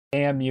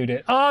am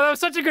muted. Oh, that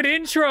was such a good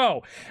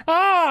intro.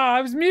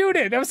 I was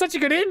muted. That was such a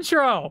good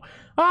intro.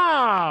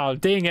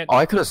 Dang it. Oh,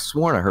 I could have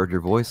sworn I heard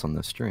your voice on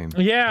the stream.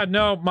 Yeah,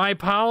 no, my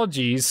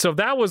apologies. So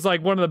that was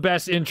like one of the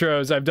best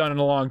intros I've done in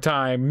a long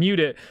time. Mute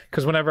it,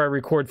 because whenever I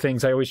record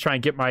things, I always try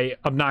and get my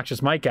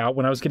obnoxious mic out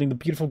when I was getting the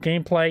beautiful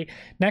gameplay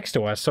next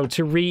to us. So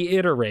to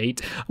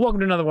reiterate,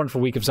 welcome to another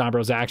wonderful week of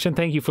Zombros Action.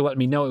 Thank you for letting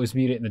me know it was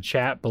muted in the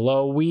chat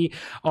below. We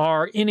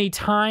are in a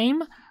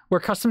time where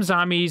custom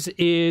zombies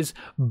is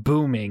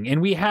booming, and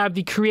we have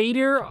the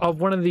creator of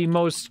one of the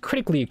most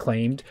critically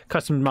acclaimed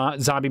custom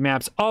zombie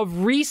maps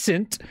of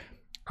recent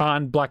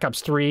on Black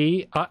Ops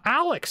 3.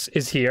 Alex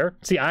is here.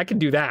 See, I can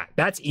do that.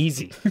 That's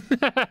easy.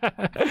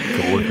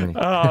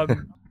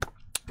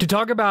 To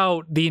talk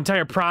about the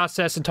entire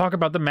process and talk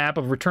about the map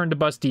of Return to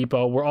Bus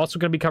Depot. We're also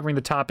going to be covering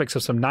the topics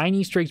of some 9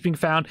 Easter eggs being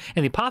found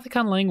and the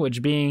Apothicon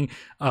language being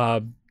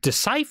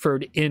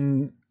deciphered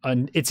in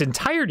its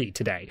entirety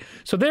today.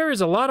 So there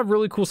is a lot of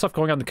really cool stuff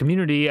going on in the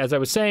community. As I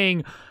was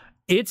saying,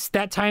 it's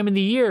that time of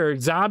the year.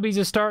 Zombies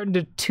is starting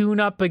to tune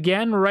up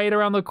again. Right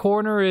around the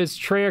corner is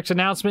Treyarch's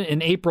announcement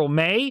in April,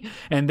 May,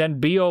 and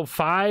then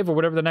BO3 or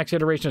whatever the next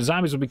iteration of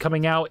Zombies will be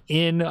coming out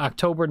in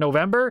October,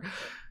 November.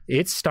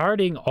 It's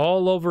starting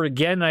all over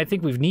again, and I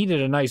think we've needed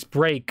a nice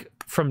break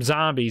from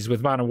zombies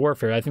with Modern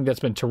Warfare. I think that's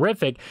been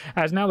terrific,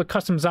 as now the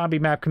custom zombie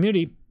map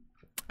community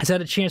has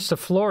had a chance to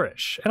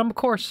flourish. And of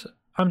course,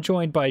 I'm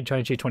joined by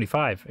Giant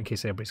J25, in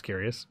case anybody's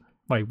curious.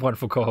 My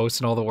wonderful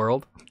co-host in all the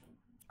world.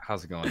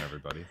 How's it going,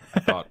 everybody? I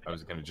thought I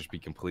was going to just be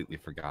completely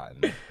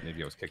forgotten.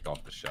 Maybe I was kicked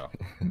off the show.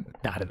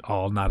 Not at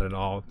all, not at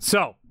all.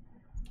 So,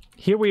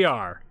 here we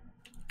are.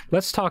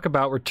 Let's talk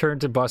about Return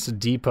to Bus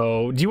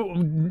Depot.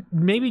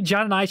 Maybe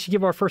John and I should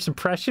give our first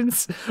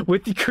impressions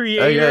with the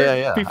creator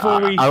yeah.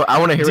 before we I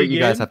want to hear what you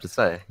guys have to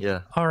say.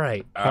 Yeah. All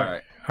right.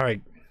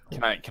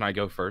 Can I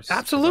go first?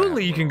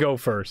 Absolutely, you can go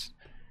first.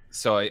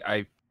 So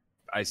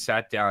I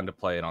sat down to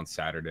play it on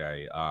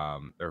Saturday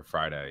or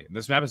Friday. And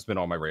this map has been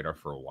on my radar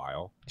for a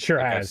while. Sure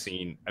like has.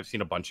 I've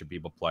seen a bunch of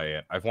people play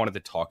it. I've wanted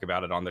to talk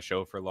about it on the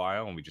show for a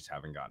while, and we just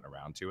haven't gotten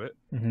around to it.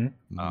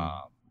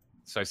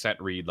 So I sent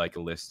Reed like a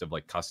list of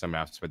like custom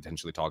maps to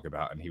potentially talk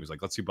about, and he was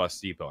like, "Let's do Bus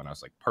Depot," and I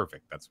was like,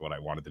 "Perfect, that's what I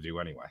wanted to do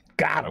anyway."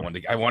 Got him.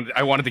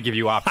 I wanted to give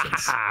you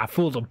options.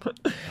 Fooled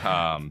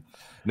him.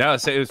 No,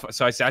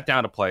 so I sat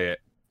down to play it,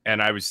 and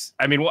I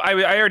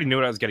already knew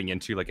what I was getting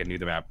into. Like I knew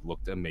the map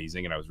looked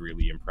amazing, and I was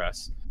really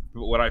impressed.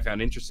 But what I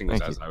found interesting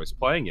was as I was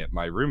playing it,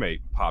 my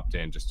roommate popped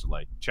in just to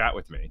like chat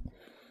with me,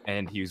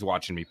 and he was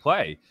watching me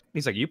play.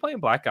 He's like, "You playing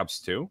Black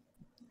Ops 2?"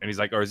 And he's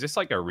like, "Or is this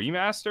like a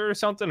remaster or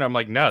something?" And I'm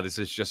like, "No, this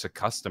is just a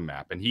custom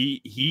map." And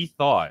he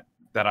thought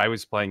that I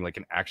was playing like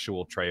an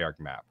actual Treyarch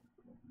map,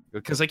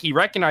 because like he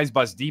recognized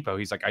Bus Depot.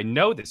 He's like, "I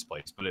know this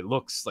place, but it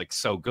looks like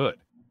so good."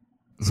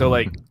 So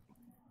like,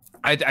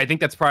 I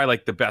think that's probably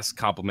like the best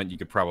compliment you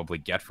could probably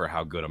get for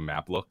how good a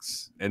map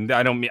looks. And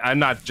I'm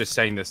not just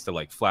saying this to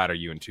like flatter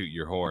you and toot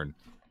your horn,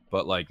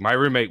 but like my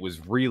roommate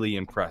was really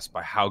impressed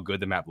by how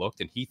good the map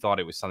looked, and he thought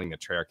it was something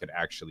that Treyarch had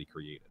actually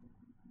created.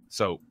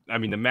 So, I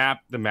mean, the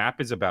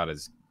map is about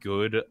as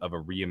good of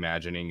a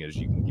reimagining as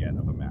you can get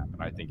of a map,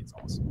 and I think it's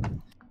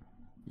awesome.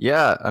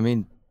 Yeah, I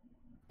mean,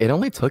 it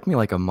only took me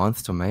like a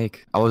month to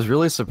make. I was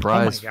really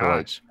surprised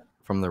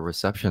from the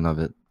reception of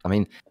it. I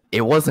mean, it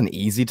wasn't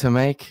easy to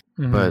make,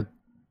 but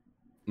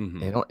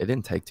it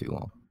didn't take too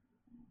long.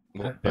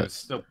 Well, it was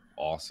still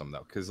awesome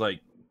though, because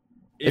like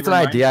it's an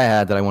idea I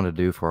had that I wanted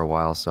to do for a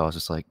while, so I was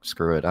just like,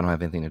 screw it, I don't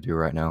have anything to do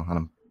right now.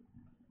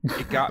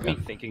 It got me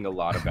thinking a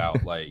lot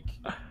about like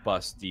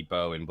Bus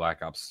Depot and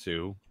Black Ops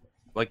 2.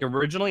 Like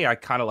originally, I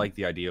kind of like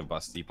the idea of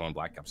Bus Depot and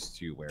Black Ops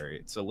 2, where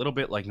it's a little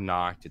bit like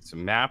Knocked. It's a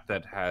map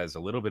that has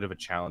a little bit of a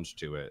challenge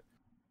to it,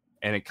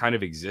 and it kind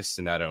of exists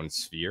in that own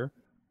sphere.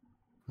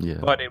 Yeah.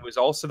 But it was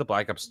also the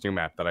Black Ops 2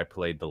 map that I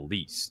played the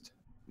least,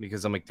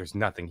 because I'm like, there's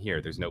nothing here.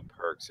 There's no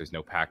perks. There's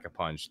no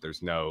pack-a-punch.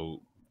 There's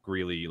no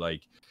really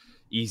like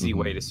easy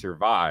way to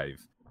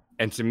survive.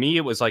 And to me,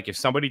 it was like if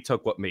somebody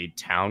took what made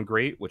Town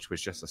great, which was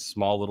just a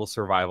small little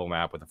survival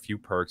map with a few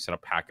perks and a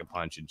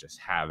pack-a-punch and just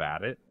have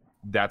at it,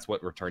 that's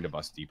what Return to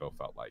Bus Depot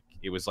felt like.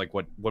 It was like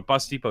what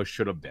Bus Depot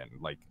should have been,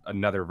 like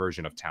another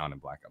version of Town in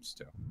Black Ops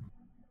 2.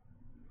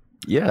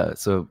 Yeah,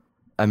 so,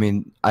 I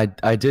mean,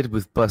 I did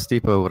with Bus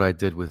Depot what I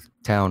did with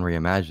Town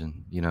Reimagined,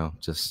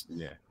 just...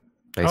 Yeah.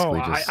 Basically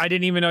I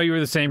didn't even know you were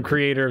the same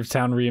creator of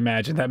Town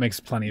Reimagined. That makes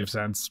plenty of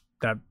sense.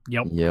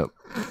 Yep.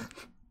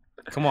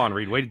 Come on,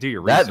 Reed. Way to do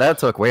your research. That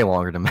took way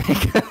longer to make.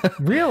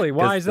 Really?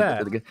 Why is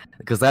that?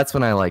 Because that's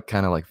when I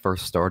kind of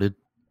first started.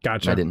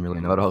 Gotcha. I didn't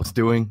really know what I was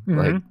doing.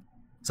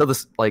 So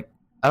this I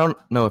don't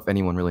know if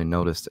anyone really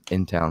noticed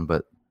in Town,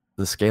 but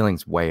the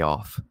scaling's way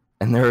off,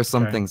 and there are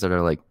some things that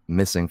are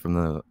missing from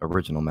the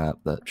original map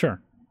that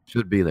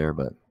should be there,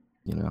 but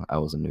I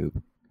was a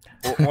noob.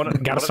 Well,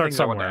 gotta start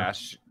somewhere.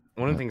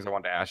 One of the things I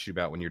wanted to ask you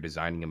about when you're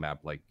designing a map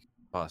like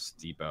Bus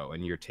Depot,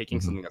 and you're taking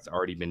something that's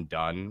already been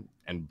done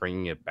and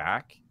bringing it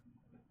back,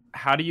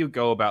 how do you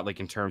go about, like,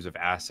 in terms of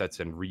assets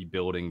and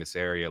rebuilding this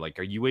area? Like,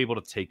 are you able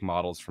to take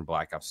models from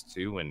Black Ops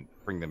 2 and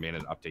bring them in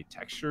and update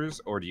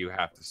textures, or do you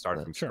have to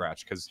start from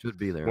scratch? Because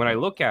when I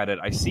look at it,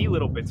 I see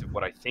little bits of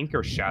what I think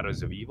are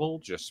Shadows of Evil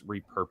just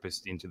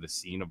repurposed into the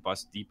scene of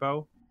Bust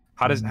Depot.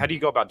 How do you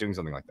go about doing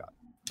something like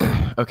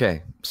that?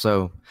 Okay,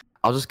 so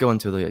I'll just go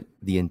into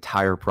the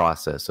entire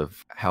process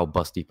of how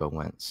Bust Depot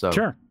went. So,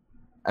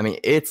 I mean,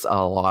 it's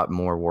a lot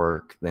more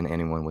work than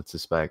anyone would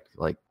suspect,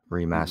 like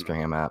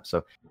remastering a map.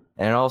 So,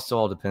 and it also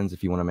all depends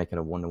if you want to make it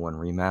a one-to-one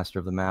remaster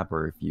of the map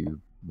or if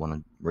you want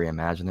to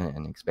reimagine it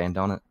and expand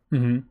on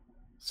it.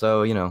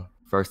 So, you know,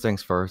 first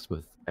things first,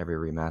 with every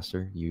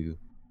remaster, you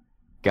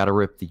got to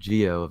rip the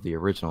geo of the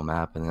original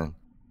map and then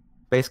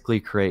basically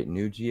create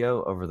new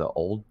geo over the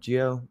old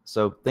geo.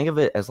 So think of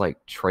it as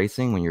like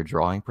tracing when you're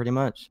drawing, pretty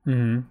much.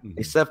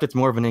 Except it's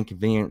more of an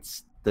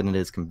inconvenience than it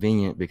is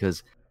convenient,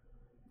 because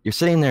you're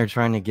sitting there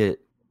trying to get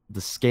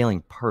the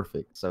scaling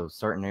perfect. So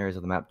certain areas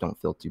of the map don't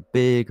feel too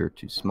big or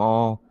too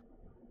small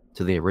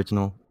to the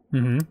original.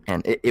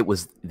 And it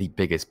was the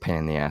biggest pain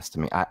in the ass to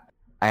me. I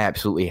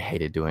absolutely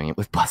hated doing it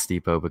with Bust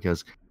Depot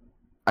because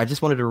I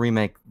just wanted to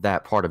remake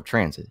that part of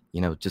Transit,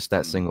 you know, just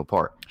that single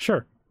part.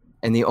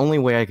 And the only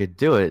way I could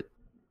do it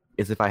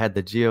is if I had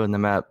the geo in the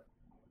map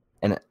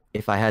and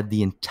if I had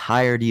the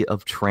entirety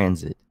of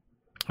Transit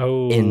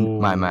in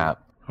my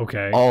map.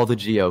 All the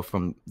geo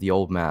from the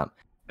old map.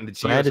 And the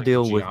geo, I had to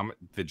deal with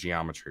the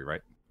geometry,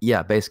 right?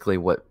 Yeah, basically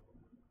what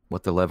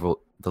the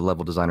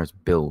level designers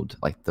build,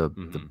 like the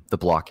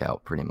block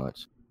out pretty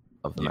much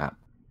of the map.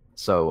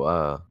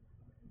 So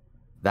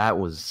that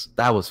was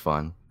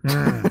fun.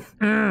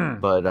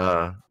 But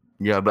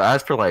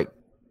as for like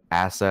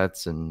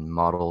assets and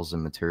models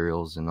and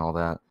materials and all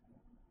that,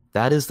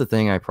 that is the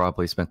thing I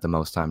probably spent the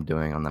most time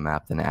doing on the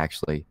map than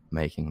actually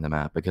making the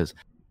map, because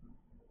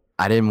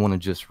I didn't want to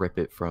just rip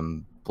it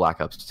from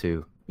Black Ops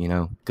 2, you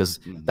know,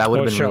 because that would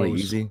have been really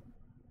easy.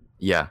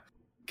 Yeah.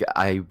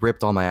 I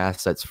ripped all my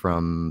assets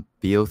from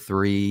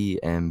BO3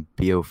 and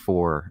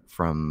BO4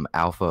 from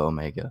Alpha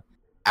Omega.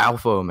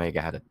 Alpha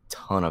Omega had a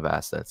ton of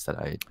assets that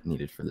I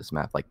needed for this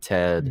map, like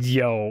Ted,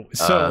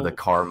 the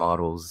car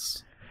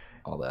models,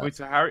 all that. Wait,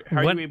 so how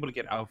are you able to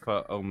get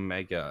Alpha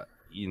Omega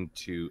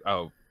into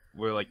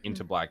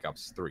into Black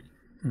Ops 3?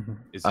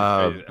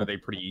 Are they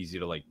pretty easy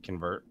to like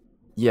convert?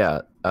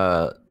 Yeah,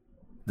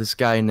 this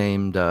guy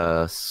named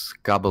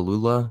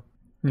Skabalula,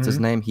 that's his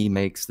name. He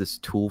makes this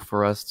tool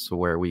for us so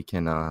where we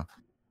can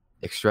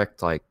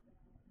extract like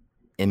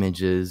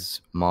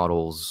images,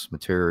 models,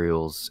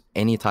 materials,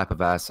 any type of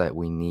asset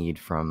we need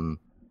from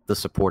the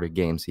supported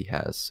games he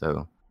has.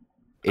 So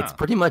it's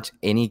pretty much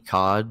any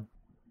COD.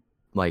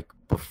 Like,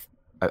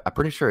 I'm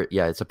pretty sure,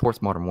 it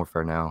supports Modern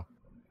Warfare now.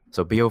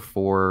 So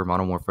BO4,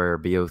 Modern Warfare,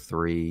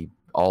 BO3,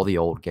 all the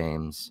old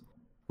games.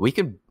 We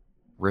could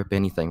rip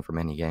anything from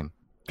any game.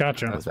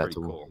 Gotcha. That's pretty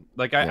cool.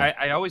 Like,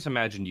 I always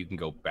imagined you can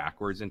go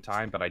backwards in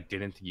time, but I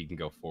didn't think you can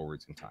go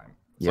forwards in time.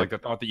 So like the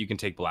thought that you can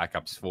take Black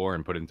Ops 4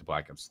 and put it into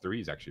Black Ops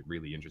 3 is actually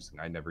really interesting.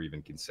 I never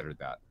even considered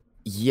that.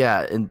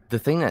 Yeah, and the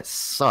thing that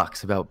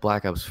sucks about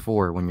Black Ops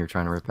 4 when you're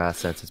trying to rip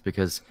assets is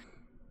because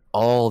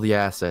all the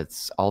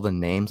assets, all the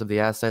names of the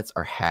assets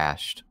are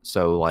hashed.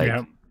 So like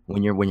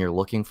when you're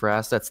looking for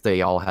assets,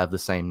 they all have the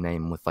same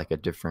name with like a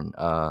different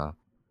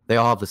they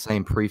all have the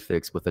same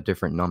prefix with a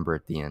different number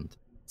at the end.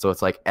 So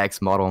it's like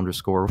X model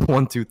underscore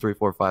 1 2 3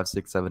 4 5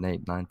 6 7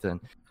 8 9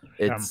 10.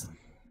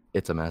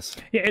 It's a mess.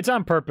 Yeah, it's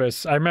on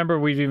purpose. I remember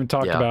we've even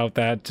talked about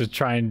that to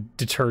try and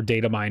deter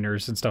data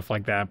miners and stuff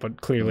like that, but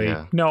clearly,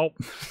 nope.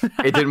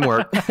 It didn't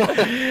work.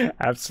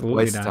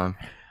 Absolutely Waste not. Of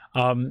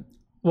time.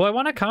 Well, I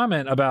want to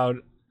comment about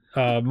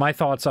my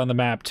thoughts on the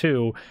map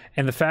too,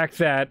 and the fact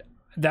that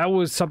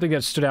was something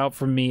that stood out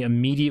for me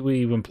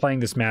immediately when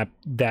playing this map,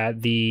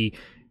 that the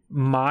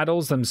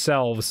models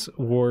themselves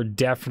were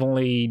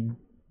definitely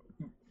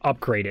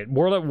upgraded.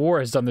 World at War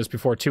has done this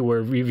before too,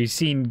 where we've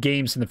seen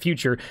games in the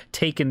future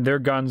taking their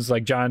guns,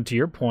 like John, to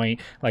your point,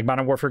 like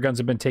Modern Warfare guns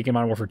have been taking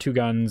Modern Warfare 2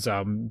 guns,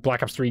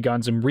 Black Ops 3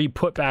 guns, and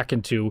re-put back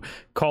into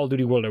Call of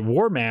Duty World at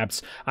War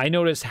maps. I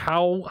noticed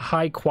how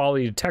high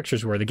quality the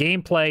textures were. The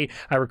gameplay,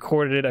 I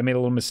recorded it, I made a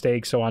little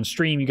mistake, so on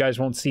stream you guys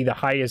won't see the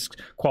highest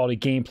quality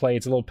gameplay.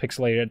 It's a little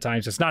pixelated at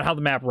times. It's not how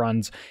the map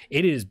runs.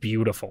 It is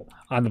beautiful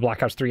on the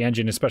Black Ops 3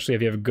 engine, especially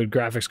if you have a good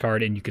graphics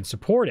card and you can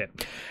support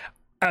it.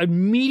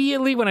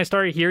 Immediately when I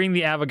started hearing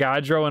the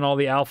Avogadro and all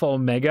the Alpha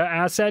Omega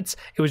assets,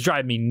 it was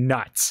driving me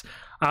nuts.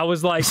 I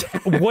was like,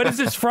 what is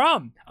this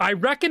from? I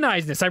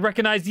recognize this. I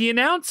recognize the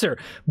announcer.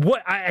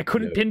 What I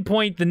couldn't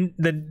pinpoint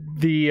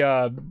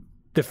the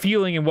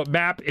feeling and what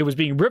map it was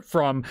being ripped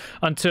from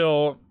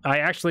until I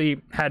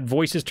actually had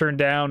voices turned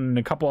down and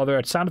a couple other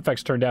sound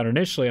effects turned down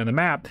initially on the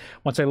map.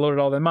 Once I loaded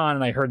all them on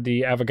and I heard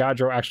the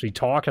Avogadro actually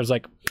talk, I was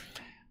like,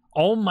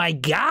 oh my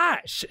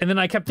gosh. And then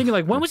I kept thinking,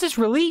 like, when was this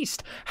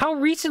released? How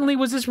recently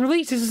was this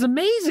released? This is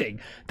amazing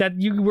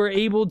that you were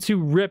able to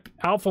rip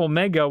Alpha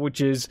Omega,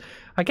 which is,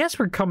 I guess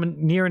we're coming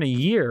near in a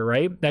year,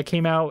 right? That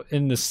came out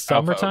in the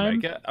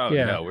summertime. Oh,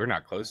 yeah. No, we're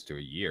not close to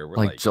a year. We're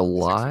like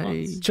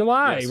July?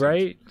 July, yeah, so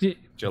right?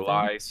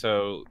 July.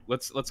 So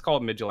let's call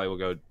it mid-July. We'll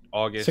go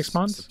August, 6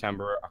 months?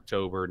 September,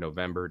 October,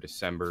 November,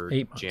 December,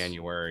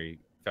 January,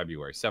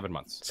 February. 7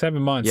 months.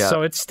 7 months. Yeah.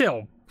 So it's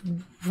still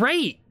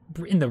right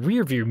in the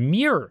rearview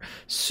mirror.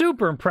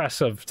 Super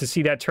impressive to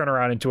see that turn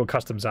around into a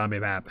custom zombie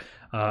map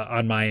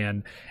on my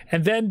end.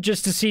 And then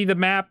just to see the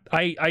map,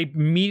 I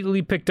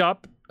immediately picked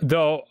up,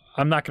 though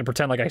I'm not going to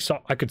pretend like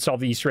I could solve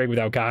the Easter egg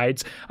without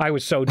guides. I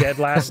was so dead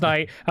last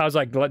night. I was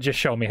like, just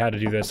show me how to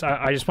do this.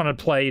 I just want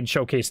to play and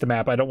showcase the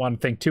map. I don't want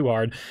to think too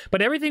hard.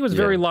 But everything was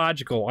very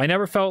logical. I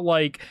never felt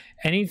like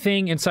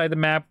anything inside the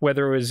map,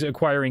 whether it was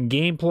acquiring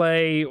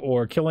gameplay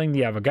or killing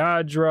the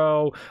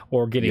Avogadro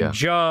or getting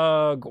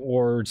Jug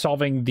or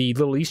solving the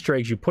little Easter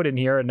eggs you put in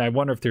here. And I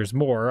wonder if there's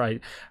more. I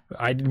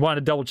want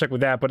to double check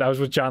with that, but I was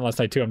with John last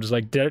night too. I'm just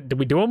like, did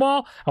we do them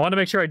all? I want to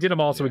make sure I did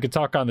them all so we could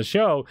talk on the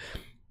show.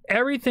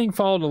 Everything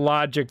followed a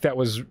logic that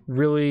was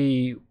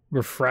really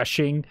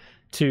refreshing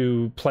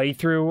to play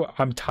through.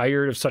 I'm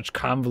tired of such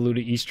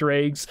convoluted Easter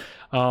eggs.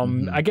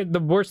 I get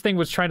the worst thing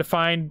was trying to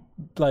find,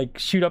 like,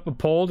 shoot up a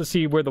pole to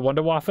see where the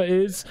Wonder Waffle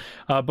is.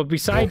 But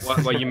besides,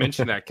 well, you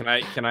mentioned that.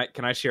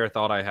 Can I share a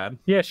thought I had?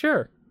 Yeah,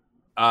 sure.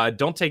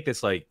 Don't take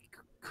this like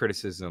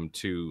criticism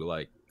to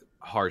like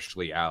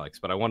harshly, Alex,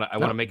 but I want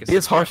to make it be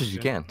as harsh as you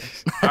can.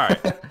 All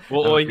right.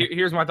 Well,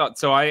 here's my thought.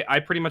 So I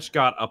pretty much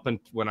got up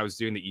when I was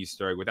doing the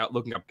Easter egg without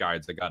looking up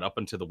guides. I got up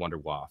into the Wonder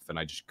Waff, and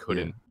I just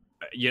couldn't.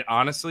 Yeah,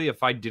 honestly,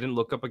 if I didn't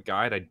look up a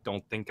guide, I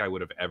don't think I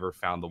would have ever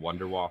found the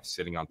Wonder Waff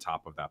sitting on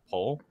top of that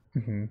pole.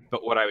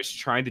 But what I was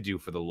trying to do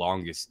for the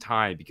longest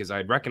time, because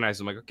I recognized,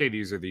 I'm like, okay,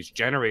 these are these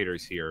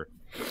generators here.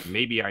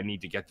 Maybe I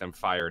need to get them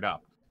fired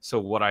up. So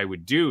what I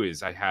would do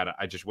is I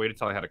just waited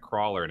till I had a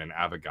crawler and an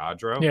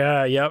Avogadro.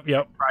 Yeah, yep.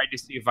 Tried to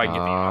see if I could get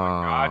the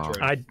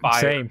Avogadro and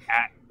fire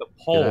at the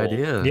pole. Good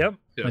idea. Yep,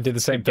 I did the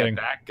same thing.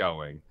 Get that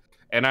going.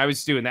 And I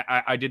was doing that.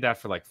 I did that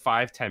for like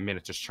 5-10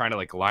 minutes, just trying to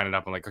like line it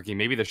up. I'm like, okay,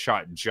 maybe the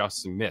shot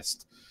just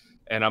missed.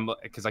 And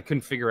because I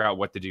couldn't figure out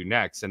what to do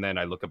next. And then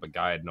I look up a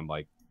guide and I'm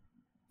like,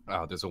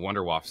 oh, there's a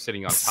Wonder Waff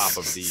sitting on top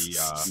of the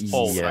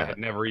pole that I had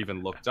never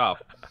even looked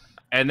up.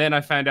 And then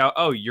I found out,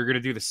 oh, you're going to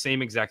do the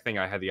same exact thing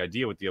I had the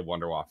idea with the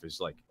Wonder Waff, is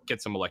like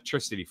get some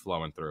electricity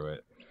flowing through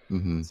it.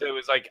 So it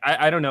was like,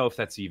 I don't know if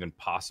that's even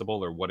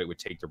possible or what it would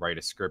take to write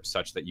a script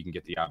such that you can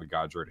get the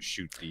Avogadro to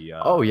shoot the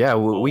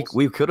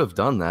we could have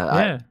done that.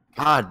 Yeah.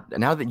 God,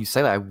 now that you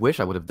say that, I wish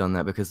I would have done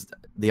that, because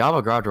the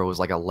Avogadro was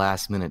like a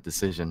last minute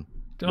decision.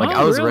 Like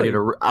I was ready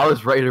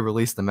to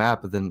release the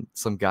map, but then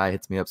some guy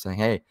hits me up saying,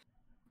 "Hey,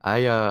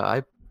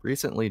 I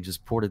recently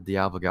just ported the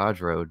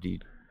Avogadro.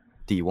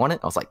 Do you want it?"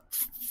 I was like,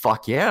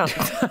 "Fuck yeah!"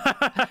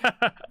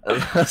 I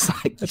was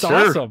like, that's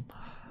sure. awesome.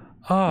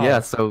 Oh. Yeah,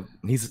 so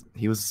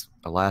he was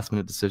a last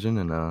minute decision,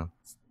 and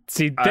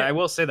see, I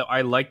will say that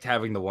I liked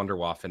having the Wonder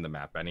Waff in the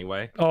map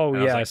anyway. Oh,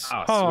 yes.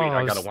 Like, oh, sweet,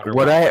 I got a Wonder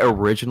What Waff. I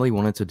originally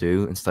wanted to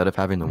do, instead of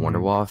having the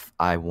Wonder Waff,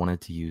 I wanted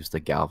to use the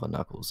Galva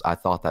Knuckles. I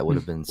thought that would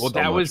have been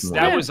that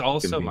was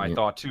also convenient. My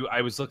thought too.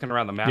 I was looking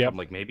around the map. I'm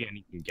like, maybe I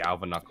need some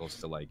Galva Knuckles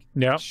to like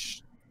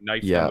knife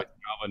them with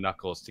Galva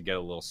Knuckles to get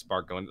a little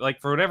spark going.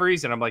 Like for whatever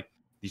reason, I'm like,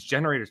 these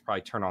generators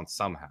probably turn on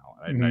somehow.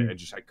 I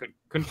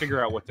couldn't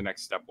figure out what the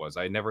next step was.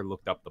 I never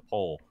looked up the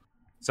pole,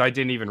 so I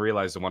didn't even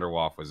realize the Wonder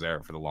Waff was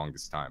there for the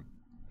longest time.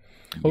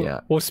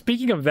 Well,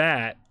 speaking of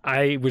that,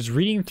 I was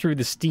reading through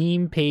the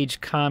Steam page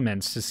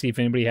comments to see if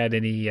anybody had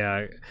any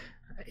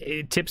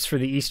tips for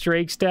the Easter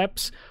egg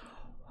steps.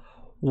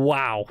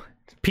 Wow.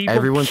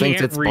 Everyone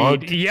thinks it's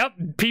bugged. Yep,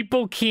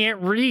 people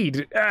can't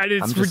read.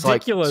 It's Like,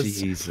 ridiculous.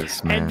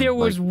 Jesus, man. And there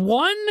was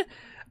one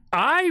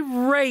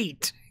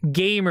irate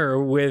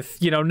gamer with,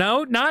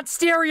 not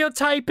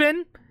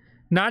stereotyping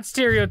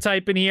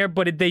here,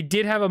 but they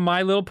did have a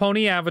My Little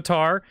Pony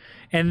avatar,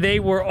 and they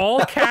were all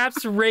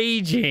caps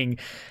raging.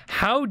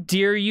 How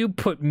dare you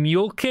put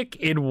Mule Kick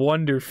in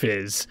Wonder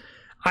Fizz?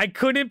 I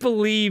couldn't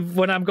believe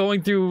when I'm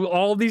going through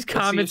all these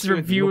comments and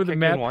review of the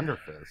map.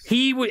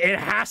 It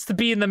has to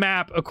be in the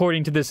map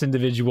according to this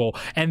individual,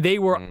 and they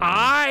were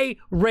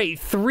irate.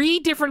 3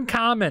 different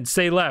comments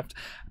they left,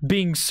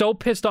 being so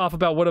pissed off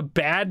about what a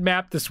bad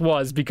map this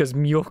was because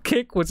Mule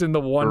Kick was in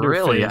the Wonder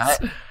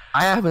Fizz.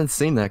 I haven't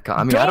seen that.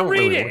 I don't read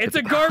really it. It's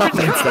a garbage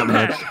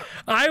comment.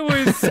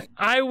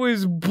 I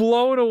was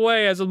blown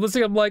away as I'm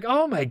listening. I'm like,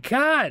 oh my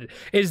god,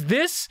 is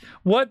this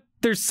what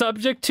they're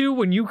subject to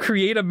when you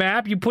create a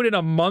map? You put in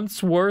a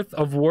month's worth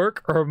of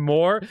work or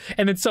more,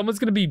 and then someone's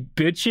going to be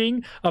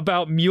bitching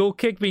about Mule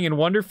Kick being in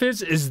Wonder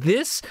Fizz. Is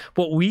this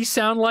what we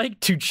sound like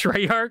to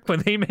Treyarch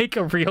when they make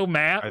a real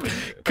map?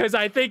 Because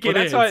I think it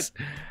is.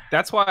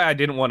 That's why I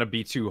didn't want to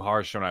be too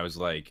harsh when I was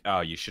like,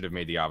 "Oh, you should have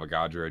made the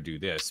Avogadro do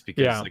this."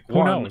 Because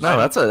who knows? No,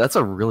 that's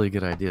a really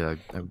good idea.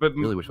 But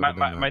really wish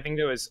my thing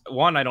though is,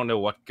 one, I don't know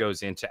what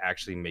goes into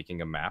actually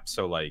making a map.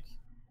 So like,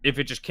 if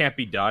it just can't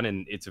be done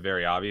and it's a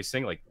very obvious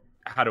thing, like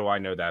how do I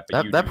know that?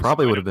 But that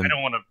probably would have been.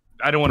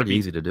 I don't want to be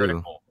easy to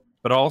do.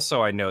 But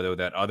also, I know though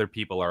that other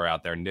people are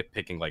out there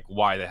nitpicking, like,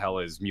 why the hell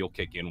is Mule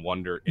Kick in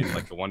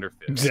like the Wonder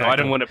Fizz? Exactly. So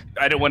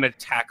I don't want to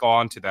tack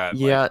on to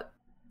that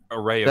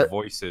array of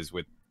voices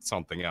with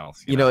something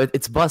else. You know,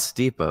 it's Bus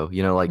Depot.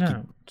 You know, like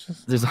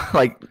there's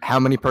like how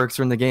many perks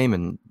are in the game,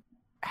 and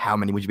how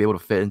many would you be able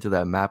to fit into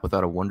that map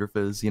without a Wonder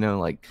Fizz? You know,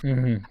 like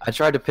I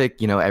tried to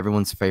pick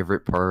everyone's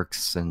favorite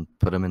perks and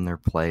put them in their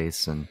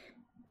place and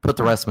put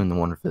the rest of them in the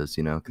Wonder Fizz,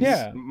 you know?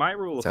 My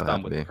rule of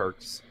thumb with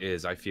perks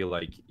is I feel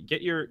like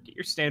get your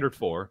standard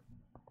 4,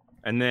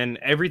 and then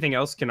everything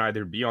else can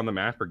either be on the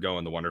map or go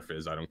in the Wonder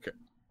Fizz. I don't care.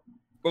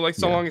 Well, like,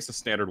 so long as the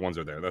standard ones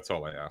are there, that's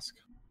all I ask.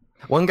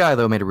 One guy,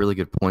 though, made a really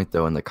good point,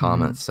 though, in the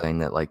comments saying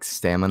that, like,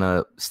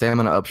 stamina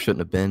up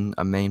shouldn't have been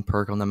a main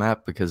perk on the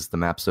map because the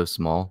map's so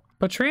small.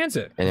 But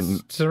transit.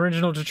 And it's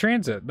original to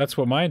transit. That's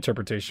what my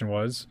interpretation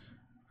was.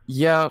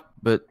 Yeah,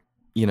 but,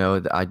 you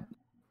know,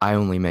 I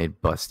only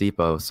made Bus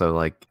Depot, so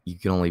like you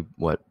can only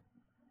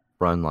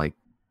run like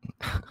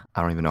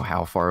I don't even know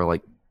how far,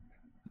 like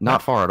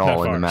not far at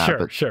all in the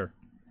map. Sure.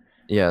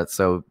 Yeah,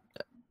 so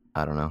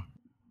I don't know.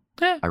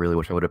 I really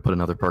wish I would have put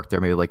another perk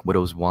there, maybe like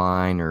Widow's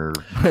Wine or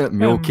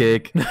Mule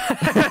Kick.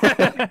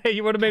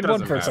 You would have made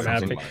one person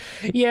happy.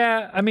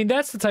 Yeah, I mean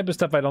that's the type of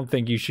stuff I don't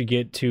think you should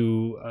get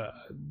too.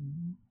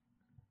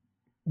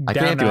 I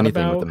can't do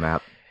anything with the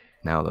map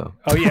now, though.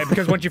 Oh yeah,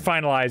 because once you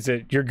finalize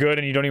it, you're good,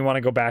 and you don't even want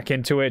to go back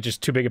into it.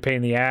 Just too big a pain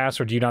in the ass,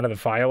 or do you not have the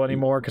file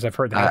anymore? Because I've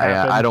heard that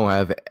happen. I don't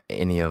have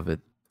any of it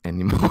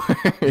anymore.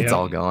 It's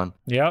all gone.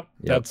 Yep,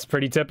 that's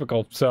pretty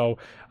typical. So,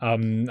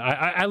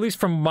 I at least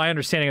from my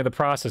understanding of the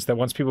process, that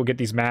once people get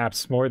these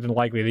maps, more than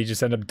likely they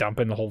just end up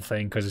dumping the whole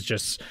thing because it's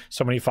just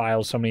so many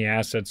files, so many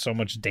assets, so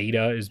much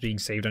data is being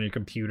saved on your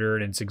computer,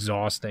 and it's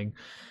exhausting.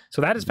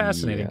 So that is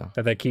fascinating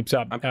that keeps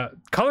up.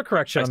 Color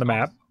correction on the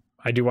map,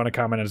 I do want to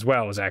comment as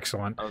well, is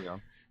excellent.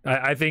 Okay.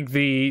 I think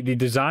the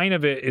design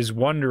of it is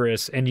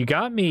wondrous, and you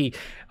got me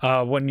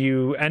when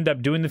you end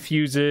up doing the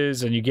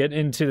fuses and you get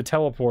into the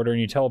teleporter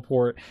and you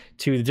teleport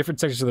to the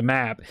different sections of the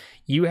map.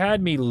 You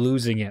had me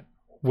losing it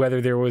whether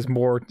there was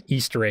more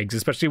Easter eggs,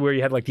 especially where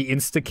you had like the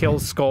insta-kill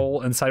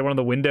skull inside one of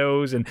the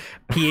windows, and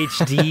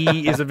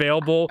PhD is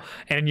available,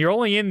 and you're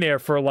only in there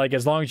for like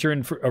as long as you're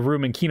in a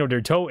room in Kino der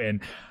Toten.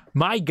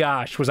 My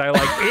gosh, was I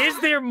like,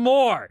 is there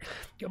more?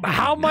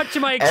 How much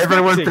am I expecting?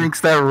 Everyone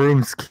thinks that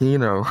room's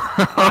Kino.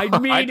 I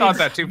mean, I thought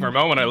that too for a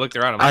moment. I looked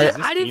around. I'm like,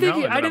 I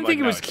didn't think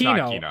it was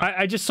Kino.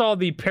 I just saw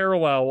the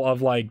parallel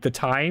of like the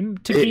time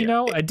to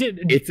Kino. I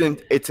did.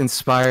 It's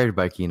inspired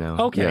by Kino.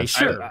 Okay, yes.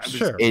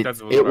 sure.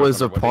 It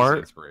was a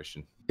part.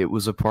 It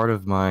was a part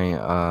of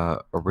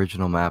my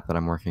original map that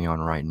I'm working on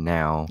right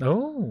now.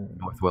 Oh,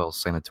 North Wales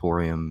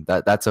Sanatorium.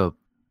 That's a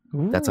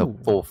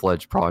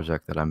full-fledged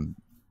project that I'm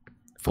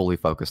fully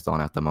focused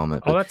on at the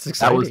moment. Oh, that's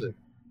exciting.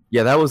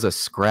 That was a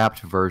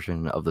scrapped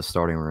version of the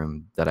starting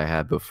room that I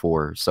had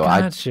before. So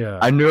gotcha.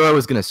 I knew I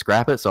was going to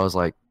scrap it, so I was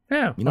like,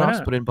 I'll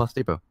just put it in Bus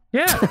Depot.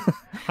 Yeah,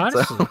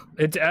 honestly,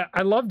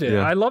 I loved it.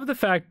 Yeah. I love the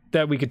fact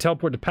that we could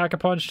teleport to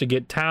Pack-a-Punch to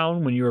get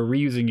Town when you were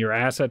reusing your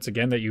assets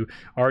again that you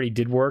already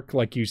did work,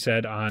 like you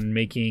said, on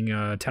making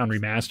Town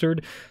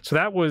Remastered. So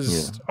that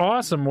was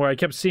awesome, where I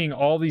kept seeing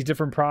all these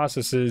different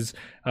processes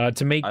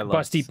to make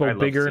Bus Depot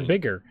bigger and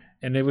bigger.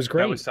 And it was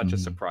great. That was such a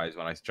surprise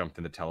when I jumped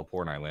in the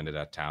teleport and I landed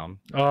at Town.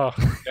 Oh,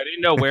 I didn't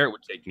know where it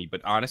would take me,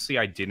 but honestly,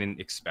 I didn't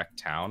expect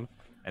Town.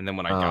 And then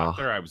when I got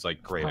there, I was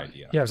like, great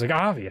idea. Yeah, I was like,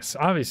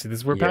 obviously, this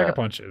is where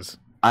Pack-a-Punch is.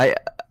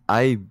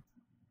 I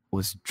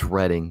was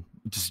dreading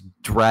just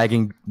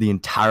dragging the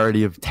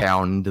entirety of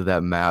Town into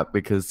that map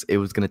because it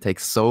was going to take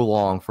so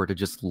long for it to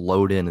just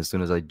load in as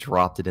soon as I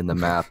dropped it in the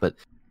map. But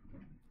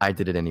I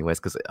did it anyways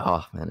because,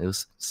 it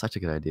was such a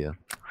good idea.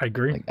 I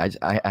agree. Like,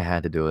 I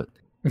had to do it.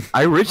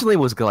 I originally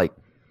was gonna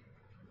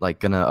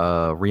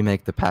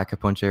remake the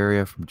Pack-a-Punch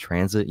area from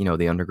Transit,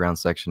 the underground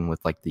section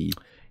with like the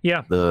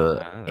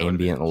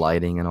ambient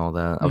lighting and all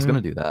that. I was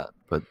gonna do that,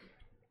 but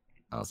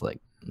I was like,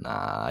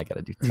 nah, I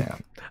gotta do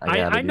Town.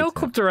 I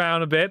clicked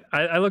around a bit.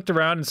 I looked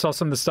around and saw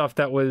some of the stuff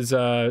that was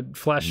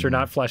fleshed or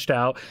not fleshed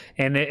out,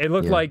 and it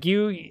looked like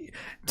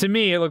to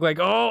me, it looked like,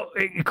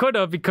 it could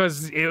have,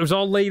 because it was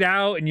all laid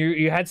out and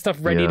you had stuff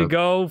ready to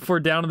go for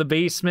down in the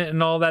basement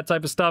and all that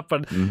type of stuff.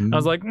 But I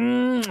was like,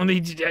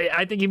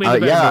 I think he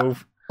made the better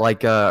move.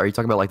 Like, are you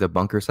talking about like the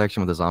bunker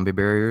section with the zombie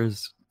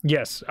barriers?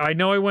 Yes, I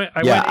know. I went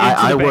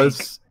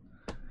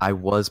I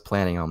was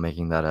planning on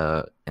making that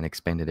an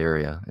expanded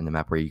area in the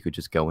map where you could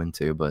just go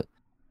into, but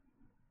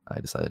I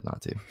decided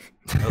not to.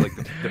 Like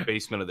the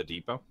basement of the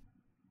depot?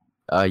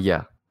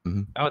 Yeah.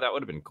 Mm-hmm. Oh, that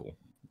would have been cool.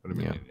 Would have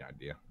been an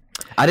idea.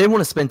 I didn't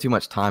want to spend too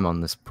much time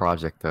on this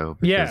project though,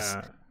 because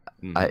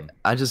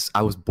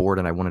I was bored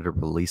and I wanted to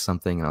release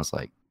something, and I was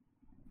like,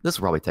 this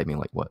will probably take me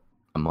like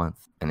a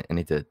month, and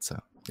it did. So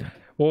yeah.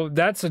 Well,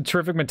 that's a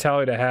terrific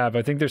mentality to have.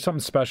 I think there's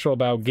something special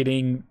about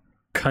getting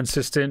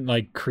consistent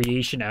like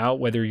creation out,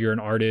 whether you're an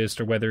artist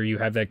or whether you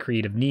have that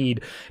creative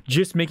need,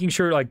 just making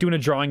sure like doing a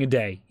drawing a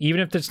day, even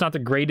if it's not the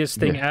greatest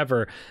thing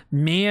ever,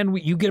 man,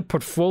 you get a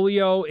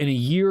portfolio in a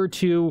year or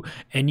two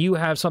and you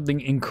have something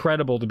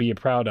incredible to be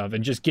proud of.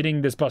 And just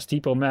getting this Bus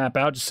Depot map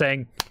out, just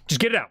saying, just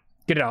get it out.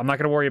 Get it out. I'm not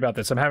going to worry about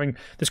this. I'm having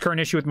this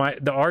current issue with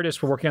the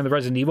artist. We're working on the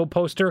Resident Evil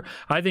poster.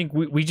 I think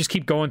we just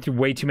keep going through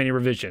way too many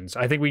revisions.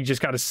 I think we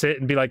just got to sit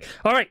and be like,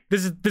 all right,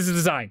 this is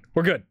design.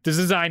 We're good. This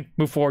is design.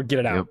 Move forward, get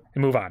it out,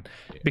 and move on.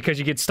 Because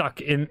you get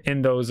stuck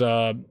in those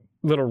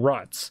little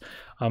ruts.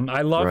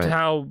 I loved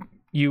how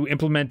you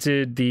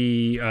implemented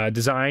the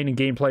design and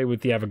gameplay with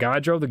the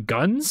Avogadro. The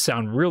guns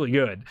sound really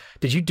good.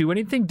 Did you do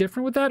anything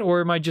different with that, or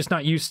am I just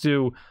not used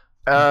to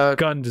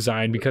gun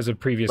design because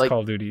of previous Call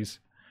of Duties?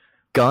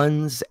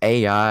 Guns,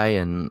 AI,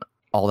 and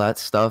all that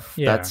stuff.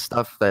 That's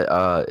stuff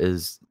that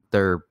is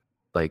their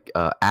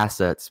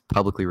assets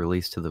publicly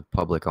released to the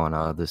public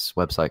on this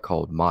website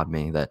called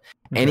ModMe that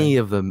any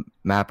of the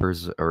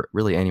mappers or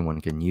really anyone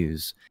can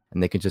use,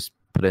 and they can just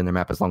put it in their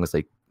map as long as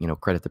they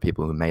credit the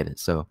people who made it.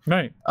 So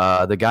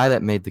the guy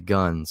that made the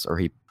guns, or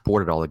he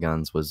ported all the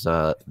guns, was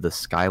the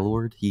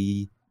Skylord.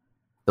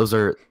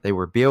 They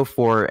were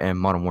BO4 and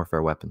Modern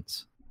Warfare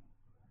weapons.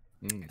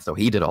 So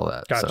he did all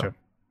that. Gotcha. So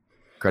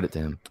credit to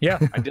him. Yeah.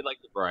 I did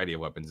like the variety of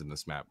weapons in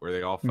this map where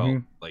they all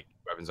felt like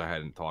weapons I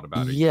hadn't thought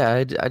about. Yeah,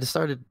 I just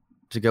started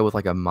to go with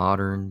like a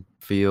modern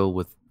feel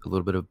with a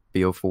little bit of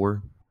BO4.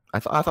 I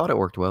thought it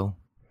worked well.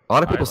 A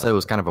lot of people said it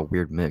was kind of a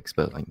weird mix,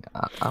 but like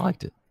I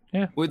liked it.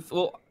 Yeah.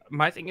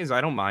 My thing is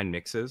I don't mind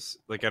mixes.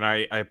 Like, and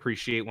I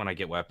appreciate when I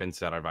get weapons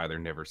that I've either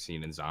never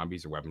seen in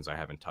zombies or weapons I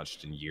haven't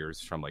touched in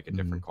years from like a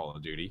different Call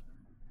of Duty.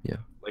 Yeah.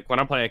 Like when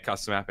I'm playing a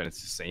custom map and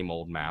it's the same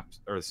old maps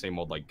or the same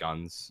old like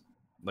guns.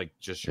 Like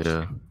just your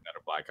standard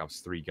Black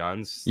Ops 3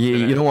 guns. Yeah,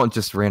 you don't want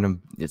just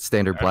random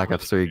standard Black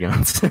Ops 3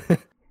 guns.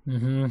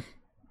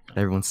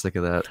 Everyone's sick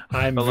of that.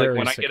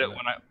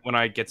 When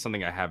I get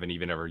something I haven't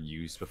even ever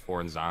used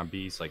before in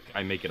zombies, like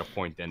I make it a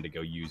point then to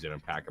go use it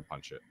and pack a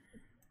punch it.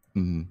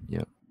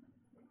 Yeah.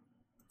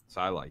 So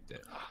I liked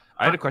it.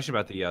 I had a question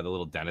about the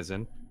little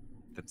denizen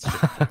that's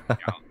just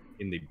out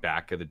in the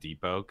back of the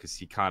depot because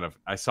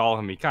I saw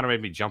him. He kind of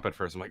made me jump at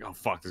first. I'm like, oh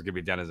fuck, there's gonna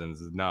be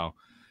denizens. No.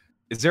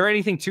 Is there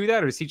anything to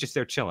that, or is he just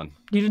there chilling?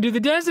 You didn't do the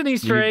denizen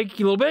Easter egg,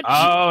 you little bitch.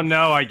 Oh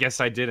no, I guess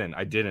I didn't.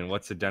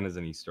 What's the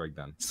denizen Easter egg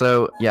then?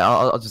 So yeah,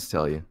 I'll just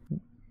tell you.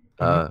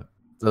 So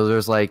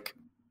there's like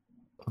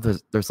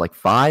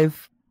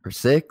 5 or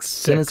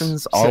 6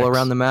 denizens all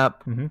around the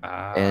map,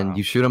 and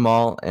you shoot them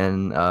all,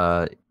 and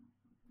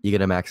you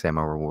get a max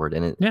ammo reward.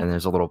 And and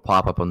there's a little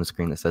pop up on the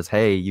screen that says,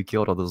 "Hey, you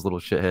killed all those little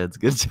shitheads.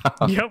 Good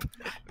job." Yep.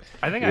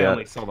 I think I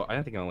only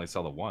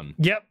saw the one.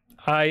 Yep.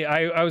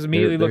 I was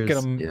immediately looking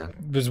at them. Yeah.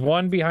 There's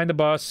one behind the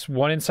bus,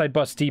 one inside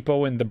Bus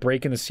Depot in the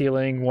break in the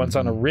ceiling, one's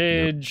on a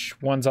ridge,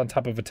 one's on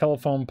top of a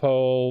telephone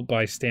pole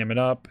by Stamming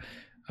Up.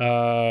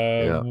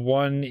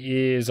 One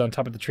is on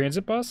top of the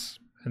transit bus.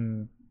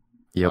 And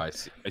yep.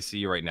 I see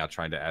you right now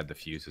trying to add the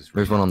fuses.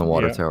 There's one on the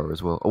water tower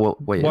as well. Oh, well,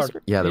 wait,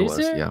 there was.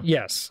 Yeah.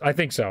 Yes, I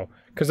think so.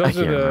 Because those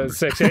are the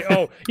 6.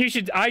 You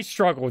should. I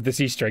struggle with this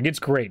Easter egg. It's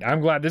great.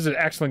 I'm glad this is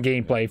excellent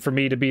gameplay for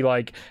me to be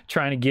like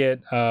trying to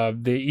get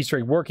the Easter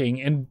egg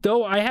working. And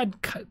though I had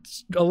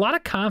a lot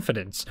of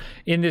confidence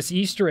in this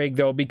Easter egg,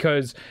 though,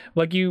 because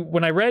like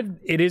when I read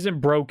it isn't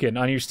broken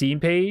on your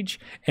Steam page,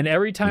 and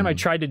every time I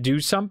tried to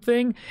do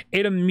something,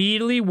 it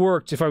immediately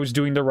worked if I was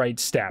doing the right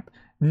step.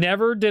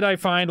 Never did I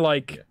find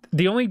like.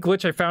 The only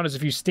glitch I found is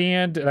if you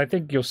stand, and I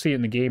think you'll see it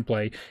in the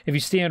gameplay, if you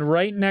stand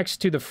right next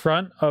to the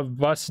front of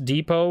Bus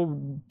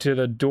Depot to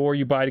the door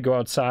you buy to go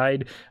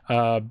outside,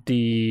 not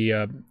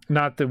the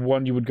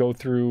one you would go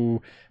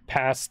through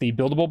past the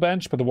buildable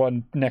bench, but the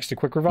one next to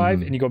Quick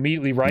Revive, and you go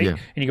immediately right, and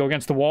you go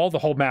against the wall, the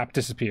whole map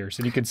disappears,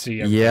 and you can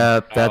see everything.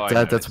 Yeah,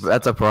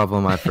 that's a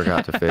problem I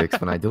forgot to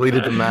fix when I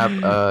deleted the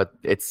map.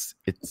 It's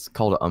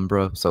called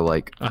Umbra, so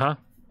like,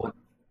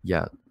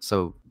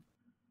 so.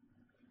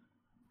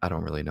 I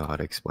don't really know how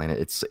to explain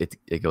it.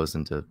 It goes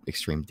into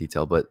extreme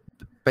detail, but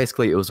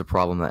basically it was a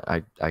problem that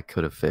I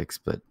could have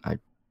fixed, but I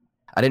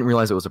didn't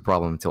realize it was a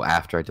problem until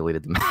after I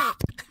deleted the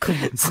map.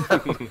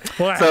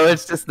 so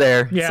it's just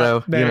there. Yeah,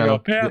 so there you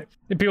go. Yeah,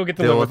 people get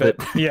to live with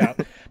it. Yeah,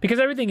 because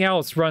everything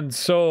else runs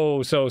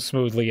so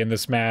smoothly in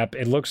this map.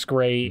 It looks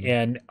great,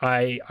 and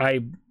I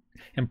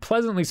am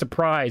pleasantly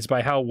surprised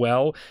by how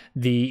well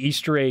the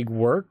Easter egg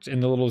worked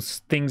and the little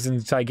things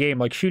inside game.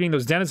 Like shooting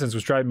those denizens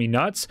was driving me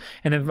nuts.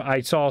 And then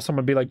I saw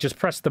someone be like, just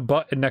press the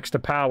button next to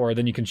power,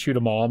 then you can shoot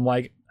them all. I'm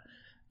like,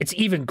 it's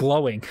even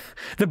glowing.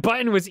 The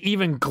button was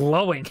even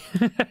glowing.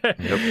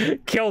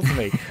 Kills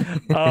me.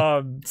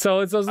 So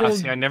it's those little...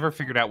 See, I never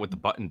figured out what the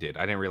button did.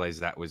 I didn't realize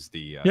that was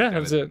the that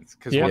was it.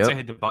 Because once I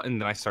hit the button,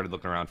 then I started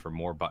looking around for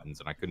more buttons,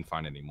 and I couldn't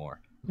find any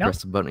more.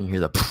 Press the button and you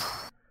hear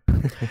the...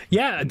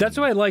 Yeah, that's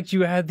what I liked.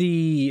 You had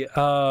the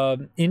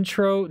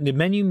intro, the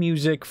menu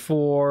music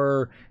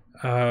for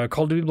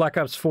Call of Duty Black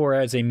Ops 4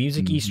 as a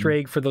music Easter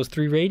egg for those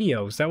 3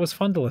 radios. That was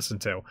fun to listen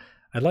to.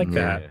 I like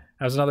that.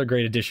 That was another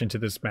great addition to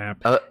this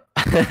map.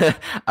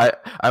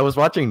 I was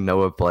watching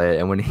Noah play it,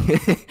 and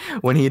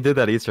when he did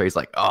that Easter egg, he's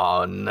like,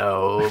 "Oh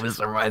no, this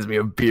reminds me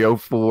of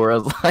BO4." I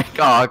was like,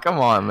 "Oh, come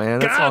on,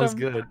 man, that song's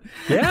good."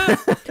 Yeah.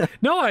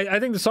 No, I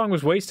think the song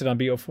was wasted on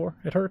BO4.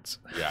 It hurts.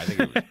 Yeah, I think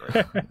it was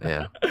great.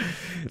 Yeah.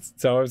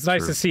 So it's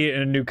nice to see it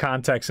in a new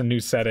context and new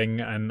setting,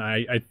 and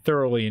I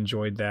thoroughly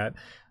enjoyed that.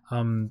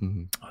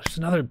 There's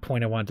another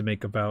point I wanted to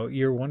make about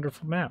your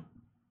wonderful map.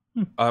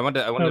 I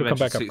wanted to mention, come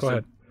back up. Go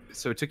ahead.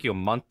 So it took you a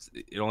month.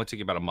 It only took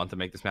you about a month to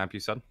make this map, you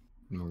said?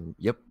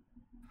 Yep.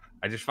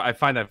 I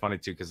find that funny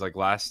too, because like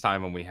last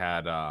time when we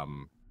had God,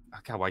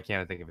 why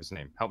can't I think of his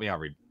name? Help me out,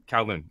 Reed.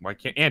 Kowloon. Why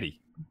can't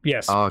Andy?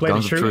 Yes.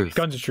 Guns of Truth.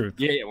 Guns of Truth.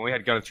 Yeah, when we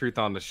had Gun of Truth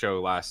on the show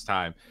last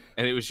time,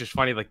 and it was just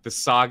funny, like the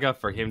saga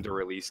for him to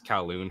release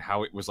Kowloon,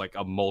 how it was like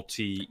a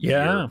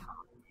multi-year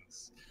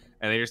process.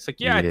 And they're just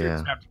like, I threw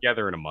this map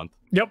together in a month.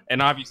 Yep.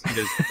 And obviously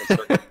there's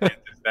circumstances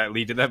that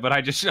lead to that, but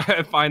I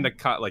find the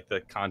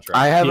contrast.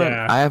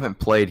 I haven't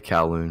played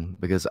Kowloon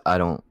because I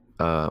don't.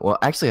 Well,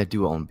 actually, I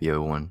do own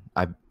BO1.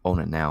 I own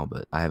it now,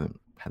 but I haven't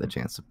had the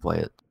chance to play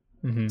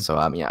it. So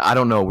I mean, I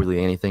don't know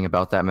really anything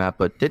about that map.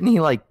 But didn't he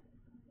like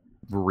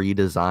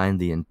redesign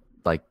the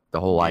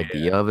whole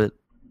idea of it?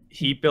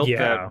 He built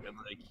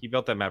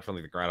that map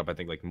from the ground up, I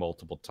think, like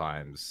multiple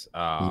times.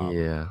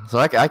 So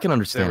I can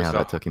understand how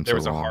that took him so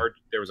long.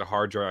 There was a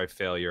hard drive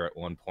failure at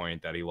one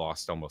point that he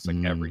lost almost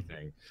like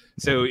everything.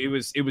 So it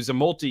was a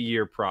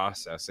multi-year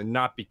process, and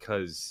not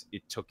because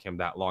it took him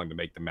that long to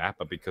make the map,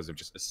 but because of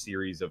just a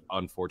series of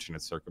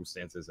unfortunate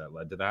circumstances that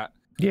led to that.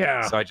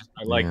 Yeah. So I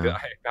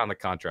found the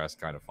contrast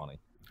kind of funny.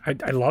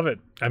 I love it.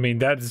 I mean,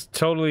 that's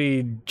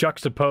totally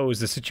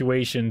juxtaposed the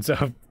situations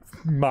of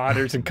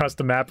modders and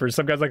custom mappers.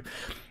 Some guys like,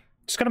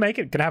 just gonna make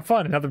it, gonna have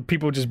fun, and other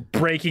people just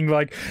breaking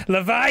like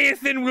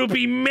Leviathan will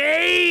be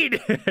made,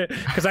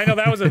 because I know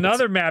that was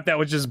another map that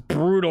was just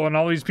brutal, and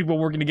all these people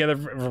working together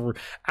for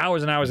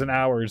hours and hours and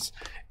hours.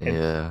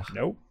 And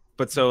nope.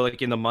 But so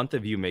like in the month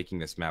of you making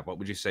this map, what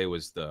would you say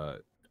was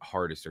the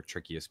hardest or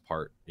trickiest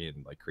part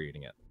in like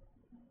creating it?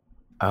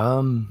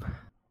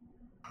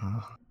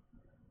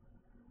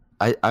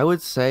 I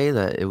would say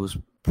that it was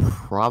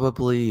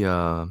probably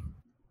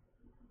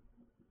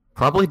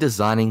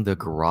designing the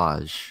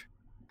garage.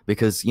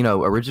 Because,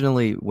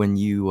 originally when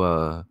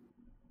you,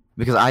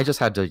 because I just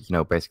had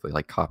to, basically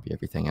like copy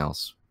everything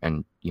else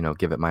and,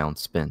 give it my own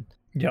spin.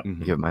 Yep.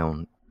 Give it my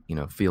own,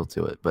 feel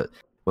to it. But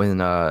when, in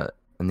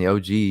the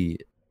OG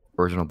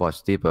original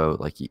BO3 Depot,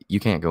 like you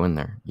can't go in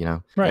there,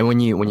 Right. And when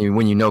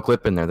you no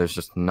clip in there, there's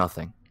just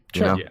nothing,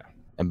 you know? Yeah.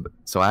 And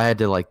so I had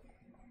to like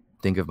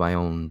think of my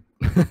own,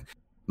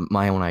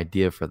 my own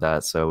idea for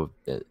that. So,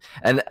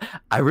 and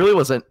I really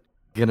wasn't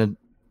gonna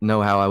know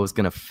how I was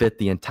gonna fit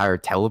the entire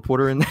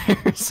teleporter in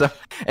there. So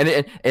and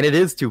it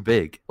is too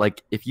big.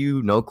 Like if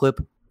you no clip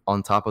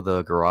on top of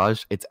the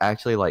garage, it's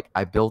actually like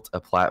I built a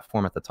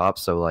platform at the top,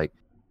 so like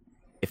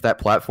if that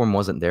platform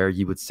wasn't there,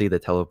 you would see the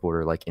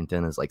teleporter like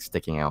antennas like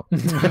sticking out.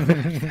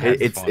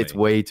 It's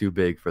way too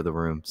big for the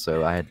room,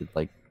 so I had to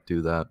like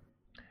do that.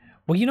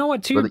 Well, you know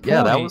what, to your point,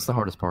 that was the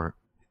hardest part.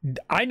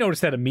 I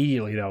noticed that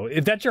immediately, though.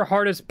 If that's your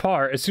hardest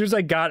part, as soon as I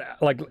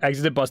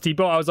exited BO3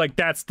 Depot, I was like,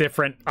 that's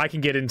different. I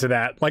can get into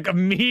that. Like,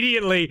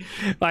 immediately,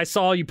 I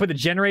saw you put the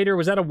generator.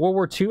 Was that a World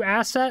War II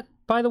asset,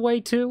 by the way,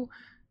 too?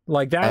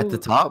 Like that at the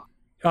top?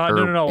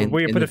 No.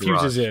 Where you put the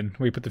fuses in.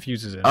 Where you put the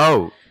fuses in.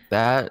 Oh,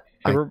 that.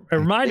 It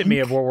reminded me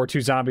of World War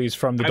II zombies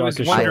from the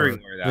Darkest Shore. I was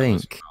wondering where that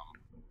was from.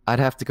 I'd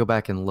have to go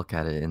back and look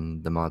at it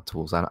in the mod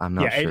tools. I'm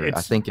not sure.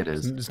 I think it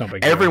is. It's no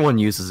big Everyone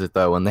uses it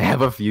though when they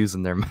have a fuse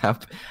in their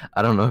map.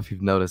 I don't know if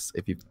you've noticed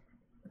if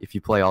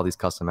you play all these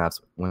custom maps,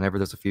 whenever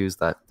there's a fuse,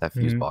 that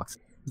fuse box.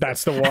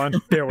 That's the one.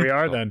 There we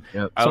are then.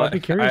 Yep. So I'd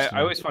be curious.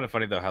 I always find it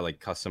funny though how like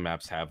custom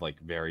maps have like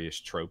various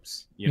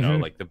tropes.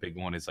 Like the big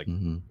one is like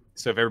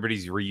so if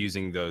everybody's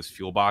reusing those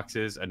fuel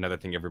boxes, another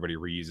thing everybody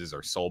reuses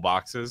are soul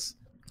boxes.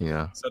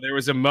 Yeah. So there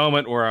was a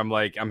moment where I'm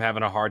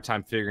having a hard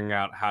time figuring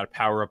out how to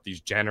power up these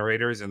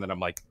generators, and then I'm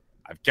like,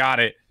 I've got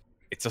it.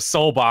 It's a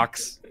soul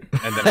box,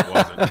 and then it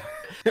wasn't.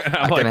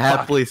 I can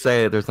happily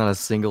say there's not a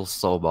single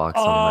soul box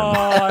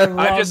on them.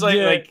 I just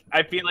like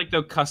I feel like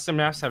the custom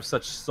maps have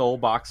such soul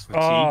box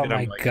fatigue that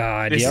I'm like,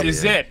 God, this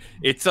is it.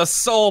 It's a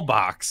soul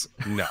box.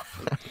 No.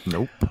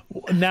 Nope.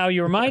 Now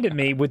you reminded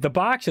me with the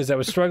boxes. I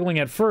was struggling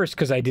at first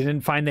because I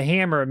didn't find the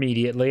hammer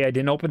immediately. I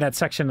didn't open that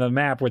section of the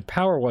map where the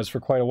power was for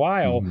quite a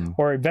while,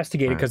 or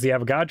investigate it because the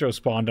Avogadro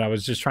spawned. And I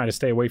was just trying to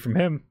stay away from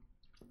him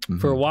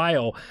for a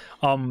while.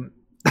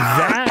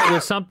 That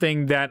was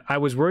something that I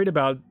was worried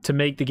about to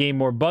make the game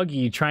more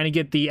buggy, trying to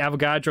get the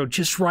Avogadro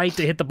just right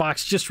to hit the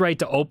box just right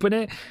to open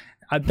it.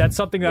 That's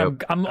something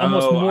that I'm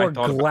almost more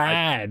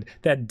glad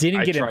that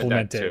didn't get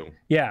implemented.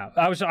 Yeah,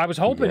 I was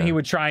hoping he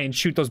would try and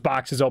shoot those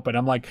boxes open.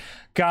 I'm like,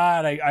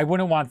 God, I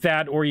wouldn't want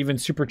that, or even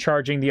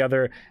supercharging the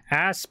other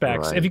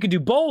aspects. Right. If you could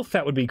do both,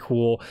 that would be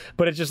cool.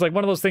 But it's just like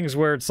one of those things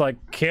where it's like,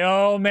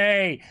 kill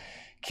me.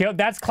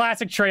 That's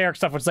classic Treyarch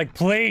stuff. It's like,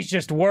 please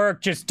just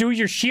work. Just do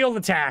your shield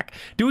attack.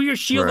 Do your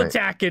shield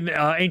attack in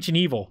Ancient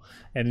Evil.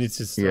 And it's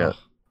just...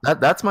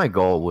 That's my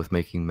goal with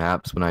making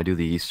maps when I do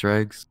the Easter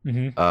eggs.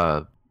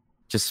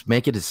 Just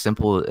make it as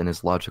simple and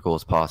as logical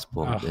as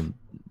possible, and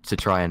to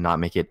try and not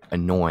make it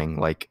annoying,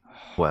 like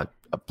what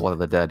a Blood of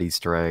the Dead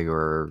Easter egg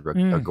or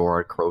a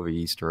Gorod Crovey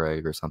Easter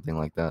egg or something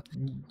like that.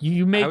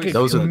 You make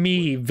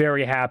me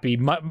very happy.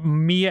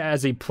 Me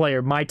as a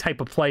player, my type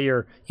of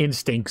player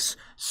instincts,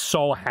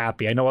 so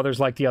happy. I know others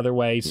like the other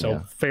way, so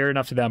fair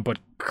enough to them. But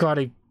God,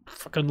 I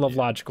fucking love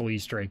logical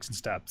Easter eggs and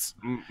steps.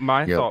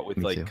 My thought with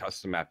like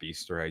custom map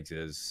Easter eggs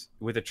is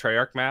with a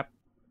Treyarch map,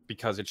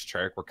 because it's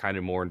Treyarch, we're kind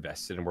of more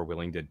invested and we're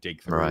willing to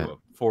dig through a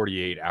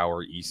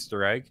 48-hour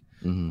Easter egg.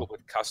 But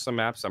with custom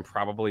maps, I'm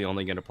probably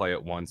only going to play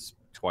it once,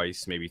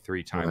 twice, maybe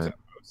 3 times at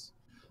most.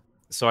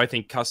 So I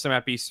think custom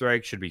map Easter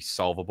egg should be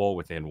solvable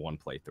within one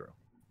playthrough,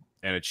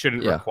 and it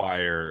shouldn't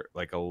require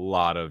like a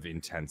lot of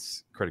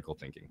intense critical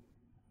thinking.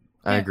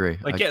 I agree.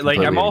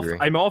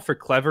 I'm all for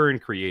clever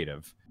and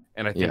creative,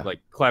 and I think like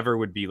clever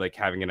would be like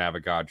having an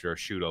Avogadro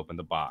shoot open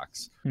the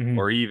box,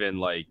 or even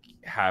like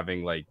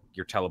having like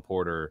your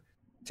teleporter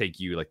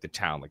take you like the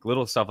town, like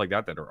little stuff like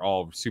that are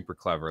all super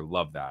clever.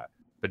 Love that.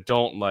 But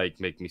don't like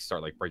make me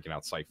start like breaking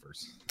out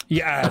ciphers.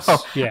 Yes.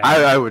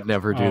 I would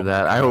never do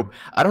that. I hope.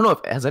 I don't know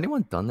if has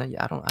anyone done that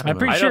yet. I'm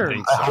pretty sure. I don't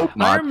think so. I hope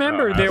not. I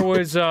remember there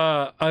was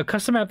a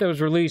custom map that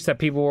was released that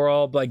people were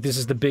all like, "This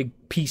is the big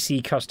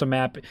PC custom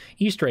map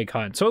Easter egg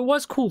hunt." So it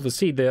was cool to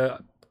see the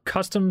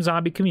custom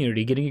zombie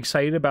community getting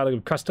excited about a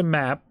custom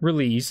map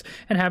release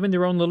and having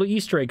their own little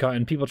Easter egg hunt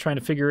and people trying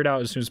to figure it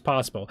out as soon as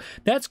possible.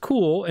 That's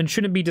cool and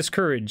shouldn't be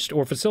discouraged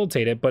or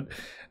facilitated, but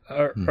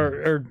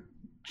or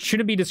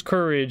shouldn't be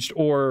discouraged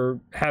or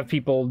have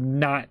people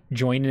not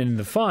join in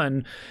the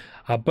fun.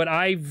 But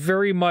I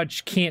very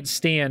much can't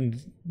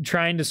stand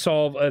trying to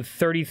solve a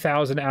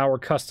 30,000 hour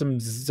custom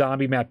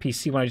zombie map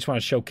PC when I just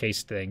want to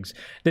showcase things.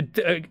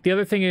 The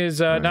other thing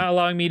is not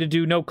allowing me to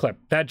do no clip.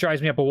 That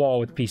drives me up a wall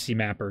with PC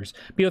mappers.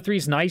 BO3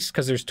 is nice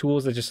because there's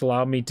tools that just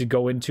allow me to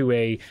go into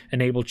a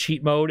enable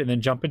cheat mode and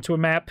then jump into a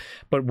map.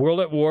 But World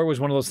at War was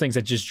one of those things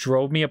that just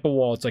drove me up a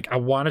wall. It's like, I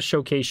want to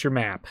showcase your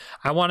map.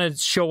 I want to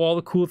show all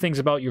the cool things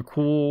about your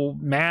cool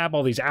map,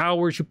 all these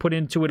hours you put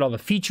into it, all the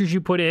features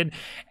you put in,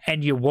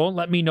 and you won't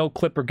let me no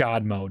clip or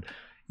God mode.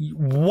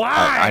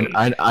 Why?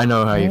 I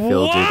know how you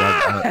feel,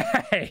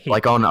 dude.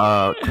 Like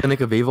on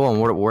Clinic of Evil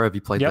and World at War, have you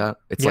played that?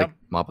 It's like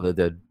Mob of the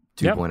Dead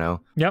 2.0.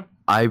 Yep.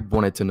 I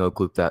wanted to no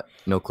clip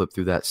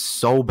through that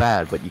so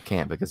bad, but you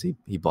can't because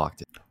he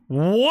blocked it.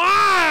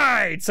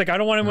 Why? It's like, I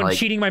don't want anyone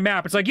cheating my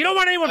map. It's like, you don't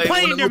want anyone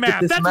playing your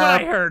map. That's what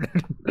I heard.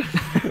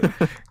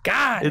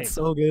 God, it's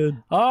so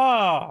good.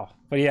 Oh,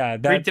 but yeah.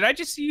 Wait, did I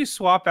just see you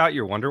swap out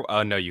your Wonder?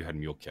 Oh no, you had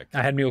Mule Kick.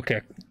 I had Mule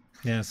Kick.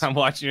 Yes. I'm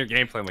watching your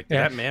gameplay. I'm like, did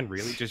that man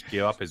really just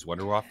give up his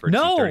Wonderwaffe for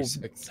no.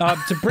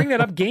 T36? To bring that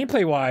up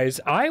gameplay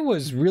wise, I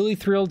was really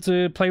thrilled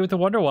to play with the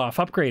Wonderwaffe,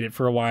 upgrade it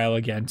for a while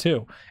again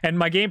too. And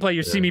my gameplay,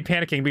 you see me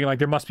panicking, being like,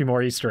 there must be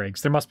more Easter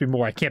eggs. There must be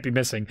more. I can't be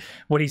missing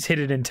when he's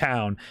hidden in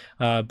town.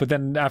 But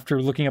then after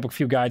looking up a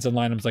few guides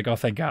online, I was like, oh,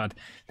 thank God.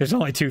 There's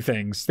only 2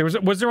 things.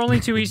 Was there only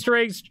 2 Easter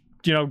eggs?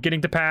 You know, getting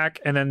to pack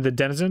and then the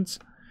denizens?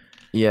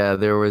 Yeah,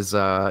 there was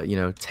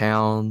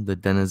town, the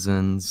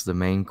denizens, the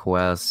main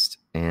quest,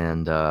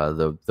 and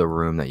the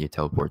room that you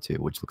teleport to,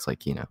 which looks like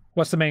Kino.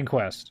 What's the main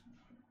quest?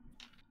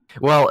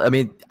 Well, I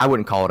mean, I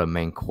wouldn't call it a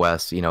main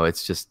quest. You know,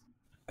 it's just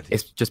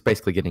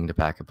basically getting to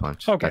pack a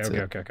punch. Okay.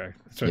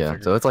 Yeah,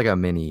 so it's like a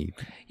mini.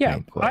 Yeah,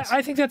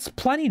 I think that's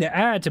plenty to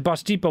add to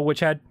Bus Depot,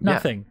 which had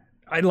nothing.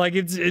 Yeah. I like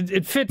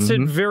it fits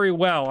it very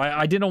well.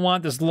 I didn't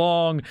want this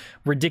long,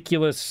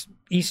 ridiculous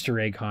Easter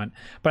egg hunt,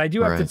 but I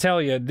do have to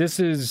tell you,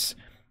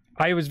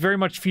 I was very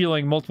much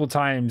feeling multiple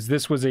times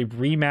this was a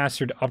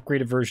remastered,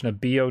 upgraded version of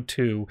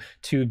BO2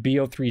 to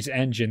BO3's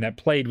engine that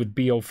played with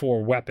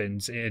BO4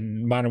 weapons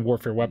in Modern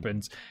Warfare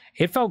weapons.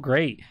 It felt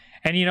great.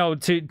 And, you know,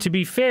 to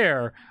be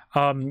fair,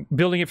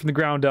 building it from the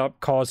ground up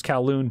caused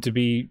Kowloon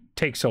to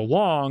take so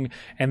long.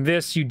 And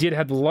this, you did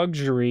have the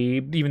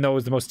luxury, even though it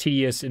was the most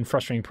tedious and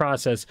frustrating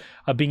process,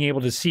 of being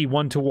able to see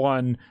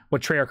one-to-one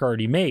what Treyarch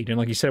already made. And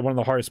like you said, one of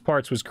the hardest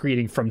parts was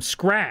creating from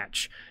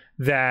scratch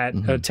that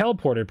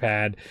teleporter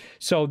pad.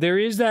 So there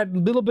is that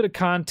little bit of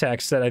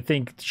context that I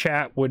think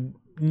chat would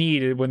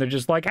need when they're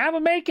just like, have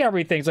him make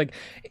everything. It's like,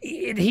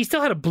 he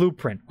still had a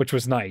blueprint, which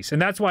was nice.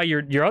 And that's why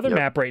your other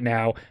map right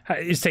now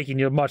is taking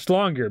you much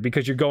longer,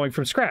 because you're going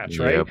from scratch,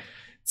 right?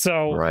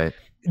 So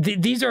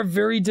these are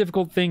very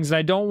difficult things, and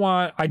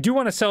I do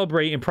want to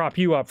celebrate and prop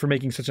you up for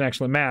making such an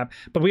excellent map,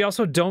 but we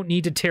also don't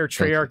need to tear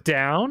Treyarch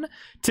down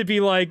to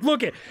be like,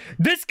 look at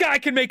this guy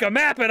can make a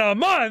map in a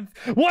month.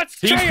 What's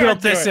Treyarch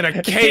built this in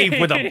a cave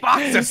with a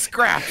box of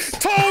scraps.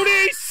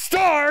 Tony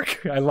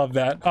Stark. I love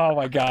that. Oh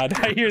my God,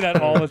 I hear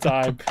that all the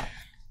time.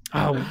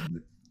 Oh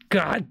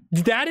God,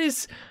 that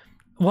is.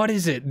 What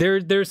is it?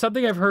 There's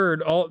something I've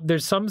heard.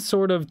 There's some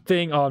sort of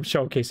thing. Oh, I'm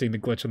showcasing the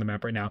glitch on the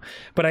map right now.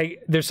 But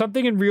there's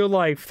something in real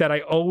life that I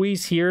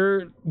always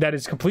hear that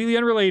is completely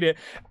unrelated.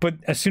 But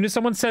as soon as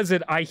someone says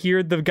it, I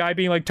hear the guy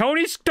being like,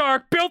 "Tony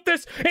Stark built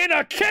this in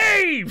a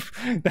cave."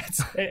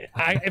 That's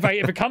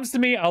if it comes to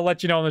me, I'll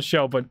let you know on the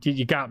show. But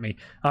you got me.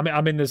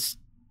 I'm in this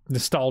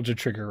nostalgia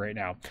trigger right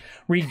now.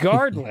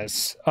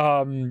 Regardless,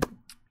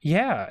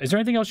 yeah. Is there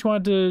anything else you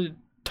wanted to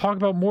talk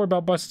about more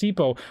about Bus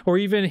Depot, or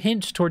even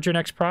hint towards your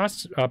next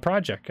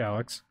project,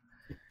 Alex?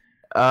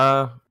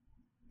 Can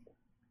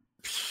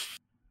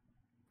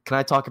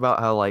I talk about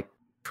how like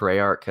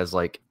Treyarch has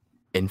like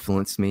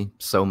influenced me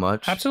so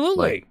much?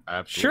 Absolutely.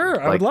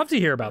 Sure. I would love to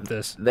hear about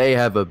this. They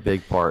have a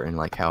big part in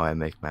like how I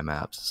make my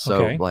maps.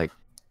 So like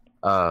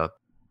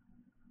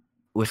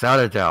without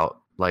a doubt,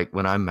 like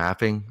when I'm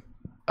mapping,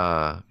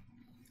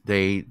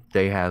 they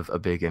have a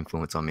big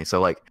influence on me.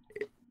 So like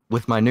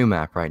with my new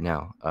map right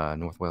now,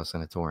 North Wales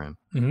Sanatorium,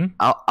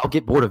 I'll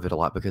get bored of it a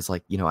lot because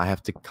like, you know, I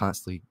have to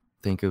constantly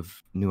think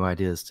of new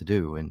ideas to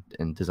do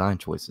and design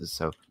choices.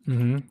 So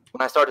when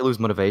I start to lose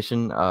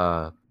motivation,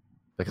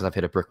 because I've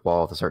hit a brick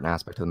wall with a certain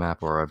aspect of the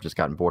map, or I've just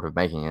gotten bored of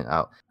making it,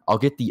 I'll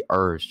get the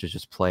urge to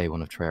just play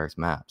one of Treyarch's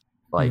maps,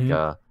 like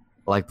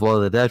Blood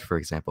of the Dead, for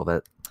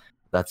example.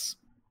 That's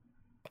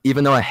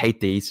even though I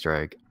hate the Easter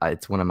egg,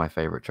 it's one of my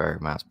favorite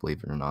Treyarch maps,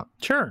 believe it or not.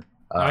 Sure,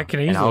 I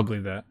can easily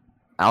believe that.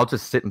 I'll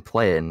just sit and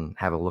play it and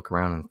have a look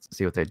around and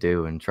see what they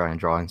do and try and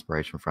draw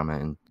inspiration from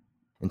it. And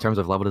in terms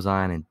of level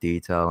design and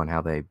detail and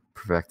how they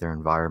perfect their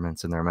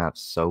environments and their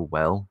maps so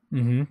well.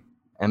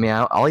 I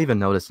mean, I'll even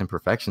notice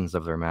imperfections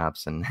of their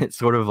maps, and it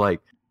sort of like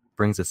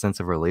brings a sense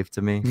of relief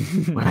to me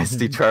when I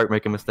see Treyarch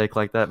make a mistake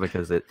like that,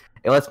 because it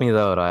lets me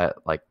know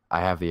that I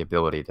have the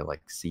ability to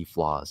like see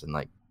flaws and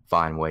like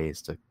find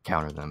ways to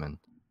counter them, and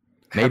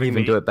maybe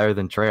even do it better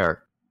than Treyarch.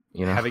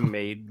 You know, having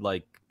made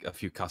like a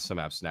few custom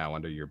maps now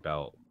under your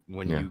belt,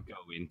 when you go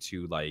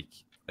into like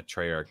a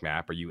Treyarch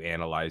map, are you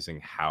analyzing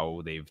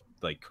how they've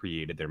like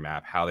created their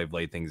map, how they've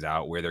laid things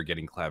out, where they're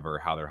getting clever,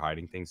 how they're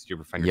hiding things? Do you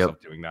ever find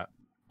yourself doing that?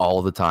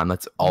 All the time.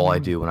 That's all I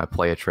do when I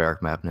play a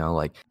Treyarch map now.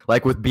 Like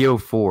with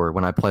BO4,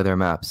 when I play their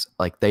maps,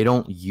 like they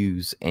don't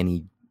use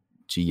any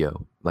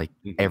geo. Like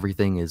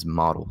everything is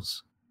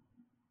models.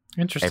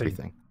 Interesting.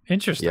 Everything.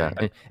 Interesting.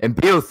 Yeah. And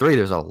BO3,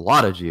 there's a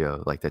lot of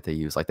geo like that they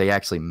use. Like they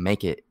actually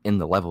make it in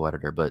the level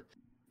editor, but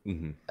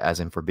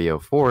as in for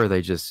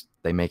BO4,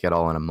 they make it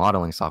all in a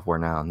modeling software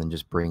now, and then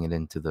just bring it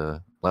into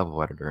the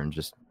level editor and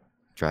just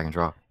drag and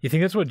drop. You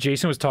think that's what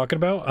Jason was talking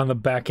about on the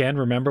back end?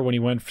 Remember when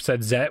he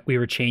said Zet, we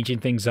were changing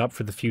things up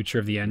for the future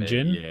of the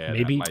engine? Yeah,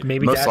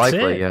 maybe most that's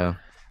likely, it. Yeah.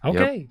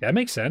 Okay, that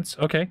makes sense.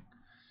 Okay.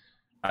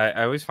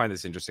 I always find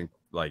this interesting,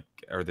 like,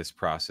 or this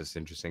process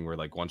interesting, where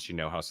like once you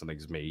know how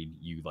something's made,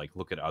 you like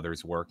look at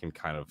others' work and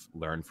kind of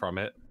learn from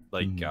it.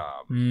 Like,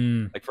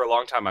 like for a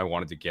long time, I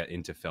wanted to get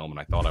into film, and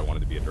I thought I wanted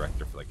to be a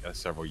director for like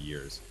several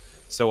years.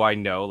 So I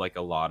know like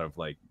a lot of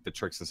like the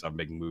tricks and stuff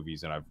making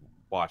movies, and I've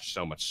watched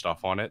so much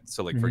stuff on it.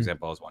 So like for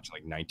example, I was watching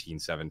like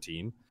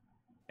 1917,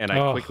 and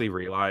I quickly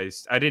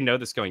realized, I didn't know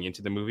this going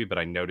into the movie, but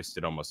I noticed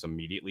it almost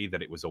immediately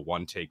that it was a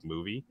one-take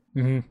movie.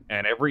 And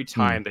every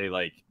time they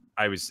like,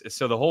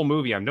 so the whole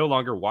movie, I'm no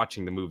longer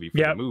watching the movie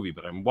for the movie,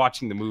 but I'm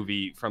watching the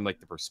movie from like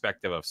the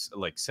perspective of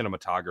like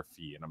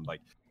cinematography, and I'm like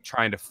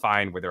trying to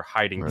find where they're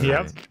hiding.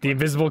 The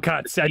invisible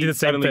cuts. I do the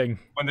same thing.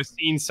 When the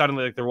scene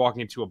suddenly like they're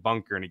walking into a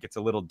bunker and it gets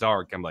a little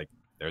dark, I'm like,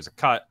 there's a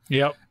cut.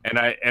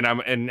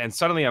 And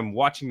suddenly I'm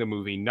watching the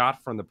movie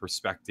not from the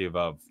perspective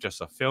of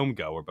just a film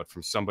goer, but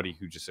from somebody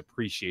who just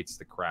appreciates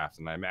the craft.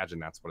 And I imagine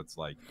that's what it's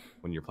like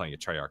when you're playing a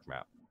Treyarch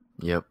map.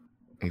 Yep.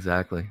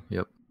 Exactly.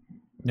 Yep.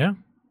 Yeah.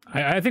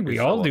 I think we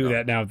all do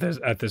that now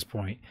at this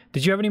point.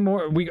 Did you have any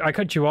more? I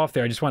cut you off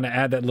there. I just want to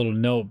add that little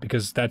note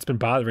because that's been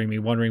bothering me,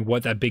 wondering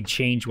what that big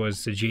change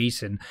was to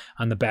Jason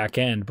on the back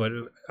end. But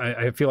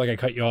I feel like I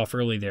cut you off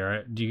early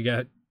there. Do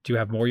you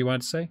have more you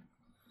want to say?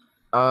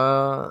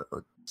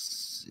 Let's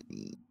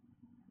see.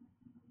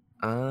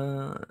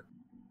 No,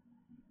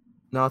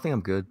 I think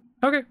I'm good.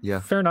 Okay. Yeah.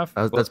 Fair enough.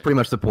 That's pretty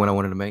much the point I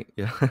wanted to make.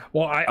 Yeah.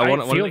 Well, I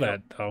feel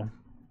that though.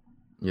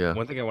 Yeah.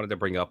 One thing I wanted to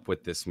bring up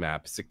with this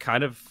map is it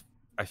kind of,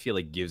 I feel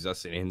like, gives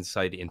us an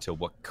insight into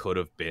what could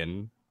have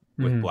been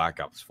with Black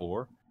Ops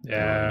 4.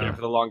 Yeah.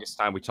 For the longest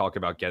time, we talked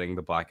about getting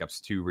the Black Ops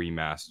 2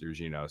 remasters,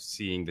 you know,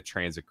 seeing the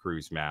Transit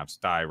Cruise maps,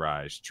 Die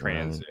Rise,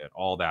 Transit,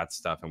 all that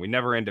stuff. And we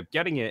never end up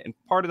getting it. And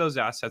part of those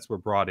assets were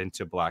brought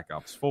into Black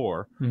Ops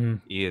 4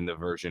 in the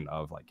version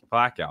of like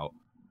Blackout,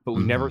 but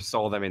we never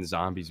saw them in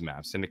Zombies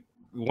maps. And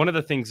one of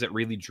the things that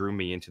really drew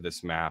me into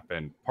this map,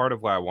 and part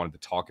of why I wanted to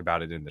talk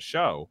about it in the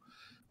show,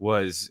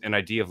 was an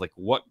idea of like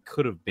what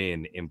could have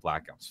been in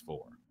Black Ops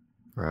 4.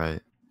 Right.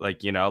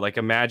 Like, you know, like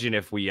imagine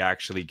if we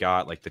actually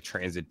got like the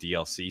Transit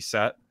DLC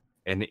set,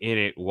 and in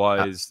it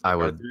was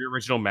the 3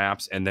 original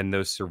maps and then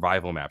those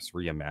survival maps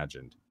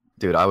reimagined.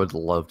 Dude, I would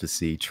love to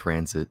see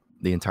Transit,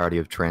 the entirety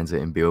of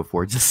Transit in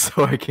BO4, just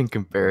so I can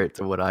compare it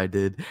to what I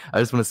did. I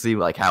just want to see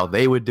like how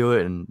they would do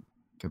it and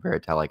compare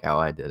it to like how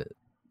I did it.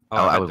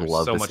 I would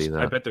love to see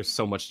that. I bet there's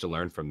so much to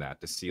learn from that,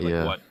 to see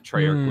like what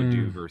Treyarch would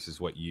do versus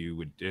what you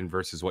would, and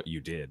versus what you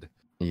did.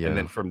 Yeah. And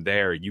then from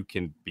there, you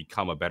can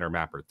become a better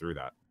mapper through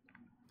that.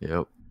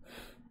 Yep.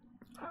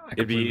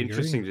 It'd be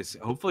interesting to see.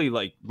 Hopefully,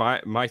 like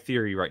my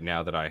theory right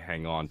now that I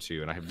hang on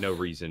to, and I have no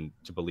reason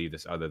to believe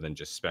this other than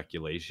just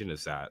speculation,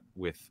 is that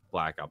with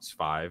Black Ops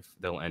 5,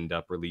 they'll end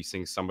up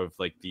releasing some of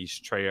like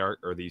these Treyarch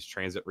or these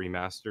Transit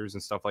remasters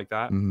and stuff like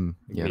that.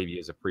 Maybe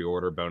as a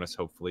pre-order bonus,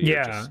 hopefully.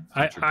 Yeah,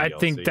 I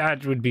think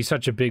that would be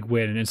such a big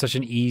win and such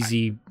an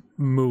easy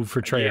move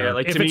for Treyarch. Yeah,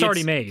 like, if it's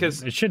already made,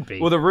 because it should be.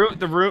 Well, the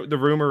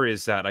rumor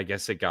is that I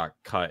guess it got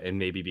cut, and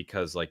maybe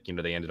because like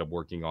they ended up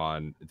working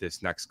on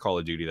this next Call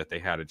of Duty that they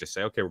had to just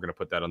say, okay, we're gonna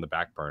put that on the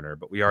back burner,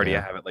 but we already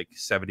have it like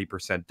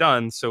 70%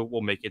 done, so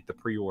we'll make it the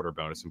pre-order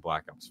bonus in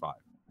Black Ops 5.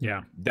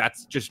 Yeah,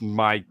 that's just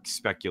my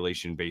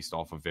speculation based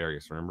off of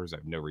various rumors. I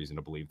have no reason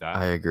to believe that.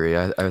 I agree.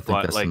 I think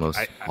that's the most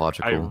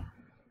logical.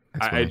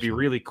 It'd be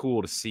really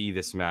cool to see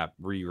this map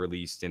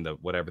re-released in the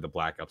whatever the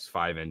Black Ops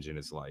 5 engine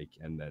is like,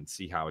 and then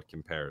see how it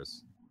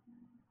compares.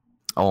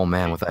 Oh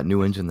man, with that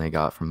new engine they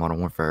got from Modern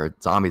Warfare,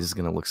 Zombies is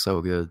gonna look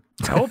so good.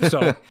 I hope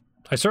so.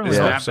 I certainly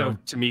hope so.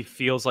 To me,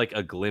 feels like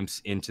a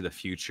glimpse into the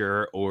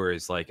future, or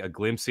is like a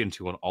glimpse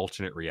into an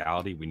alternate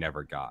reality we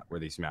never got, where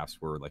these maps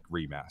were like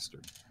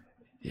remastered.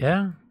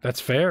 Yeah, that's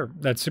fair.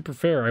 That's super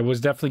fair. I was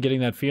definitely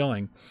getting that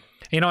feeling.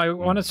 I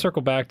want to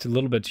circle back a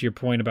little bit to your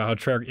point about how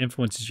Treyarch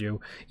influences you.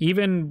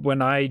 Even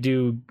when I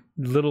do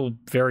little,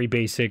 very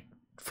basic,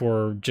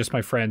 for just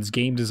my friends,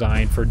 game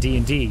design for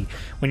D&D,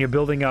 when you're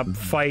building up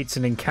fights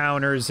and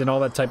encounters and all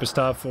that type of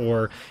stuff,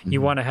 or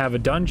you want to have a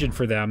dungeon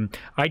for them,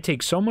 I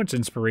take so much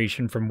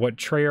inspiration from what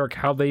Treyarch,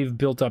 how they've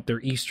built up their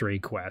Easter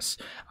egg quests.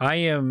 I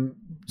am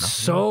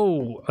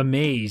so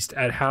amazed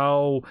at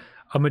how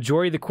a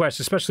majority of the quests,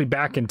 especially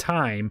back in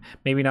time,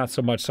 maybe not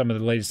so much some of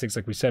the latest things,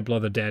 like we said, Blood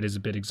of the Dead is a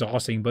bit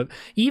exhausting, but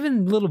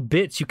even little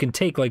bits you can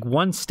take, like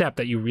one step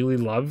that you really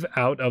love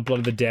out of Blood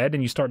of the Dead,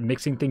 and you start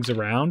mixing things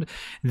around.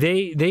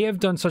 They have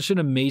done such an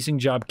amazing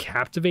job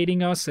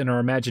captivating us in our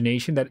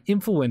imagination that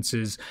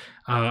influences,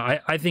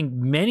 I think,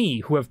 many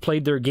who have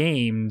played their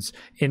games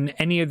in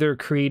any of their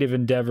creative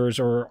endeavors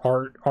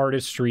or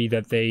artistry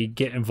that they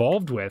get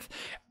involved with.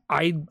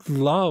 I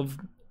love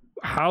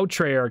how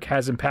Treyarch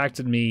has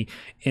impacted me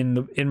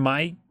in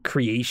my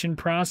creation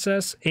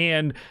process,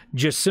 and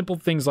just simple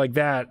things like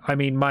that. I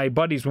mean, my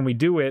buddies, when we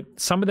do it,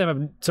 some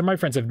of my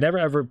friends have never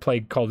ever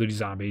played Call of Duty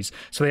Zombies,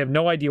 so they have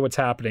no idea what's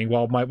happening.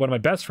 While one of my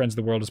best friends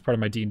in the world is part of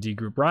my D&D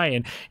group,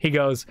 Ryan, he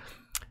goes,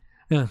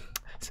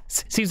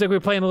 seems like we're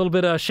playing a little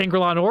bit of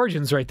Shangri-La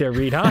Origins right there,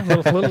 Reed, huh?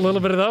 A little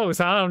bit of those,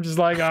 huh? I'm just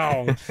like,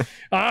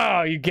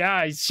 oh, you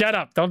guys, shut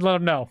up. Don't let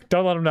them know.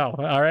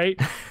 All right?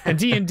 And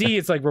D&D,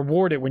 it's like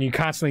rewarded when you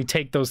constantly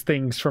take those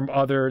things from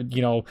other,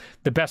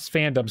 the best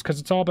fandoms, because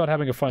it's all about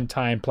having a fun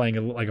time playing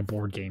a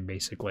board game,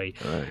 basically.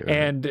 Right.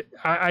 And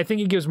I think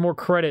it gives more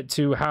credit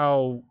to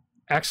how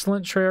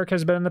excellent Treyarch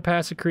has been in the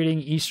past at creating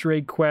Easter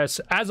egg quests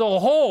as a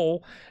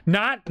whole,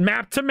 not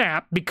map to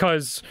map,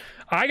 because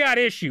I got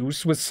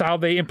issues with how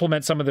they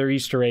implement some of their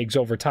Easter eggs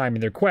over time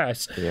in their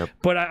quests. Yep.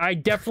 But I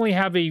definitely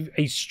have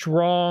a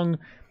strong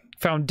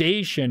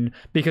foundation,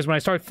 because when I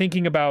start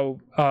thinking about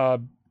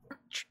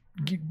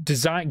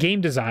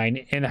game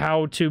design and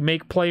how to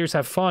make players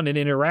have fun and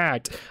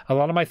interact, a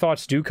lot of my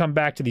thoughts do come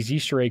back to these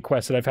Easter egg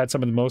quests that I've had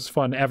some of the most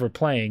fun ever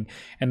playing,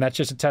 and that's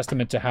just a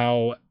testament to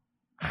how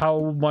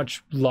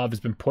much love has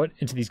been put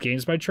into these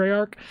games by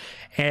Treyarch.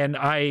 And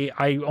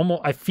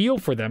I feel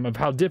for them of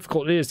how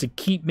difficult it is to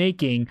keep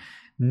making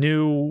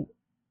new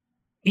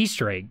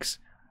Easter eggs.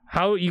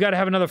 How you got to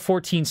have another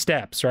 14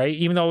 steps, right?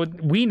 Even though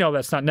we know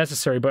that's not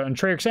necessary, but on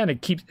Treyarch's end,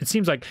 it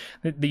seems like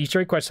the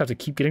Easter egg quests have to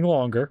keep getting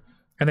longer,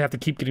 and they have to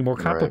keep getting more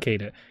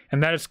complicated. Right.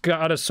 And that has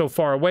got us so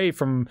far away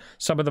from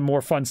some of the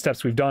more fun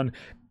steps we've done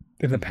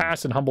in the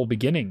past in humble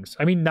beginnings.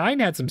 I mean, 9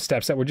 had some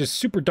steps that were just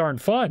super darn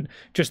fun.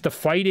 Just the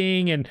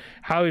fighting and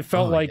how it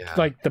felt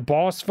like the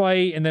boss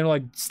fight, and then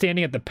like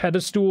standing at the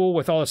pedestal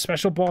with all the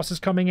special bosses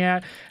coming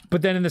at.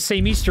 But then in the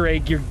same Easter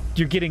egg,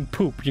 you're getting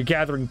poop. You're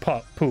gathering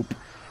poop,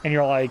 and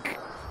you're like,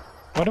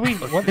 what are we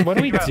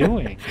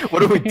doing?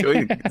 What are we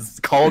doing?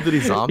 It's Call of Duty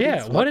Zombies.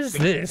 Yeah, what is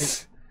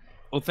this?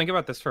 Well, think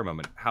about this for a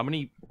moment. How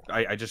many?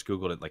 I just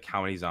googled it. Like,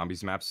 how many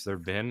zombies maps there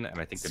have been, and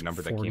I think the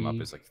number 40. That came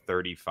up is like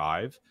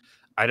 35.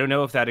 I don't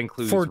know if that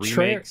includes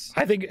remakes.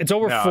 I think it's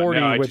over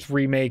 40 with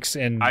remakes,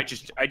 and I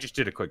just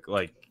did a quick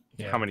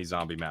how many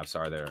zombie maps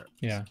are there?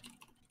 Yeah,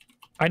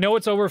 I know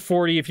it's over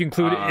 40 if you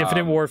include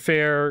Infinite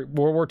Warfare,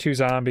 World War II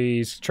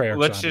zombies,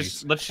 Treyarch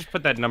zombies. Let's just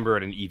put that number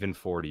at an even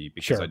 40,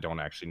 because I don't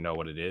actually know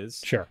what it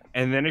is. Sure.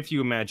 And then if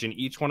you imagine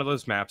each one of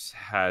those maps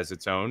has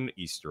its own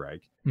Easter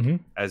egg,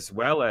 as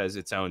well as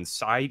its own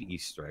side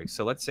Easter egg.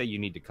 So let's say you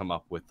need to come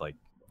up with like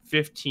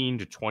 15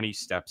 to 20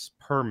 steps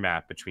per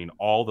map between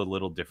all the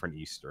little different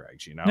Easter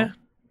eggs, Yeah.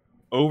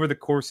 Over the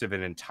course of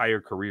an entire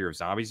career of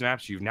zombies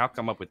maps, you've now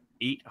come up with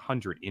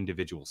 800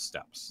 individual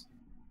steps.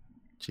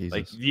 Jesus.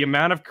 Like, the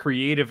amount of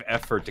creative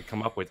effort to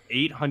come up with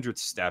 800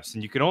 steps,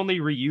 and you can only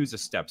reuse a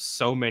step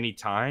so many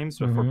times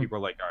before people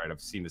are like, all right, I've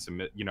seen this, all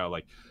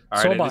right,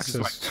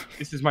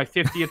 this is my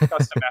 50th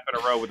custom map in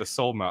a row with a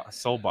soul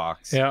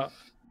box. Yeah.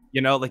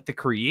 Like, the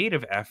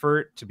creative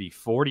effort to be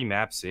 40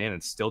 maps in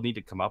and still need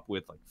to come up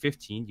with like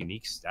 15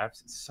 unique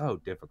steps, it's so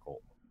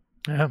difficult.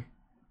 Yeah.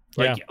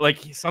 Like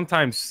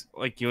sometimes,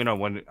 like, you know,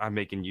 when I'm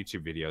making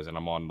YouTube videos and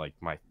I'm on like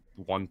my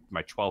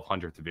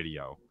 1200th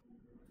video,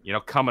 you know,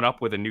 coming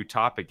up with a new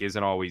topic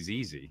isn't always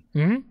easy. I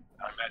imagine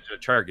a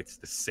Treyarch, it's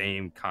the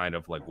same kind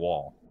of like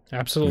wall.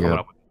 Absolutely.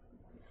 Yep.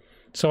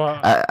 So,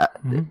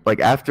 like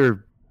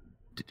after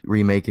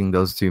remaking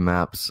those two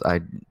maps,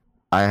 I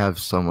have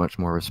so much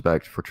more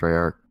respect for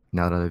Treyarch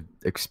now that I've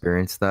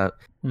experienced that.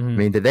 I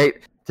mean,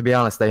 to be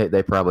honest,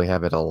 they probably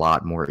have it a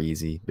lot more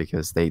easy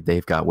because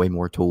they've got way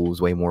more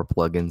tools, way more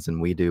plugins than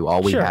we do.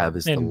 All we have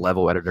is the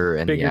level editor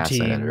and the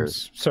asset editor.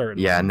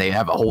 Certainly. Yeah, and they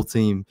have a whole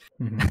team.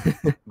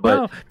 But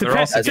well,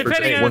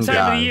 depending on the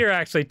time of the year,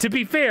 actually, to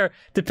be fair,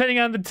 depending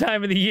on the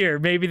time of the year,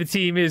 maybe the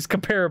team is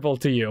comparable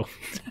to you.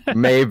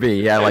 Maybe,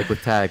 yeah, like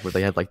with Tag, where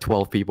they had like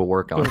 12 people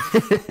work on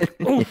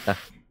it.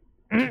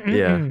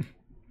 Yeah.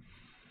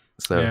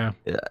 So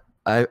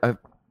I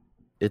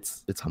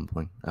it's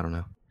humbling. I don't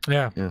know.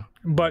 Yeah.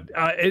 But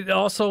it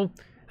also,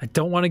 I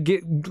don't want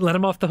to let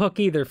them off the hook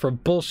either for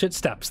bullshit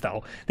steps,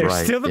 though. There's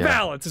still the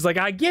balance. It's like,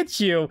 I get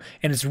you,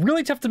 and it's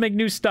really tough to make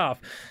new stuff,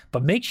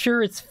 but make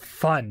sure it's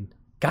fun.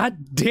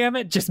 God damn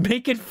it, just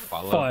make it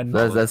fun.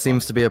 That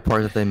seems to be a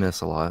part that they miss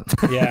a lot.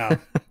 Yeah,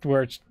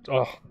 where it's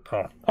all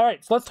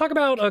right. So let's talk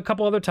about a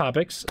couple other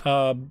topics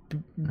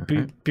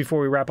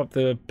before we wrap up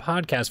the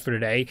podcast for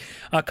today.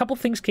 A couple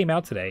things came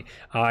out today.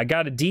 I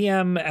got a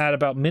DM at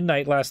about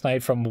midnight last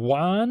night from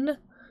Juan,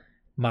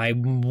 my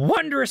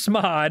wondrous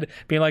mod,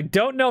 being like,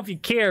 don't know if you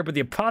care, but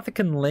the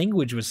Apothicon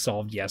language was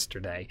solved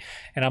yesterday.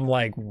 And I'm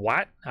like,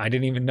 what? I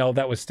didn't even know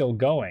that was still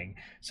going.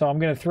 So I'm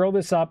going to throw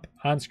this up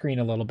on screen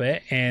a little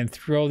bit and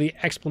throw the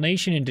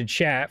explanation into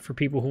chat for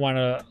people who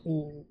want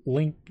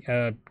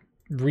to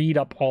read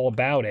up all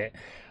about it.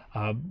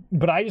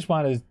 But I just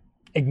want to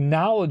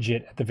acknowledge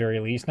it at the very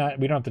least.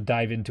 We don't have to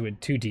dive into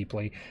it too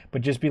deeply,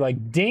 but just be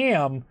like,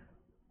 damn,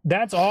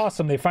 that's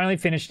awesome. They finally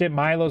finished it.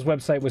 Milo's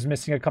website was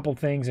missing a couple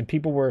things, and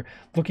people were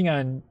looking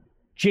on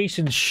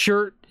Jason's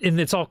shirt, and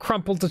it's all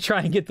crumpled to try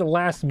and get the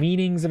last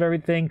meanings of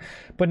everything.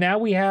 But now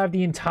we have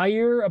the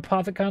entire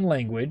Apothicon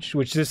language,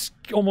 which this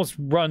almost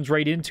runs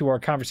right into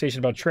our conversation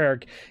about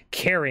Treyarch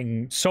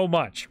caring so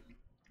much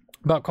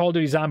about Call of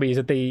Duty Zombies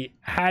that they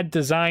had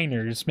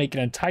designers make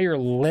an entire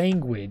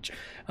language,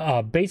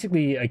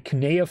 basically a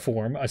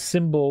cuneiform, a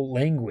symbol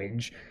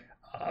language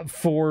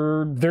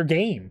for their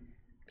game.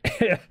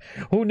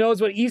 Who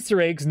knows what Easter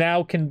eggs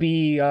now can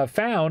be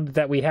found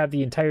that we have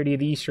the entirety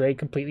of the Easter egg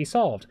completely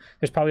solved.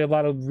 There's probably a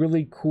lot of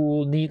really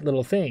cool, neat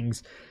little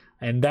things.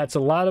 And that's a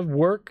lot of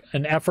work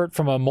and effort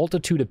from a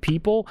multitude of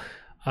people.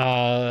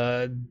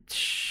 I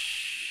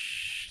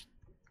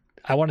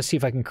want to see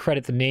if I can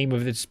credit the name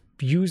of this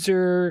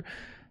user,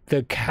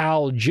 the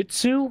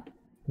Kaljitsu.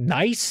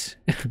 Nice.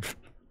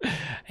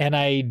 And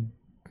I'm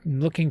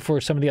looking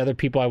for some of the other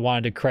people I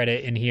wanted to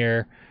credit in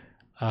here.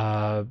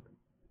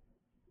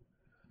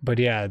 But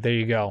yeah, there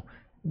you go.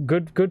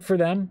 Good for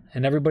them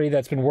and everybody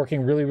that's been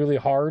working really, really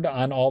hard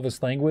on all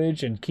this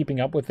language and keeping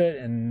up with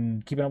it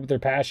and keeping up with their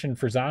passion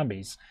for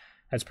zombies.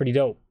 That's pretty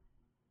dope.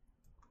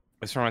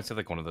 This reminds me of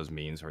like one of those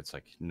memes where it's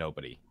like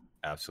nobody,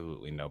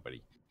 absolutely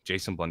nobody.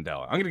 Jason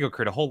Blundell. I'm gonna go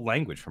create a whole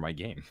language for my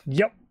game.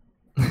 Yep.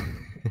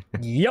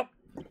 Yep.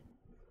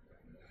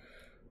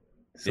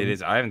 It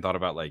is. I haven't thought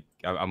about like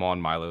I'm on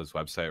Milo's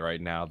website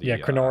right now.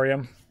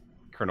 Chronorium.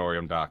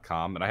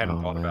 Chronorium.com, and I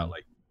hadn't thought about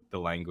like the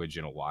language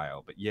in a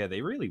while, but yeah,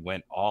 they really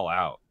went all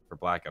out for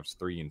Black Ops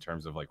 3 in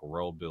terms of like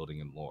world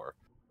building and lore.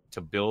 To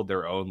build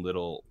their own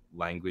little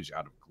language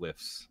out of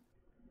glyphs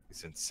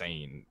is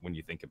insane when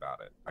you think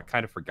about it. I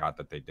kind of forgot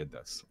that they did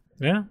this.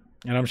 Yeah,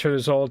 and I'm sure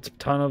there's a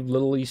ton of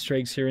little Easter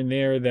eggs here and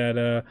there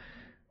that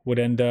would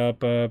end up,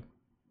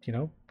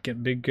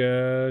 getting big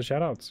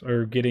shout outs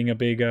or getting a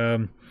big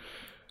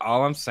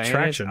all I'm saying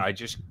traction.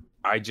 Is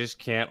I just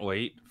can't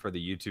wait for the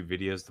YouTube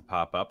videos to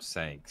pop up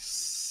saying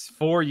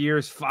 4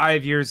 years,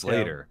 5 years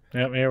later.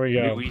 Yep, here we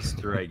go. New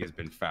Easter egg has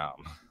been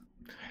found.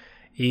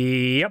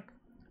 Yep.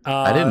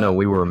 I didn't know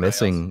we were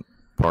missing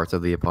parts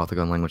of the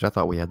Apothicon language. I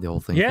thought we had the whole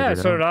thing. Yeah,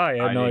 so did I.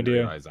 I had no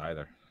idea. Realize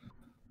either.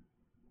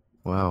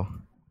 Wow.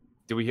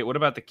 Do we hit? What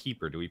about the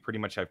Keeper? Do we pretty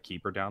much have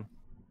Keeper down?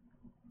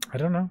 I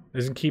don't know.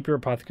 Isn't Keeper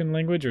Apothicon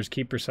language, or is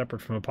Keeper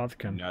separate from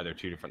Apothicon? No, they're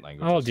two different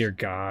languages. Oh dear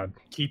God.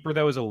 Keeper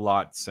though is a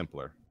lot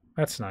simpler.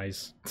 That's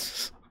nice.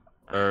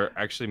 Or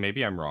actually,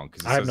 maybe I'm wrong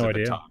because I have no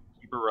idea.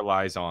 Keeper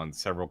relies on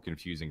several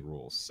confusing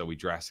rules, so we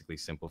drastically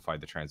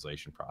simplified the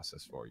translation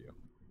process for you.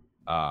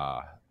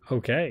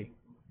 Okay.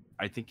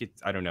 I think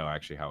it's. I don't know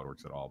actually how it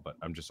works at all, but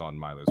I'm just on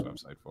Milo's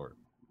website for it.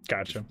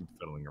 Gotcha. Just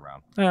fiddling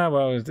around.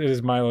 Well, it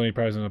is Milo. He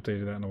probably hasn't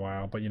updated that in a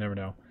while, but you never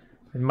know.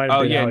 It might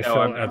have I'm been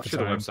sure the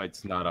time.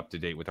 website's not up to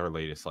date with our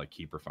latest like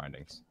Keeper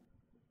findings,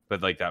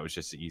 but like that was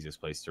just the easiest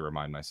place to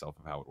remind myself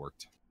of how it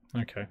worked.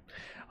 Okay.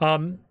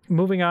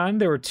 Moving on,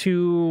 there were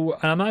two.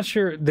 I'm not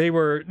sure they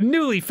were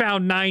newly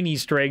found 9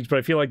 Easter eggs, but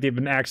I feel like they've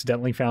been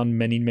accidentally found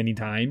many, many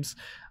times.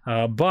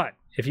 But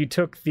if you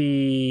took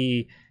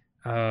the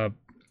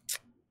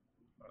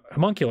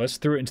homunculus,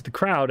 threw it into the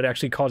crowd, it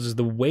actually causes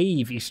the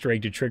wave Easter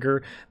egg to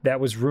trigger. That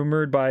was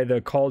rumored by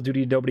the Call of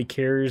Duty Nobody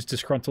Cares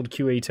disgruntled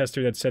QA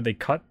tester that said they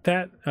cut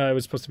that. It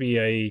was supposed to be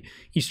a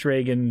Easter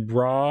egg in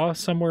Raw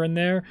somewhere in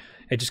there.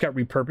 It just got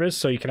repurposed,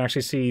 so you can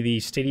actually see the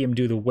stadium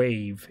do the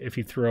wave if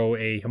you throw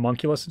a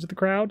homunculus into the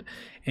crowd,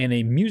 and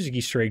a music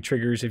Easter egg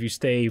triggers if you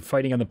stay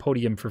fighting on the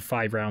podium for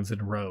 5 rounds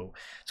in a row.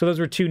 So those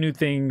were 2 new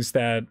things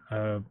that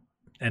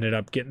ended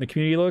up getting the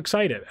community a little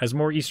excited as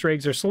more Easter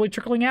eggs are slowly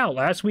trickling out.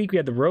 Last week we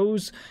had the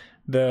roses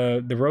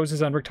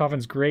on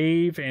Richtofen's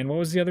grave, and what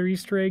was the other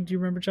Easter egg? Do you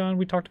remember, John?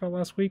 We talked about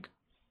last week.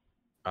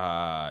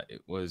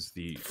 It was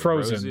the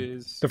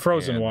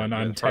Frozen one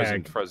on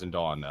tag. Frozen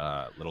Dawn,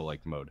 little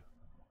like mode.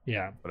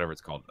 Yeah, whatever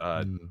it's called.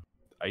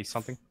 Ice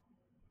something.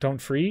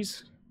 Don't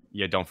freeze.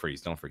 Yeah, don't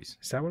freeze.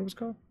 Is that what it was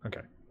called?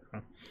 Okay.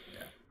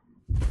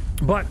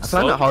 But I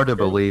find it hard to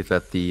believe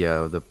that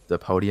the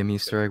podium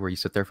Easter egg where you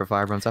sit there for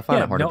 5 rounds. I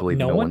find it hard to believe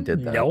no one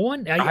did that. No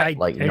one,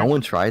 no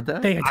one tried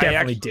that. They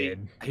definitely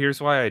did.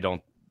 Here's why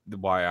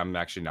I'm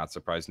actually not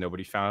surprised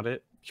nobody found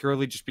it.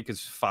 Purely just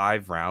because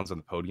 5 rounds on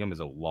the podium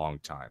is a long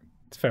time.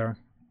 It's fair.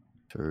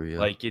 True. Yeah.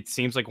 Like it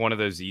seems like one of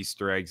those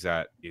Easter eggs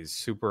that is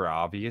super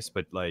obvious,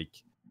 but like,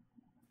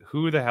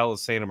 who the hell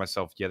is saying to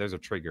myself, yeah, there's a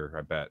trigger,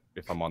 I bet,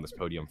 if I'm on this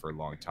podium for a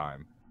long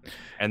time.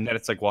 And then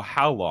it's like, well,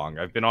 how long?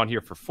 I've been on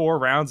here for 4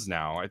 rounds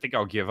now. I think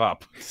I'll give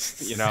up.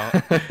 You know,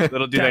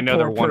 little do they know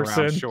they're 1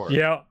 round short.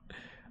 Yeah.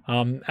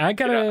 I'm not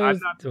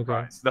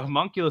surprised. The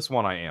homunculus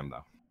one, I am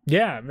though.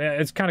 Yeah,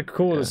 it's kind of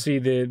cool to see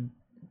the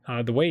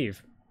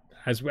wave,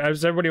 as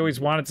everybody always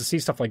wanted to see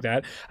stuff like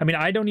that. I mean,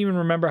 I don't even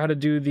remember how to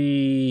do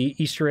the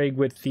Easter egg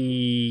with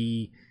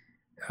they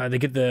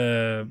get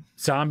the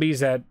zombies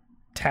that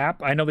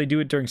tap. I know they do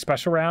it during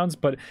special rounds,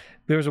 but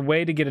there's a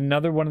way to get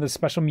another one of the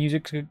special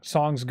music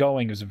songs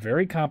going. It was a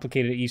very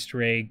complicated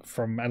Easter egg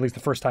from at least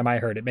the first time I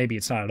heard it. Maybe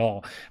it's not at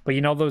all. But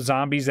you know those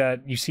zombies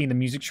that you see in the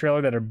music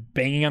trailer that are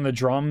banging on the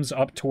drums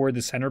up toward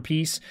the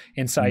centerpiece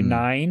inside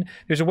 9?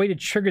 There's a way to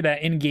trigger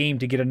that in-game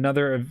to get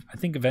another, I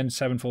think, Avenged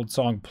Sevenfold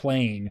song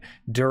playing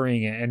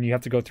during it, and you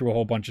have to go through a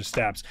whole bunch of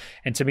steps.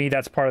 And to me,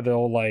 that's part of the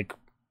whole, like,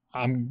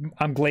 I'm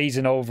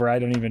glazing over. I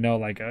don't even know,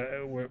 like,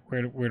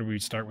 where do we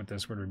start with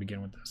this? Where do we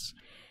begin with this?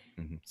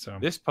 So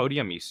this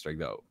podium Easter egg,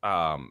 though,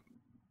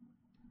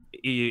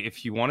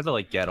 if you wanted to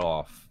like get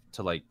off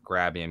to like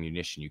grab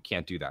ammunition, you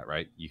can't do that,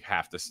 right? You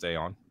have to stay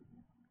on.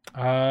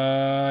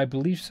 I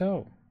believe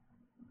so.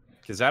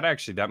 Because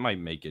that might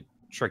make it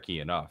tricky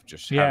enough.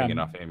 Just having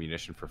enough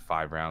ammunition for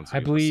 5 rounds. I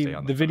believe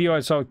the video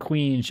I saw with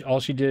Queen, all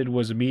she did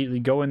was immediately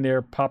go in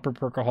there, pop her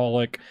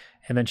perkaholic,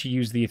 and then she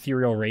used the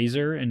ethereal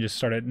razor and just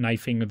started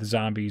knifing with the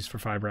zombies for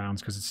 5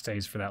 rounds because it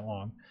stays for that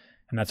long,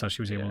 and that's how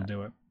she was able to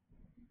do it.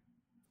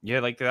 Yeah,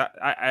 like that.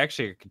 I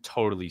actually could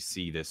totally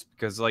see this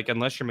because, like,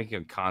 unless you're making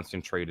a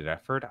concentrated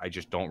effort, I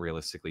just don't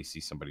realistically see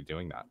somebody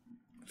doing that.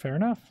 Fair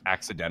enough.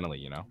 Accidentally,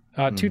 you know.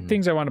 2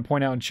 things I want to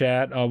point out in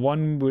chat.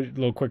 One, a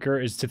little quicker,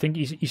 is to think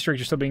Easter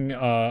eggs are still being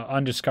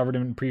undiscovered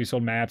in previous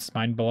old maps.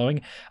 Mind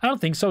blowing. I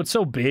don't think so. It's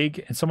so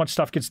big and so much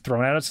stuff gets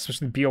thrown at us,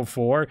 especially in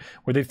BO4,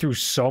 where they threw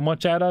so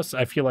much at us.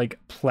 I feel like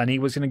plenty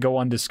was going to go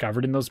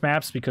undiscovered in those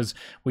maps because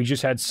we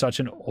just had such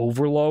an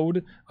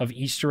overload of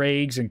Easter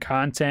eggs and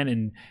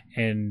content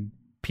and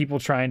people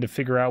trying to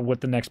figure out what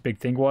the next big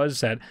thing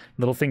was, that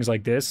little things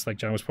like this, like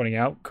John was pointing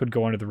out, could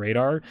go under the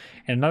radar.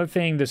 And another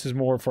thing, this is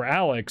more for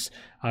Alex,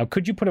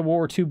 could you put a World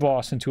War II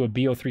boss into a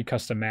BO3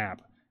 custom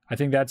map? I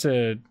think that's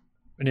an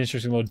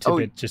interesting little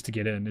tidbit just to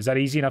get in. Is that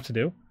easy enough to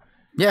do?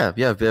 Yeah,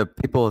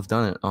 people have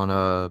done it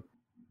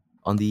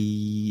on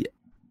the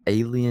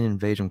Alien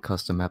Invasion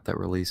custom map that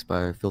released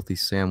by Filthy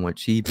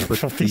Sandwich. He put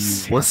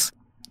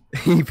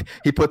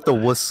he put the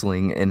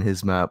whistling in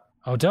his map.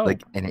 Oh,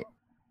 dope.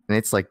 And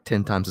it's like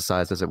 10 times the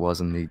size as it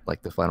was in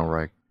the final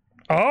Reich.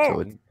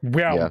 Oh,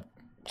 so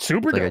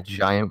super it's like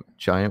dope. a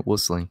giant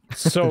whistling.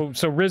 so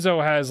Rizzo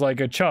has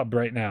like a chub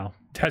right now.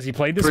 Has he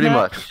played this Pretty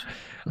map? much.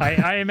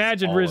 I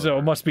imagine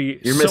Rizzo must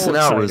be You're so missing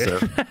excited.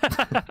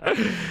 out,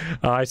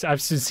 Rizzo.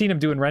 I've seen him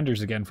doing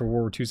renders again for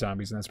World War II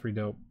zombies, and that's pretty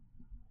dope.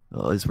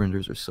 Oh, his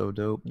renders are so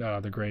dope.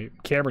 Oh, they're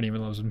great. Cameron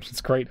even loves them.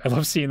 It's great. I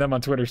love seeing them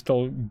on Twitter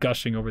still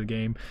gushing over the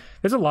game.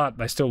 There's a lot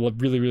I still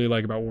really, really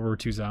like about World War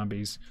II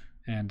zombies.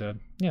 And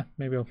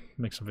maybe I'll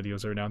make some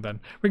videos every now and then.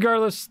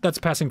 Regardless, that's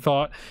a passing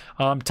thought.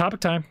 Topic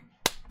time.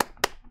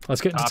 Let's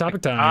get into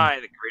topic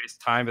time. The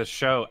greatest time of the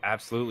show.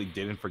 Absolutely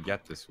didn't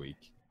forget this week.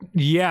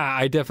 Yeah,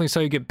 I definitely saw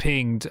you get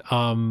pinged.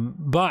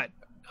 But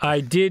I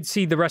did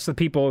see the rest of the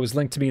people. It was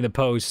linked to me in the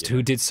post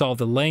who did solve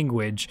the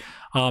language.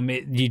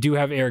 You do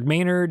have Eric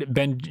Maynard,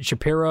 Ben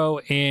Shapiro,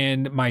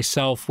 and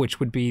myself, which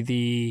would be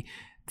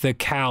the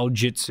Cal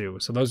Jitsu.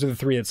 So those are the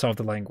 3 that solved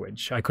the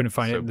language. I couldn't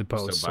find it in the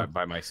post. So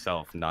by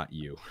myself, not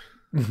you.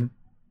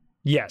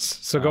 Yes.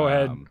 So go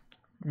ahead.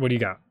 What do you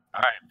got?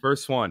 All right.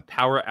 First one,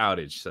 Power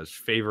Outage says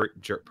favorite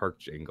perk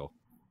jingle.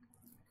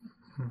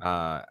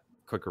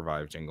 Quick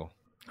Revive jingle.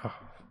 Oh,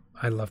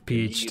 I love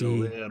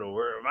PhD. Little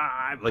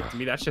revive. Like, to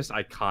me, that's just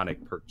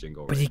iconic perk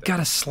jingle. But you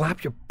gotta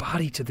slap your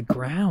body to the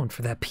ground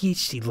for that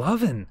PhD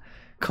loving.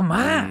 Come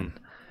on.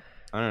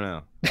 I don't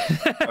know.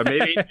 Or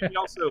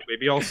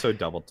maybe also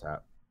double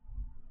tap.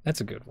 That's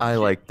a good one. I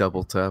like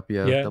double tap.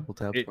 Yeah. Double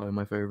tap's It- probably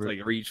my favorite.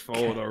 Like reach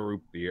for the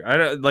root beer. I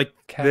don't like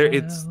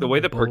it's the way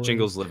the perk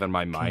jingles live in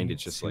my mind.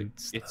 It's just like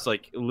it's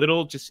like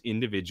little just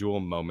individual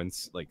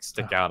moments like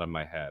stick out in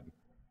my head.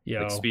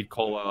 Yo. Like Speed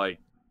Cola,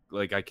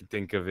 like I could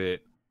think of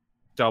it.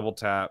 Double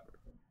tap,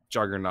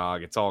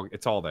 Juggernog.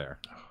 It's all there.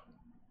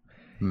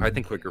 I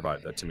think Quick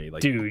Revive that to me.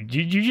 Like, dude,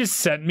 you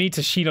just sent me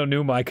to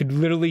Shinonuma. I could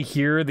literally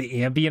hear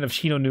the ambient of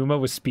Shinonuma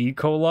with Speed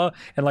Cola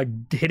and like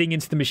hitting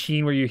into the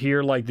machine where you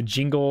hear like the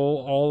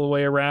jingle all the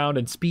way around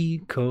and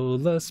Speed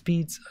Cola,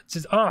 speeds.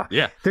 Just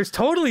yeah. There's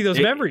totally those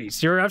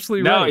memories. You're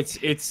absolutely right.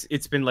 No,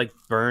 it's been like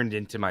burned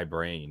into my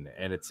brain,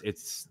 and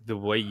it's the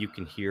way you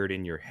can hear it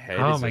in your head.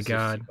 Oh is my as if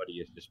God. somebody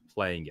is just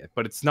playing it,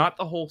 but it's not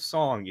the whole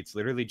song. It's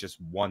literally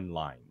just one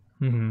line.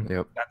 Mm-hmm.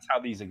 Yep. That's how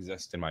these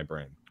exist in my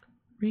brain.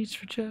 Reach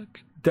for Jug.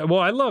 Well,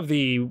 I love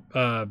the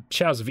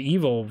Shadows of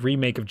Evil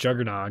remake of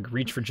Juggernog.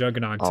 Reach for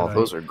Juggernog. Oh,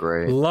 those are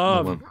great.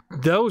 Love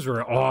those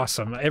were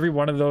awesome. Every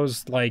one of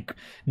those like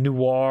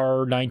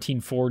noir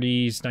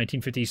 1940s,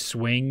 1950s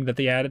swing that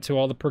they added to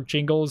all the perk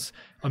jingles,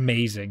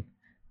 amazing,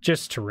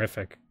 just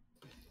terrific.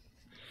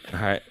 All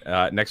right,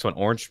 next one.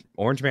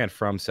 Orange Man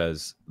From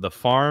says the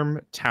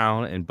Farm,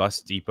 Town, and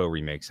Bus Depot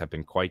remakes have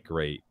been quite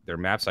great. They're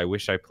maps I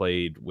wish I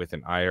played with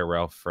an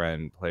IRL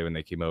friend play when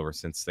they came over,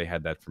 since they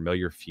had that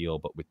familiar feel,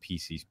 but with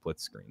PC split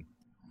screen.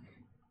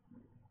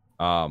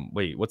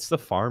 Wait, what's the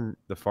Farm?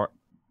 The Farm?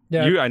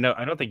 Yeah, I know.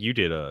 I don't think you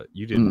did.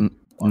 You did.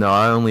 No,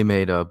 I only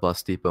made a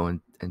Bus Depot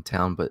in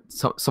Town, but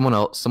someone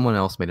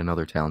else made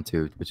another Town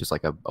too, which is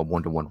like a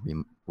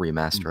 1-to-1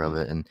 remaster of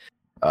it, and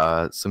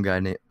some guy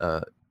named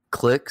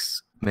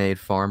Clicks made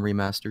Farm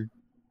Remastered.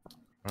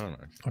 Oh,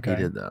 okay. He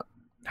did that.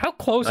 How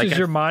close is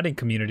your modding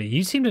community?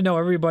 You seem to know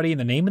everybody and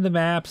the name of the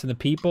maps and the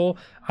people.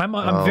 I'm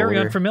very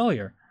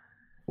unfamiliar.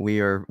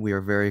 We are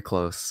very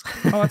close.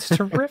 Oh, that's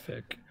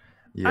terrific.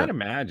 Yeah. I'd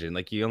imagine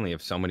like you only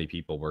have so many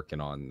people working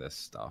on this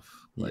stuff.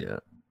 Like, yeah.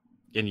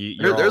 And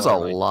there's a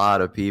lot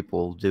of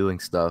people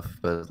doing stuff,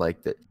 but like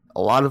a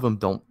lot of them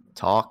don't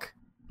talk.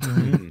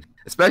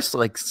 Especially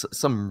like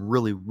some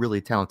really,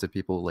 really talented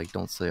people like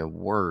don't say a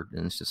word,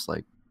 and it's just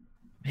like,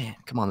 man,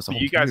 come on, there's a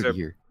whole community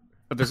here.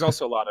 But there's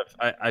also a lot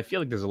of I feel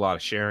like there's a lot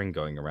of sharing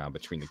going around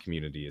between the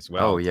community as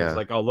well. Oh yeah.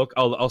 Like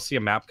I'll see a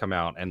map come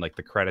out and like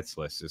the credits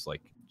list is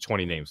like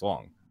 20 names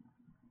long.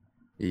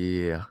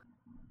 Yeah.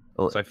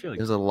 Well, so I feel like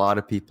there's a lot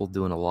of people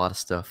doing a lot of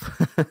stuff.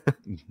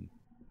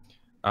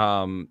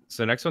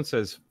 So next one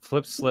says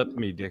Flip Slip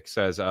Me Dick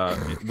says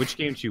which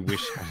game do you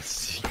wish had a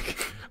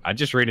sequel? I'm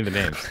just reading the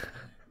names.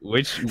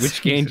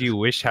 Which game do you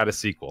wish had a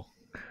sequel?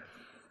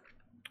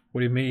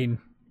 What do you mean?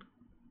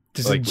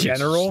 Just like, in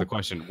general? The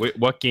question.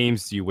 What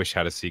games do you wish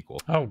had a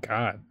sequel? Oh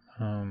God,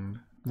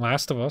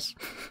 Last of Us.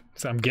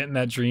 So I'm getting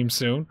that dream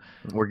soon.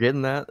 We're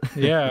getting that.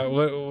 Yeah.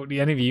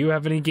 Any of you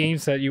have any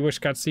games that you wish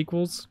got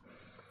sequels?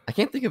 I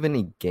can't think of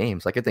any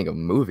games. I could think of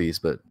movies,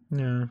 but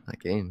yeah, not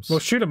games. Well,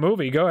 shoot a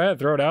movie. Go ahead,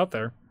 throw it out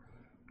there.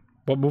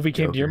 What movie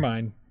came to your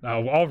mind?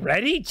 Oh,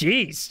 already?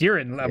 Jeez, you're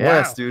in.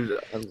 Yes, wow. dude.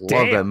 I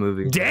love that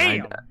movie.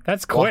 Damn,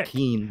 that's quick.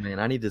 Joaquin, man,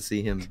 I need to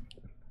see him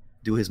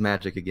do his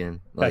magic again.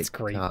 Like, that's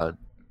great. God.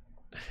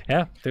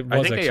 Yeah,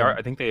 I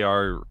think they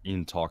are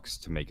in talks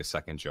to make a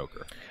second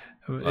Joker.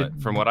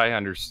 But from what I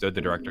understood,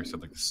 the director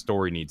said like the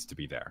story needs to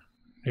be there.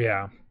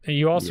 Yeah, and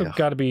you also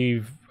got to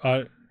be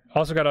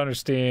also got to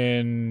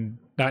understand.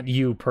 Not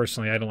you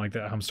personally. I don't like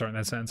that. I'm starting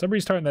that sentence.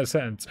 Somebody's starting that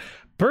sentence.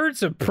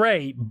 Birds of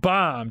Prey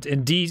bombed,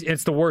 and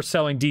it's the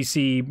worst-selling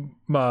DC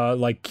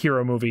like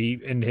hero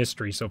movie in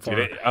history so far.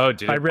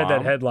 Did I read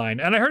that headline,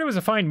 and I heard it was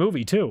a fine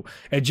movie too.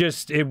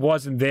 It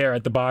wasn't there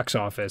at the box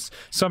office.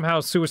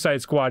 Somehow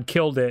Suicide Squad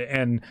killed it,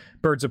 and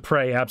Birds of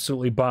Prey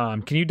absolutely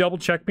bombed. Can you double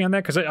check me on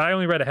that? Because I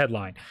only read a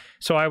headline,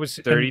 so I was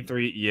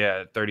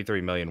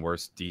 33 million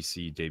worst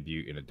DC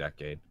debut in a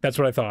decade. That's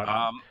what I thought.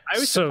 I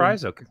was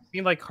surprised though, because it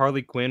seemed like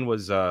Harley Quinn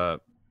was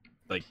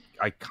like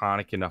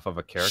iconic enough of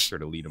a character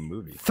to lead a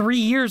movie. 3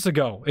 years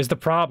ago is the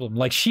problem.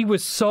 Like she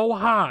was so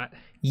hot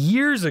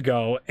years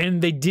ago, and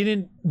they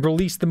didn't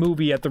release the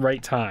movie at the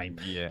right time.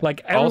 Yeah.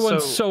 Like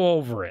everyone's so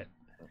over it.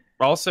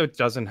 Also, it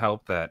doesn't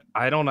help that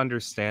I don't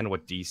understand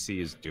what DC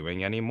is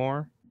doing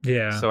anymore.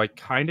 Yeah. So I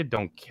kind of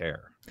don't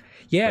care.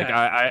 Yeah.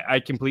 Like I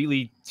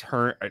completely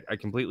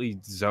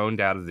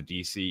zoned out of the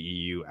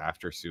DCEU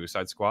after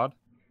Suicide Squad.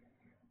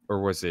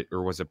 Or was it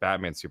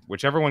Batman Super?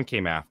 Whichever one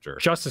came after.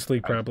 Justice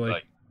League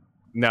probably.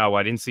 No,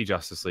 I didn't see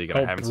Justice League, and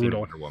I haven't seen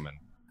Wonder Woman.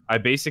 I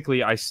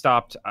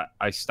stopped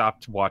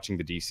watching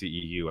the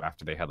DCEU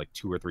after they had like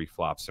 2 or 3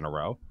 flops in a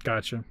row.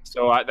 Gotcha.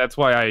 So that's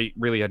why I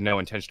really had no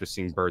intention of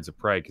seeing Birds of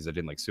Prey, because I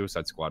didn't like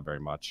Suicide Squad very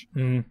much.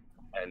 Mm.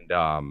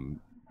 And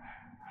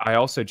I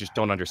also just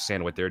don't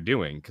understand what they're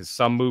doing, because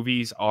some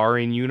movies are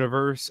in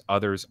universe,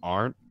 others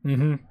aren't.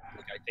 Mm-hmm.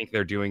 I think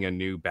they're doing a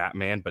new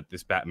Batman, but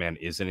this Batman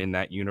isn't in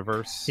that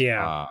universe.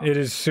 Yeah, it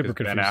is super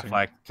confusing.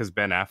 Because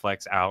Ben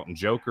Affleck's out, and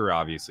Joker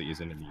obviously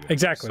isn't in the universe.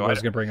 Exactly so what I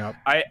was going to bring up.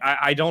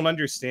 I don't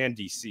understand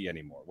DC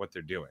anymore, what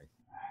they're doing.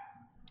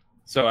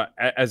 So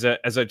as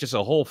a just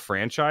a whole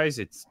franchise,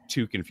 it's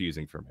too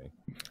confusing for me.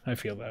 I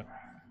feel that.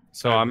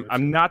 So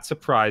I'm not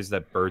surprised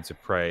that Birds of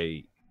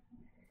Prey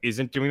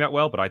isn't doing that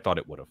well, but I thought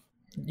it would have.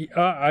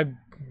 I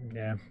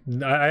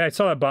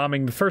saw that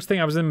bombing. The first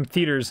thing I was in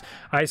theaters,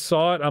 I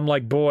saw it. I'm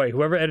like, boy,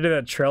 whoever edited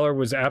that trailer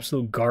was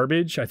absolute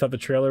garbage. I thought the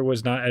trailer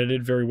was not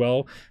edited very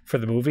well for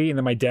the movie. And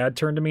then my dad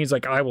turned to me. He's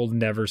like, I will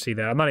never see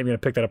that. I'm not even going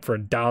to pick that up for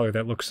 $1.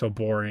 That looks so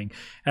boring.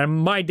 And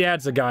my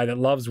dad's a guy that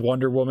loves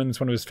Wonder Woman. It's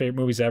one of his favorite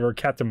movies ever.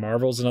 Captain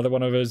Marvel's another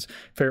one of his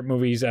favorite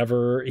movies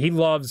ever. He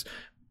loves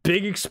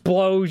big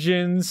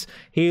explosions.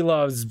 He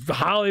loves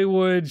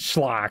Hollywood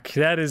schlock.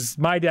 That is,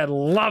 my dad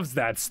loves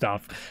that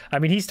stuff. I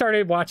mean, he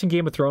started watching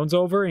Game of Thrones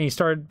over, and he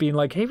started being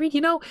like, "Hey,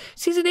 Reed,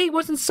 season 8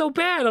 wasn't so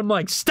bad." I'm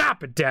like,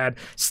 "Stop it, Dad!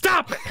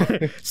 Stop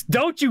it!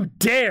 Don't you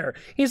dare!"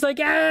 He's like,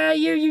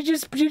 you're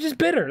just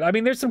bitter. I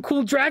mean, there's some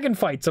cool dragon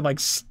fights." I'm like,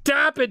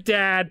 "Stop it,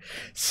 Dad!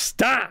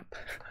 Stop!"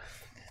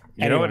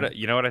 You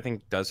know what I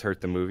think does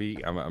hurt the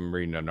movie? I'm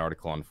reading an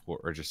article on,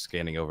 or just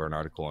scanning over an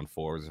article on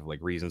Forbes of like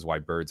reasons why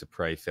Birds of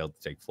Prey failed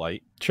to take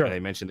flight. Sure. And they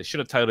mentioned they should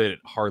have titled it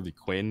Harley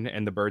Quinn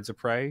and the Birds of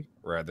Prey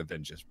rather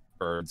than just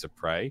Birds of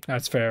Prey.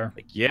 That's fair.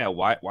 Like, yeah,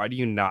 why do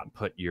you not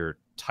put your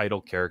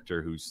title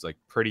character who's like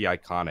pretty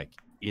iconic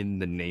in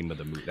the name of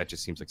the movie? That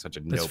just seems like such a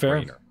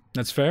no-brainer.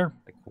 That's fair.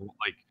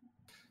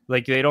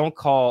 Like they don't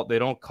call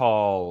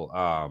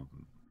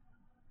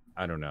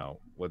I don't know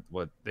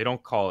what they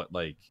don't call it,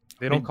 like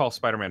they don't call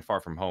Spider-Man Far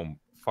From Home.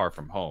 They call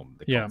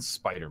it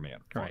Spider-Man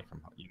Far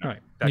From Home. Right.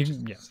 That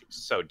just seems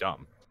so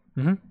dumb.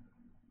 Mm-hmm.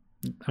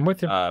 I'm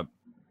with you.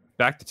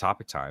 Back to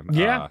topic time.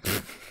 Yeah.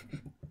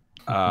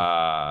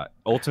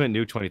 Ultimate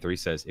New 23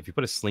 says, if you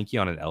put a slinky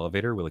on an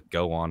elevator, will it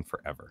go on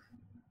forever?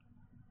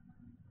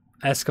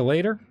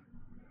 Escalator?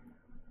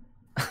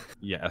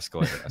 Yeah,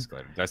 escalator.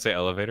 Did I say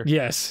elevator?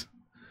 Yes.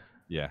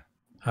 Yeah.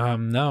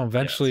 No,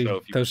 eventually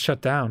those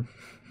shut down.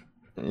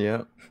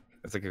 Yeah.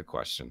 That's a good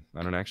question.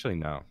 I don't actually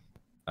know.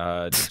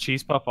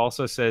 Cheese Puff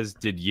also says,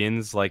 did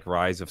Yins like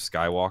Rise of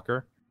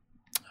Skywalker?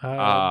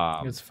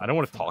 I don't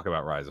want to talk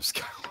about Rise of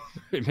Skywalker.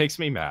 It makes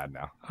me mad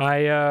now.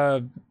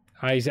 I'm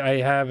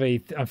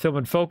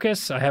filming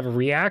Focus. I have a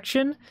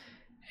reaction,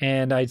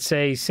 and I'd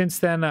say since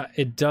then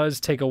it does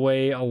take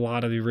away a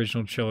lot of the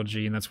original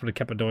trilogy, and that's what it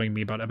kept annoying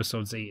me about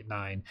episodes 8 and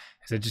 9.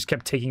 Is it just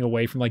kept taking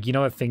away from, like,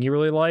 that thing you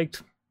really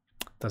liked?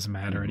 Doesn't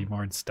matter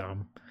anymore. It's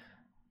dumb.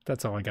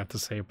 That's all I got to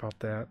say about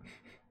that.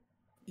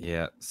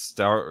 Yeah,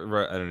 I don't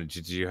know.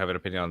 Did you have an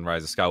opinion on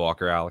Rise of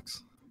Skywalker,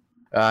 Alex?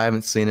 I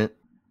haven't seen it,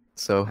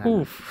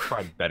 so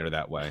probably better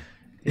that way.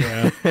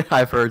 Yeah,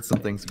 I've heard some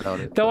things about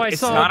it. Though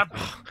it's not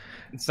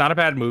a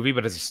bad movie,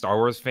 but as a Star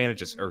Wars fan, it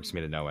just irks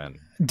me to no end.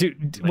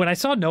 Dude, when I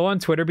saw Noah on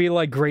Twitter be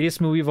like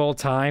greatest movie of all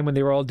time, when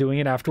they were all doing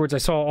it afterwards, I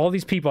saw all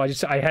these people.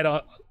 I had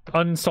to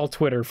uninstall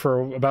Twitter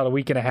for about a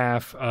week and a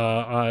half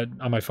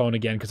on my phone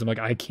again because I'm like,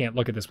 I can't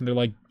look at this when they're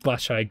like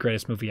Last Jedi,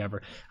 greatest movie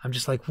ever. I'm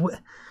just like, what?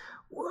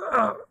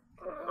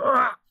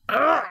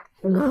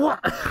 All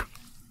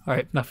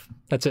right, enough.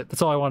 That's it.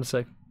 That's all I want to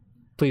say.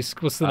 Please,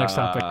 what's the next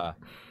topic?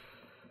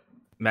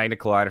 Magna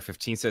Collider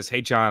 15 says,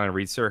 "Hey John and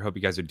Reed sir, hope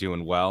you guys are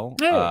doing well.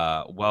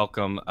 Hey.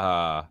 Welcome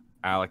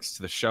Alex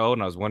to the show,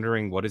 and I was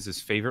wondering what is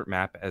his favorite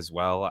map as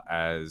well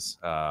as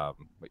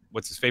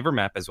what's his favorite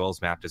map as well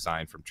as map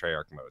design from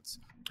Treyarch modes?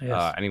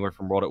 Yes. Anywhere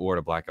from World at War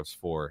to Black Ops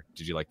 4.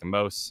 Did you like the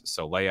most?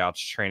 So layouts,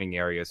 training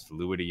areas,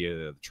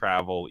 fluidity of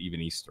travel,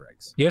 even Easter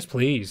eggs." Yes,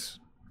 please.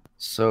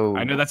 So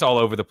I know that's all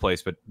over the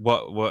place, but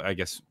what I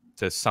guess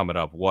to sum it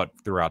up, what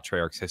throughout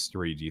Treyarch's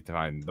history do you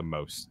find the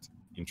most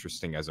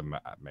interesting as a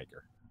map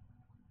maker?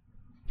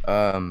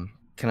 Can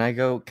I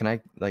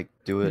like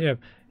do it?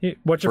 Yeah.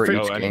 What's your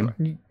favorite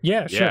game?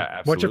 Yeah, sure. Yeah,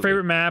 absolutely. What's your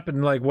favorite map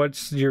and like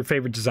what's your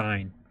favorite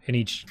design in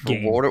each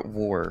game? World at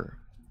War,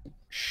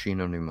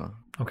 Shinonuma.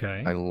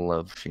 Okay. I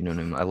love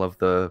Shinonuma. I love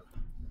the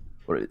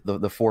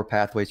 4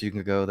 pathways you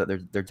can go that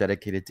they're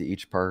dedicated to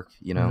each perk.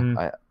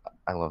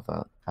 I love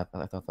that. I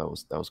thought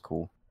that was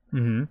cool.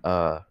 Mm-hmm.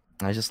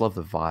 I just love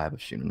the vibe of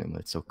Shinonuma.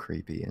 It's so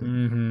creepy,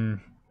 and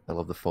I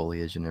love the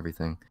foliage and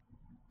everything.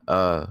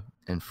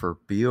 And for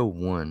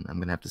BO1, I'm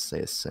gonna have to say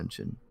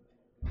Ascension,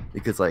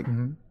 because like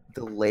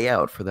the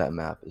layout for that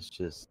map is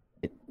just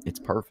it's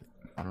perfect.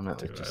 I don't know.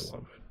 Dude, I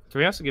love it. Can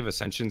we also give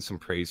Ascension some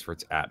praise for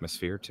its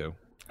atmosphere too?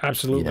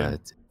 Absolutely. Yeah,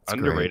 it's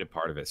underrated great.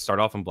 part of it. Start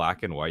off in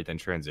black and white, then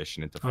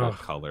transition into full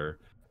color,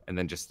 and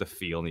then just the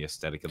feel and the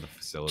aesthetic of the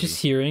facility.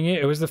 Just hearing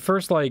it was the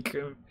first, it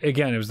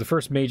was the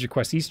first major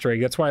quest Easter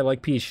egg. That's why I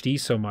like PhD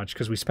so much,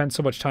 because we spent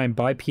so much time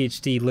by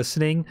PhD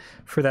listening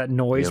for that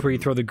noise where you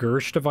throw the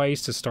Gersh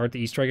device to start the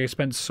Easter egg. I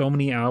spent so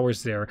many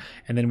hours there,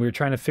 and then we were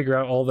trying to figure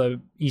out all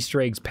the Easter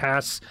eggs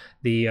past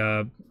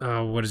the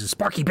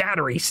Sparky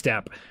Battery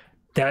step.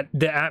 That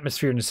the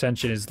atmosphere in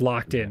Ascension is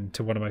locked in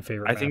to one of my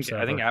favorite maps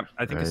ever.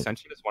 I think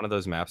Ascension is one of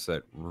those maps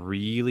that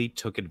really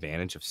took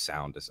advantage of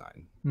sound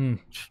design.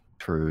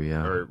 True,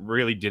 yeah. Or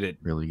really did it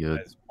really good,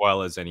 as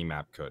well as any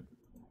map could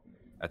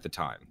at the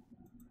time.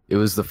 It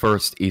was the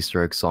first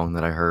Easter egg song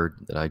that I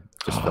heard that I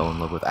just fell in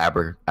love with.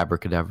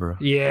 Abracadabra.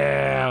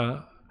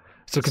 Yeah.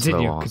 So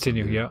continue, awesome,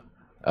 continue. dude. Yeah.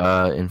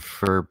 And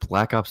for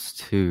Black Ops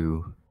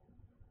 2,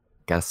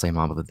 gotta say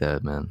Mob of the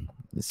Dead, man.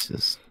 It's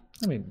just,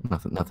 I mean,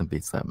 nothing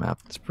beats that map.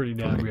 It's pretty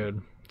damn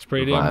good. It's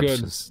pretty damn good.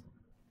 Just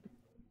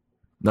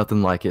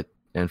nothing like it.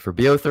 And for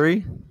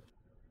BO3,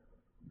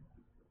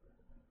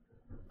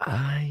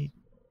 I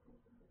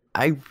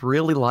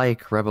really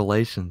like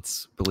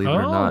Revelations, believe it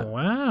or not. Oh,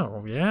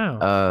 wow,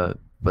 yeah.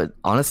 But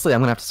honestly,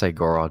 I'm gonna have to say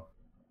Gorod.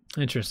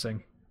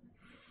 Interesting.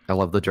 I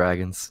love the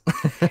dragons.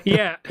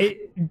 Yeah,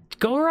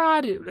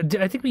 Gorod,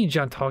 I think me and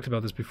John talked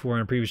about this before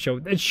on a previous show.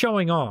 It's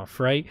showing off,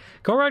 right?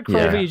 Gorod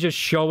Krovi is just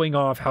showing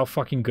off how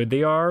fucking good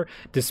they are,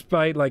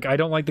 despite, like, I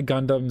don't like the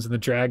Gundams and the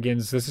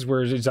dragons. This is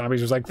where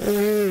Zombies was like,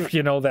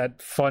 you know,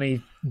 that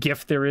funny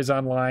gif there is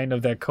online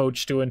of that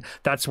coach doing.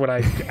 That's what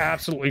I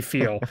absolutely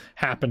feel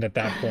happened at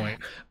that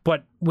point.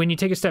 But when you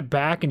take a step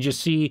back and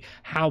just see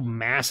how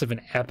massive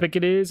and epic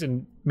it is,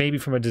 and maybe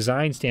from a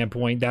design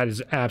standpoint, that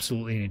is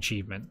absolutely an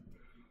achievement.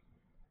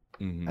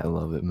 I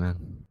love it,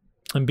 man.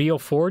 And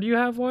BO4, do you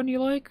have one you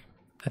like?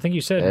 I think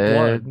you said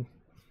Blood.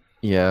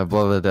 Yeah,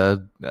 Blood of the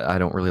Dead. I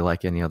don't really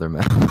like any other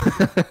map.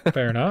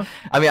 Fair enough.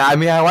 I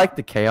mean, I like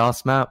the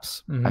Chaos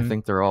maps. I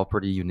think they're all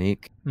pretty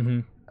unique.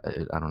 I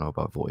don't know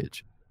about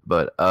Voyage,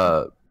 but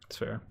that's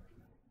fair.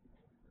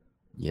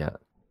 Yeah,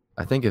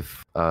 I think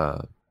if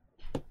all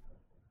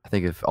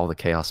the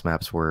Chaos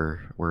maps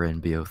were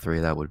in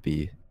BO3, that would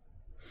be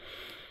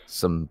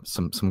some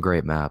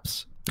great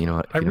maps. You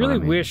know, I really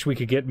wish we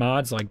could get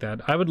mods like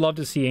that. I would love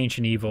to see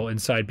Ancient Evil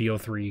inside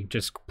BO3,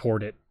 just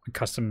port it, a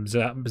custom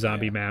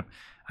zombie map.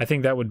 I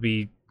think that would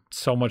be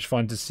so much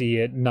fun to see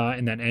it not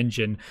in that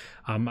engine.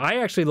 I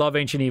actually love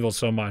Ancient Evil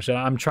so much that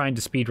I'm trying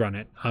to speedrun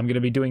it. I'm going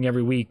to be doing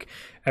every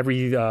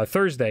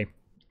Thursday.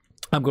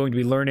 I'm going to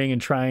be learning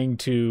and trying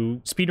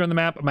to speedrun the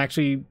map. I'm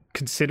actually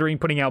considering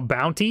putting out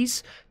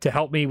bounties to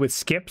help me with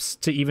skips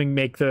to even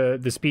make the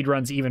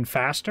speedruns even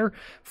faster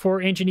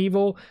for Ancient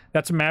Evil.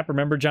 That's a map,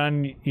 remember,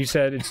 John, you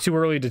said it's too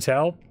early to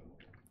tell?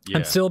 Yeah.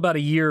 I'm still about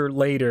a year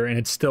later, and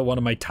it's still one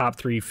of my top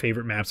 3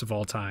 favorite maps of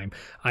all time.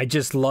 I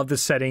just love the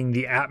setting,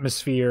 the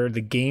atmosphere,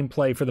 the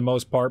gameplay for the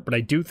most part, but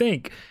I do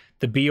think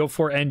the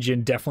BO4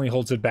 engine definitely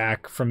holds it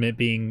back from it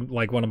being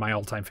like one of my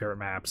all-time favorite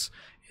maps.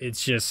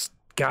 It's just...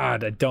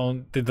 God,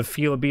 the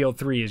feel of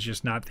BO3 is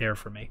just not there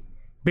for me.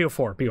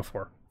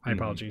 BO4. My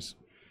apologies.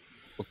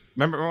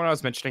 Remember when I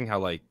was mentioning how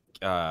like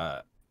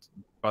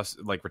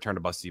Return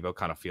to Bus Depot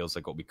kind of feels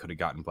like what we could have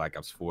gotten in Black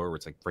Ops 4, where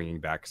it's like bringing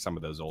back some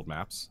of those old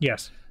maps?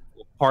 Yes.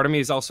 Part of me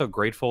is also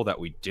grateful that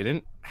we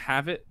didn't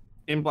have it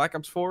in Black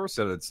Ops 4,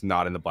 so that it's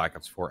not in the Black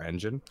Ops 4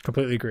 engine.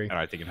 Completely agree. And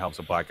I think it helps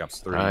with Black Ops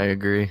 3. I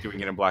agree. Doing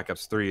it in Black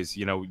Ops 3 is,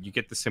 you know, you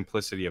get the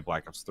simplicity of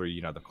Black Ops 3,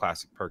 you know, the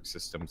classic perk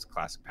systems,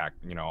 classic pack,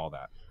 you know, all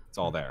that. It's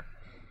all there.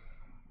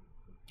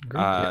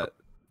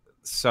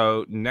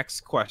 So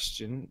next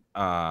question,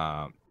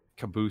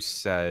 Caboose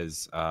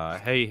says,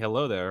 hey,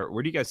 hello there.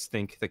 Where do you guys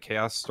think the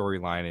Chaos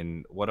storyline,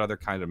 and what other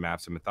kind of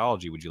maps and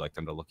mythology would you like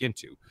them to look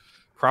into?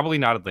 Probably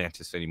not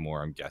Atlantis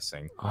anymore, I'm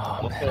guessing.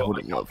 Oh, man, I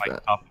would love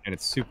that. And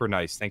it's super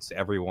nice. Thanks to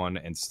everyone,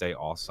 and stay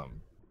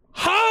awesome.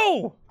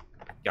 How?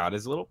 Got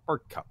his little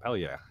perk cup. Hell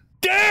yeah.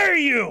 Dare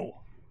you?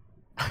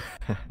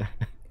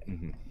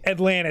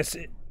 Atlantis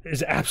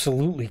is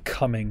absolutely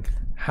coming.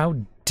 How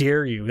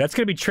dare you? That's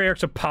going to be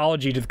Treyarch's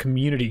apology to the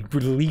community,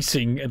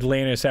 releasing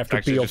Atlantis after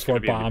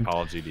BO4 bombed.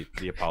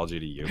 The apology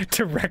to you.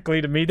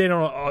 Directly to me. They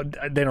don't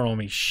owe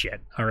me shit.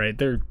 All right,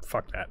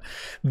 fuck that.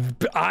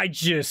 I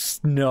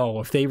just know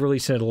if they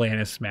release an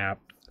Atlantis map,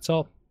 that's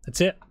all.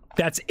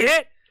 That's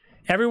it.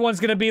 Everyone's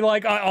going to be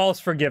like, all's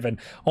forgiven.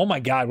 Oh my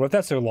God, what if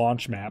that's their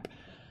launch map?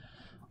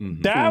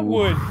 That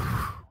would,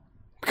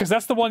 because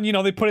that's the one, you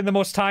know, they put in the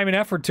most time and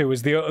effort to,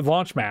 is the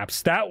launch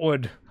maps. That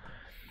would.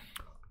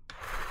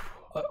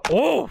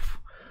 That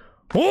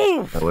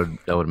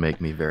would make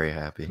me very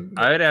happy.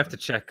 I would have to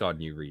check on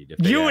you, Reed.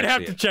 You would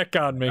have to check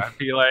on me. I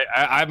feel like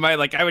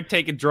I would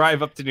take a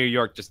drive up to New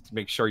York just to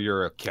make sure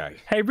you're okay.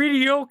 Hey, Reed, are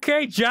you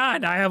okay?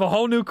 John, I have a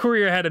whole new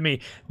career ahead of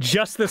me.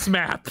 Just this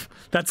map.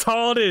 That's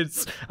all it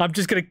is. I'm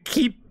just gonna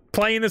keep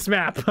playing this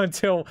map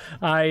until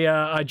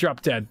I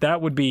drop dead.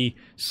 That would be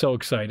so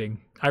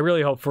exciting. I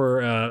really hope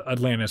for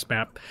Atlantis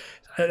map.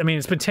 I mean,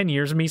 it's been 10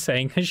 years of me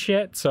saying this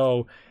shit,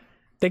 so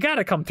they got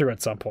to come through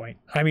at some point.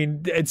 I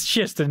mean, it's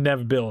just an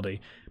inevitability.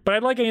 But I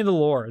like any of the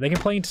lore. They can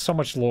play into so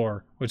much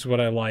lore, which is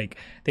what I like.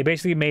 They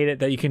basically made it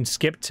that you can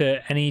skip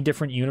to any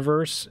different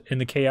universe in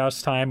the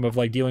Chaos time of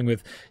like dealing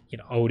with, you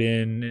know,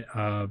 Odin,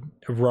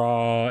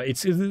 Ra.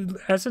 It's the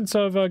essence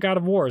of God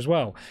of War as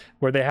well,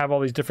 where they have all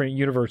these different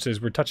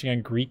universes. We're touching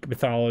on Greek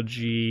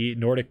mythology,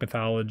 Nordic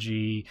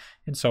mythology,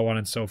 and so on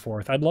and so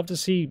forth. I'd love to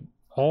see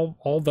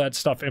all that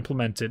stuff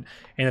implemented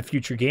in a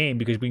future game,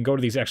 because we can go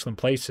to these excellent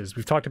places.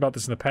 We've talked about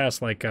this in the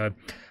past, like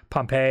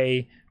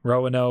Pompeii,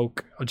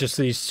 Roanoke, just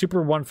these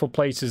super wonderful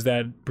places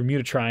that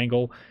Bermuda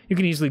Triangle you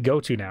can easily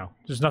go to now.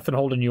 There's nothing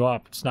holding you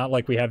up. It's not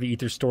like we have the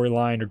Ether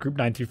storyline or Group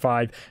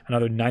 935.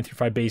 Another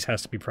 935 base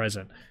has to be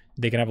present.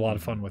 They can have a lot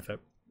of fun with it.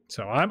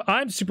 So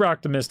I'm super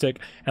optimistic,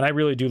 and I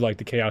really do like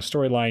the Chaos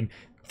storyline.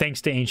 thanks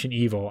to Ancient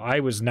Evil. I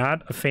was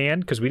not a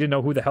fan because we didn't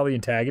know who the hell the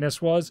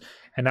antagonist was,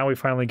 and now we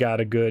finally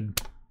got a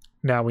good.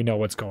 Now we know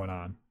what's going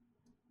on.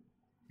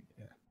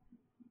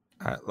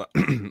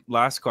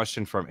 Last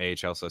question from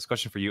AHL. So this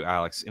question for you,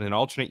 Alex. In an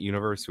alternate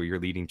universe where you're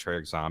leading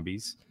Treyarch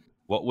Zombies,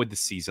 what would the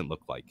season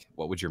look like?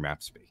 What would your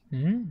maps be?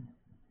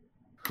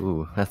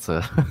 Ooh, that's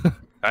a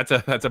that's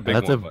a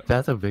big one.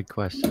 That's a big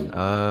question.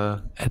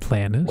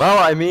 Atlantis. Well,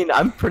 I mean,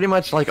 I'm pretty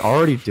much like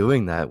already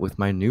doing that with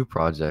my new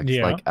project.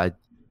 Yeah. Like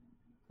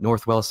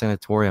Northwell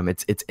Sanatorium,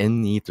 it's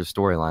in the Ether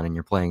storyline, and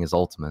you're playing as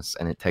Ultimus,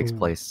 and it takes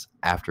place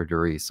after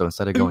Doriz. So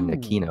instead of going to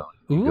Kino,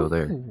 you go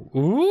there.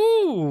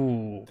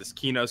 Ooh. Does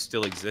Kino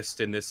still exist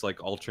in this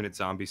like alternate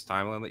Zombies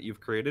timeline that you've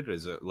created?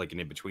 Is it like an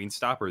in-between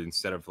stop, or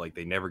instead of like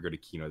they never go to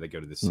Kino, they go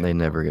to the They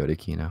never go to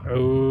Kino.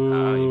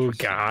 Oh,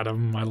 got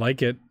him. I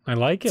like it. I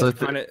like it. So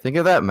think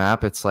of that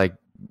map. It's like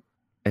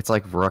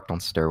Verruct on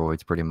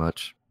steroids, pretty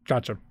much.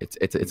 Gotcha.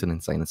 It's an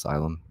insane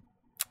asylum.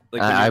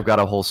 Like I've got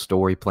a whole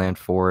story planned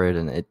for it,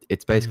 and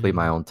it's basically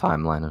my own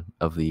timeline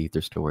of the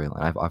Ether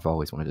storyline. I've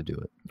always wanted to do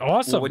it.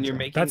 Awesome. Well, when you're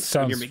making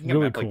really a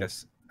map cool. like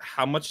this,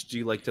 how much do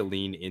you like to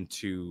lean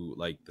into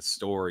like the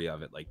story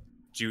of it? Like,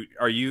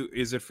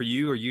 is it for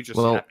you, or are you just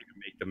happy to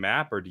make the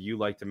map, or do you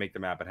like to make the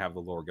map and have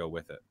the lore go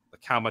with it?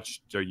 Like, how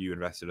much are you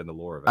invested in the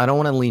lore of it? I don't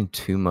want to lean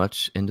too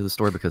much into the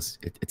story because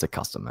it's a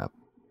custom map.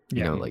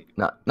 You know, like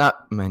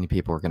not many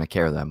people are going to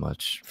care that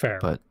much. Fair.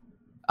 But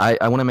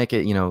I want to make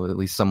it, at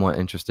least somewhat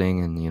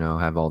interesting, and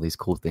have all these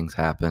cool things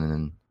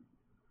happen,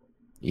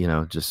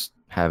 and just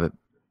have it,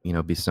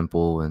 be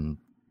simple, and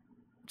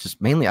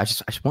just mainly I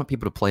just want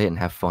people to play it and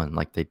have fun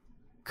like they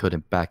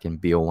could back in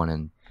BO1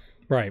 and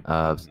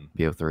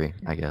BO3,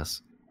 I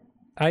guess.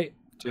 Do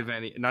you have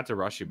any, not to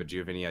rush you, but do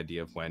you have any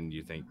idea of when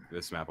you think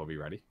this map will be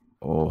ready?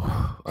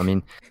 Oh, I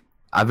mean,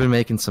 I've been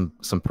making some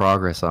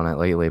progress on it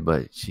lately,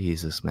 but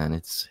Jesus, man,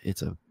 it's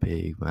a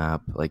big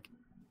map. Like,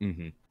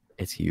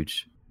 it's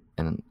huge,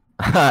 and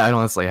I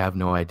honestly have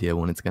no idea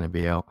when it's going to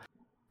be out.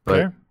 But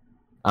fair.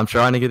 I'm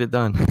trying to get it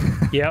done.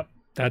 Yep,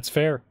 that's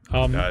fair.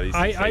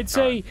 I'd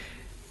say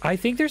I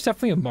think there's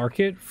definitely a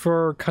market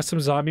for custom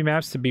zombie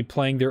maps to be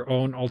playing their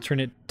own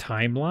alternate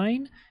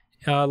timeline.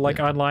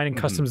 Online and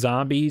custom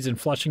zombies and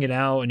flushing it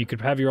out, and you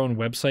could have your own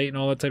website and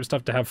all that type of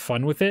stuff to have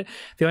fun with it.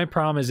 The only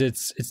problem is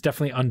it's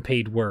definitely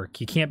unpaid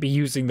work. You can't be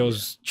using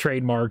those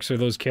trademarks or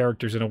those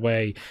characters in a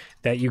way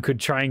that you could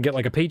try and get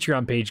like a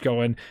Patreon page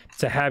going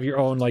to have your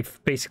own like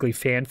basically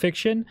fan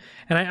fiction.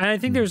 And I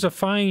think there's a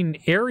fine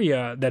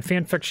area that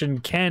fan fiction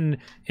can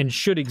and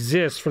should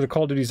exist for the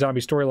Call of Duty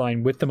zombie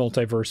storyline with the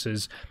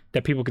multiverses,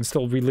 that people can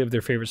still relive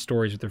their favorite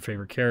stories with their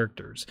favorite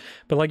characters.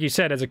 But like you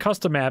said, as a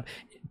custom map,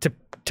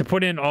 to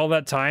put in all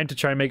that time to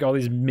try and make all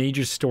these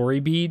major story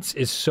beats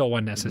is so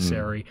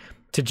unnecessary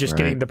to just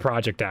getting the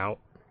project out.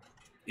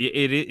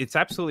 It's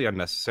absolutely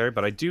unnecessary,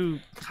 but I do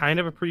kind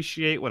of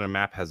appreciate when a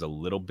map has a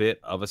little bit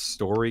of a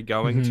story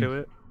going to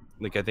it.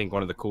 Like, I think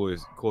one of the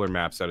cooler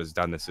maps that has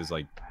done this is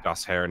like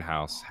Das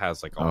Herrenhaus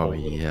has like a whole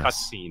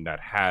cutscene that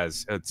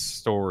has its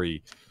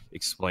story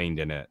explained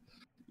in it.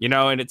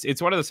 And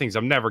it's one of those things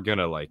I'm never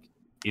gonna like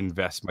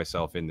invest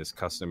myself in this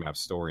custom map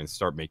story and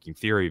start making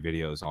theory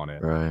videos on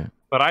it. Right.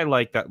 But I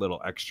like that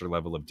little extra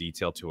level of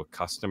detail to a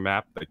custom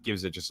map that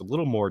gives it just a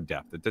little more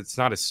depth. It's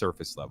not as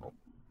surface level.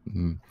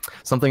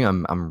 Something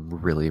I'm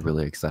really,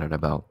 really excited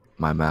about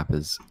my map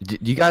is, do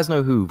you guys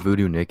know who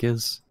Voodoo Nick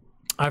is?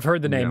 I've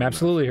heard the name.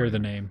 Absolutely heard the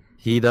name.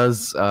 He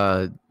does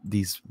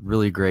these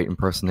really great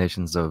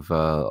impersonations of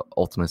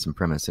Ultimus and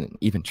Primus, and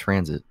even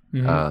Transit,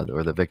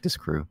 or the Victus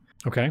crew.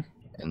 Okay.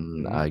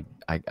 And I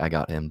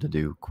got him to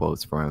do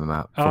quotes for my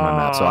map. So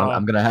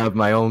I'm gonna have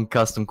my own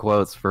custom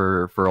quotes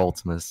for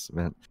Ultimus.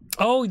 Man.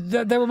 Oh,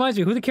 that reminds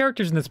me. Who are the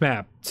characters in this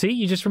map? See,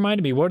 you just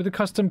reminded me. What are the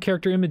custom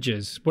character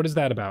images? What is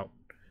that about?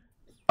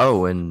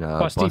 Oh, and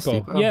Bus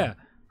Depot. Yeah.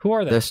 Who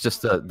are they? That's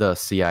just the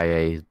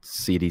CIA,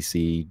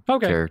 CDC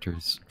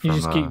characters. You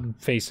just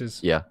keep faces.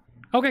 Yeah.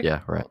 Okay.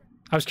 Yeah, right.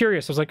 I was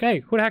curious. I was like, hey,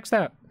 who the heck's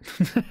that?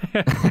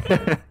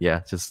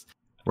 Yeah, just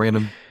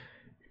random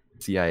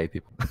CIA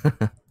people.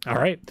 All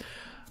right.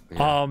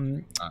 Yeah.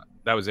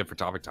 That was it for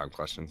topic time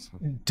questions.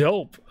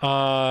 Dope.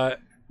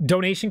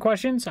 Donation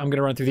questions. I'm going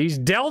to run through these.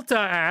 Delta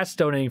asked,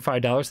 donating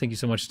 $5. Thank you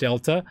so much,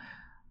 Delta.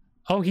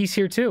 Oh, he's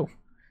here too.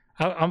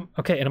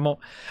 Okay, and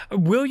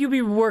will you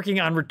be working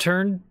on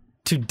Return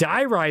to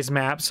Die Rise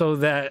map so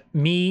that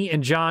me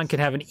and John can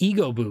have an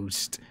ego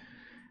boost?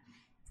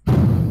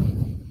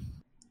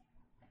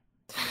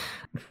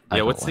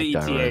 Yeah, what's the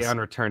ETA on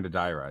Return to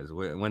Die Rise?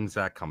 When's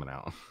that coming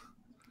out?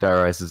 Die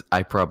Rise is.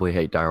 I probably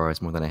hate Die Rise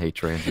more than I hate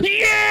Transit.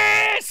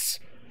 Yes!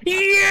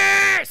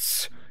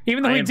 Yes!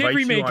 Even though we did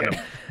remake it.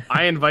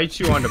 I invite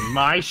you onto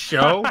my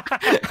show,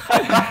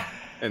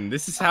 and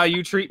this is how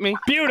you treat me?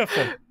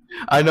 Beautiful.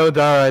 I know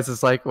Die Rise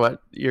is like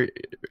what? Your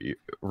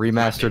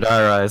remastered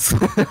Die Rise.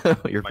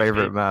 Your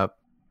favorite map.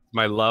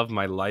 My love,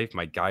 my life,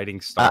 my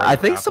guiding star. I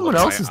think someone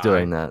else is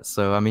doing that,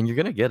 so I mean, you're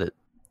gonna get it.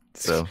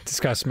 So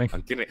disgust me.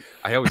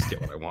 I always get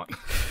what I want.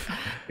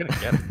 I'm gonna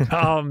get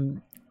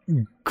it.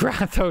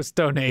 Grathos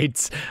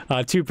donates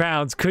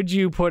 £2. Could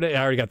you put it?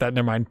 I already got that.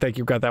 Never mind. Thank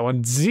you. Got that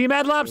one.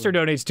 Z-Mad Lobster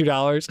donates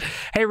 $2.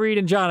 Hey, Reed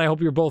and John, I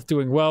hope you're both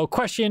doing well.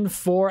 Question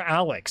for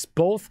Alex.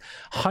 Both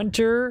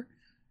Hunter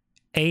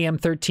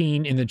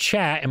AM13 in the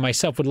chat and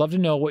myself would love to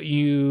know what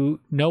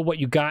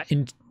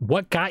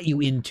got you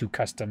into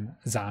custom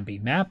zombie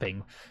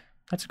mapping.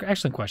 That's an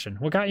excellent question.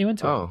 What got you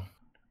into it? Oh,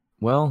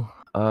 well,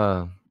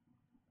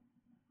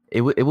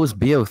 it was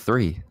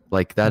BO3.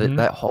 Like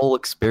that whole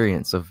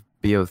experience of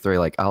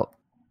BO3.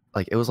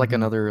 It was like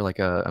another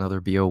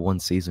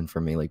BO1 season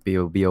for me. Like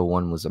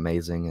BO1 was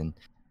amazing, and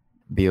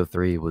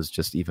BO3 was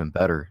just even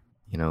better.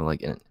 You know,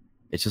 like it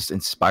just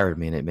inspired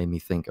me, and it made me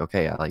think.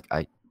 Okay,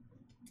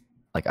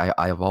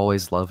 I've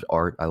always loved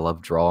art. I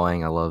love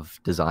drawing. I love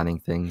designing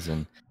things,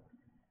 and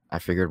I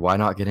figured, why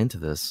not get into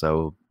this?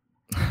 So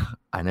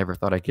I never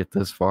thought I'd get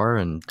this far,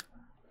 and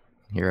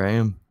here I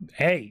am.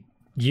 Hey,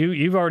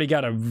 you've already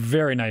got a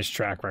very nice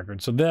track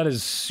record, so that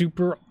is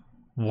super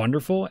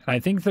wonderful. And I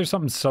think there's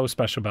something so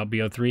special about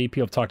BO3.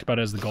 People have talked about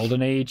it as the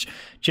golden age.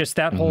 Just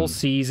that whole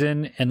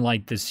season and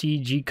like the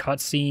CG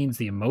cutscenes,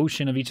 the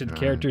emotion of each of the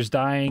characters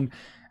dying.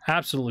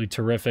 Absolutely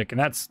terrific, and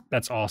that's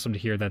awesome to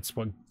hear. That's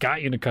what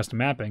got you into custom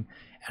mapping,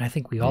 and I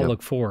think we all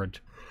look forward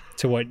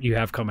to what you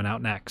have coming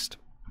out next.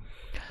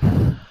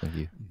 Thank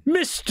you.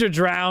 Mr.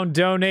 Drown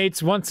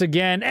donates once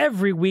again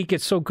every week.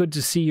 It's so good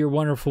to see your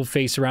wonderful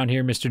face around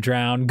here, Mr.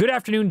 Drown. Good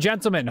afternoon,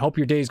 gentlemen. Hope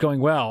your day's going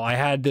well. I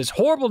had this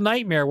horrible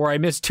nightmare where I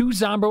missed 2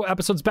 Zombro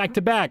episodes back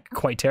to back.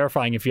 Quite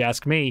terrifying, if you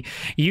ask me.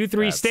 You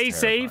three stay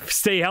safe,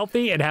 stay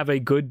healthy, and have a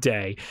good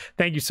day.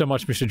 Thank you so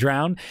much, Mr.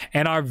 Drown.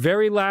 And our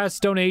very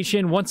last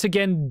donation, once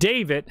again,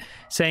 David,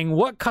 saying,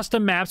 what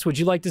custom maps would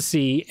you like to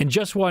see? And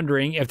just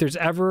wondering if there's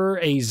ever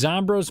a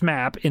Zombros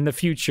map in the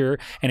future,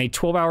 and a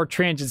 12-hour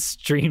transit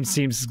stream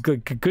seems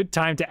good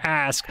time to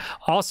ask.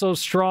 Also,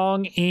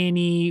 strong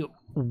Annie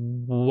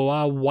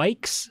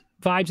Wikes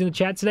vibes in the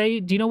chat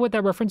today. Do you know what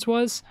that reference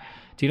was?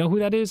 Do you know who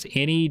that is?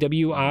 Annie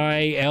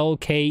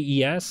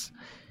Wilkes.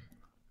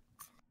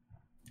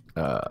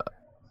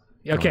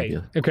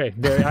 Okay.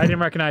 There, I didn't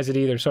recognize it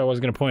either, so I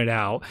wasn't going to point it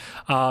out.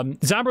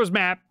 Zombros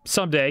map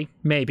someday,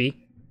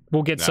 maybe.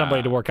 We'll get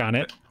somebody to work on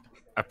it.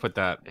 I put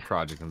that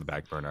project on the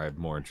back burner. I have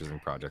more interesting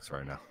projects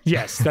right now.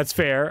 Yes, that's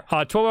fair.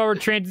 12-hour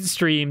transit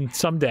stream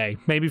someday,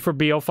 maybe for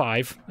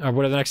BO5 or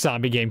whatever the next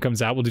zombie game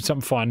comes out. We'll do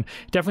something fun.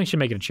 Definitely should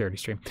make it a charity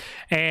stream.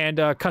 And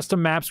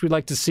custom maps we'd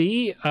like to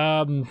see.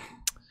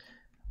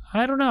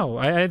 I don't know.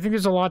 I think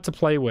there's a lot to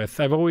play with.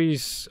 I've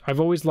always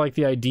liked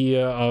the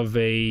idea of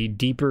a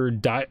deeper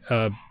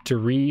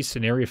Derice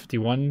and Area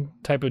 51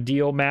 type of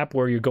deal map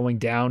where you're going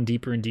down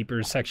deeper and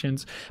deeper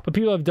sections. But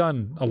people have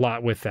done a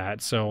lot with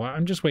that. So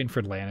I'm just waiting for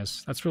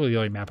Atlantis. That's really the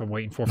only map I'm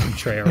waiting for from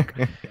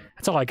Treyarch.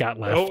 That's all I got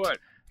left.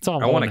 That's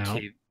all I want a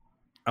cave.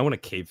 I want a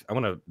cave. I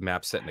want a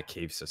map set in a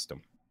cave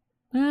system.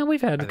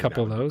 We've had a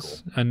couple of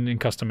those in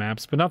custom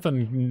maps, but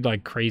nothing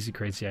like crazy,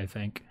 I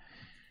think.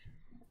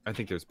 I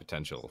think there's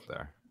potential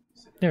there.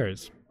 There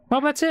is.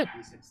 Well, that's it.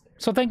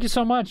 So thank you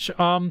so much.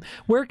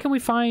 Where can we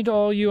find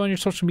all you on your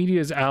social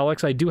medias,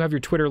 Alex? I do have your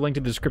Twitter linked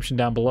in the description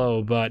down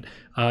below, but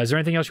is there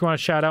anything else you want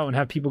to shout out and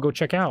have people go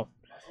check out?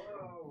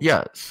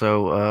 Yeah,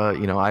 so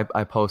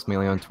I post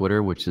mainly on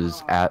Twitter, which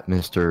is at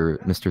Mr.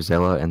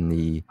 Xela, and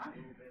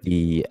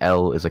the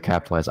L is a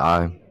capitalized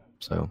I.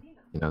 So,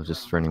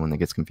 just for anyone that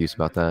gets confused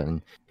about that.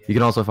 And you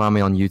can also find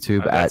me on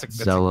YouTube at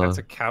Xela.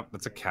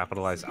 That's a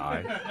capitalized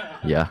I.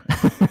 Yeah.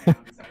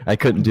 I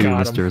couldn't do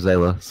Mr.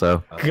 Xela,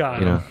 so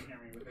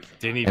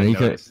Didn't even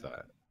notice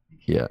that.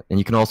 Yeah, and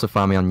you can also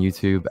find me on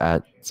YouTube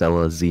at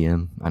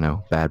XelaZM. I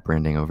know, bad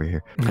branding over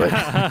here, but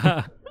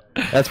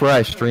that's where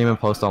I stream and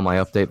post all my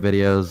update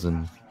videos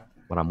and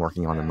what I'm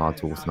working on in mod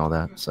tools and all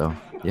that. So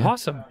yeah,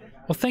 awesome.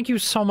 Well, thank you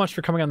so much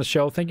for coming on the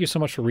show. Thank you so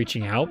much for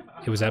reaching out.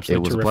 It was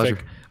absolutely terrific. A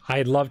pleasure.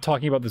 I love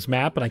talking about this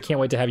map, and I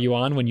can't wait to have you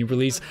on when you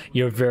release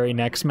your very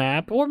next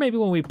map, or maybe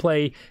when we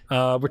play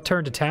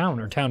Return to Town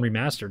or Town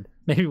Remastered.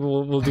 Maybe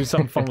we'll do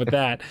something fun with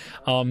that.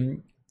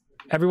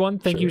 Everyone,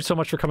 thank you so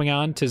much for coming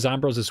on to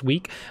Zombros this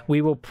week.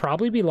 We will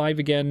probably be live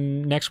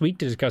again next week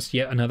to discuss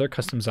yet another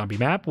custom zombie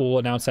map. We'll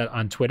announce that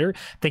on Twitter.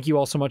 Thank you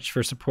all so much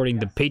for supporting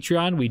the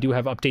Patreon. We do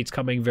have updates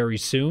coming very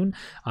soon.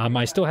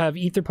 I still have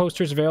Ether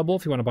posters available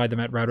if you want to buy them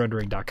at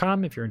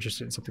radrendering.com if you're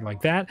interested in something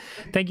like that.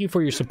 Thank you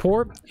for your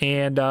support,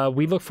 and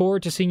we look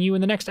forward to seeing you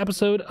in the next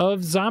episode of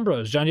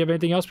Zombros. John, do you have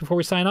anything else before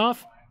we sign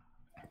off?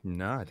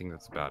 No, I think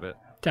that's about it.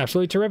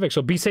 Absolutely terrific.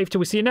 So be safe till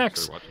we see you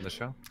next. Thanks for watching the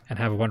show. And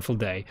have a wonderful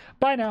day.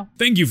 Bye now.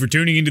 Thank you for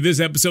tuning into this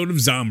episode of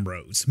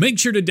Zombros. Make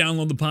sure to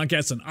download the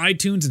podcast on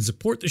iTunes and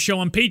support the show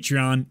on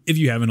Patreon if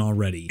you haven't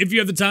already. If you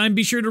have the time,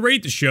 be sure to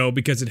rate the show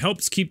because it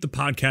helps keep the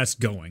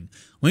podcast going.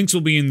 Links will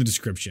be in the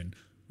description.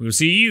 We will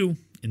see you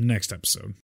in the next episode.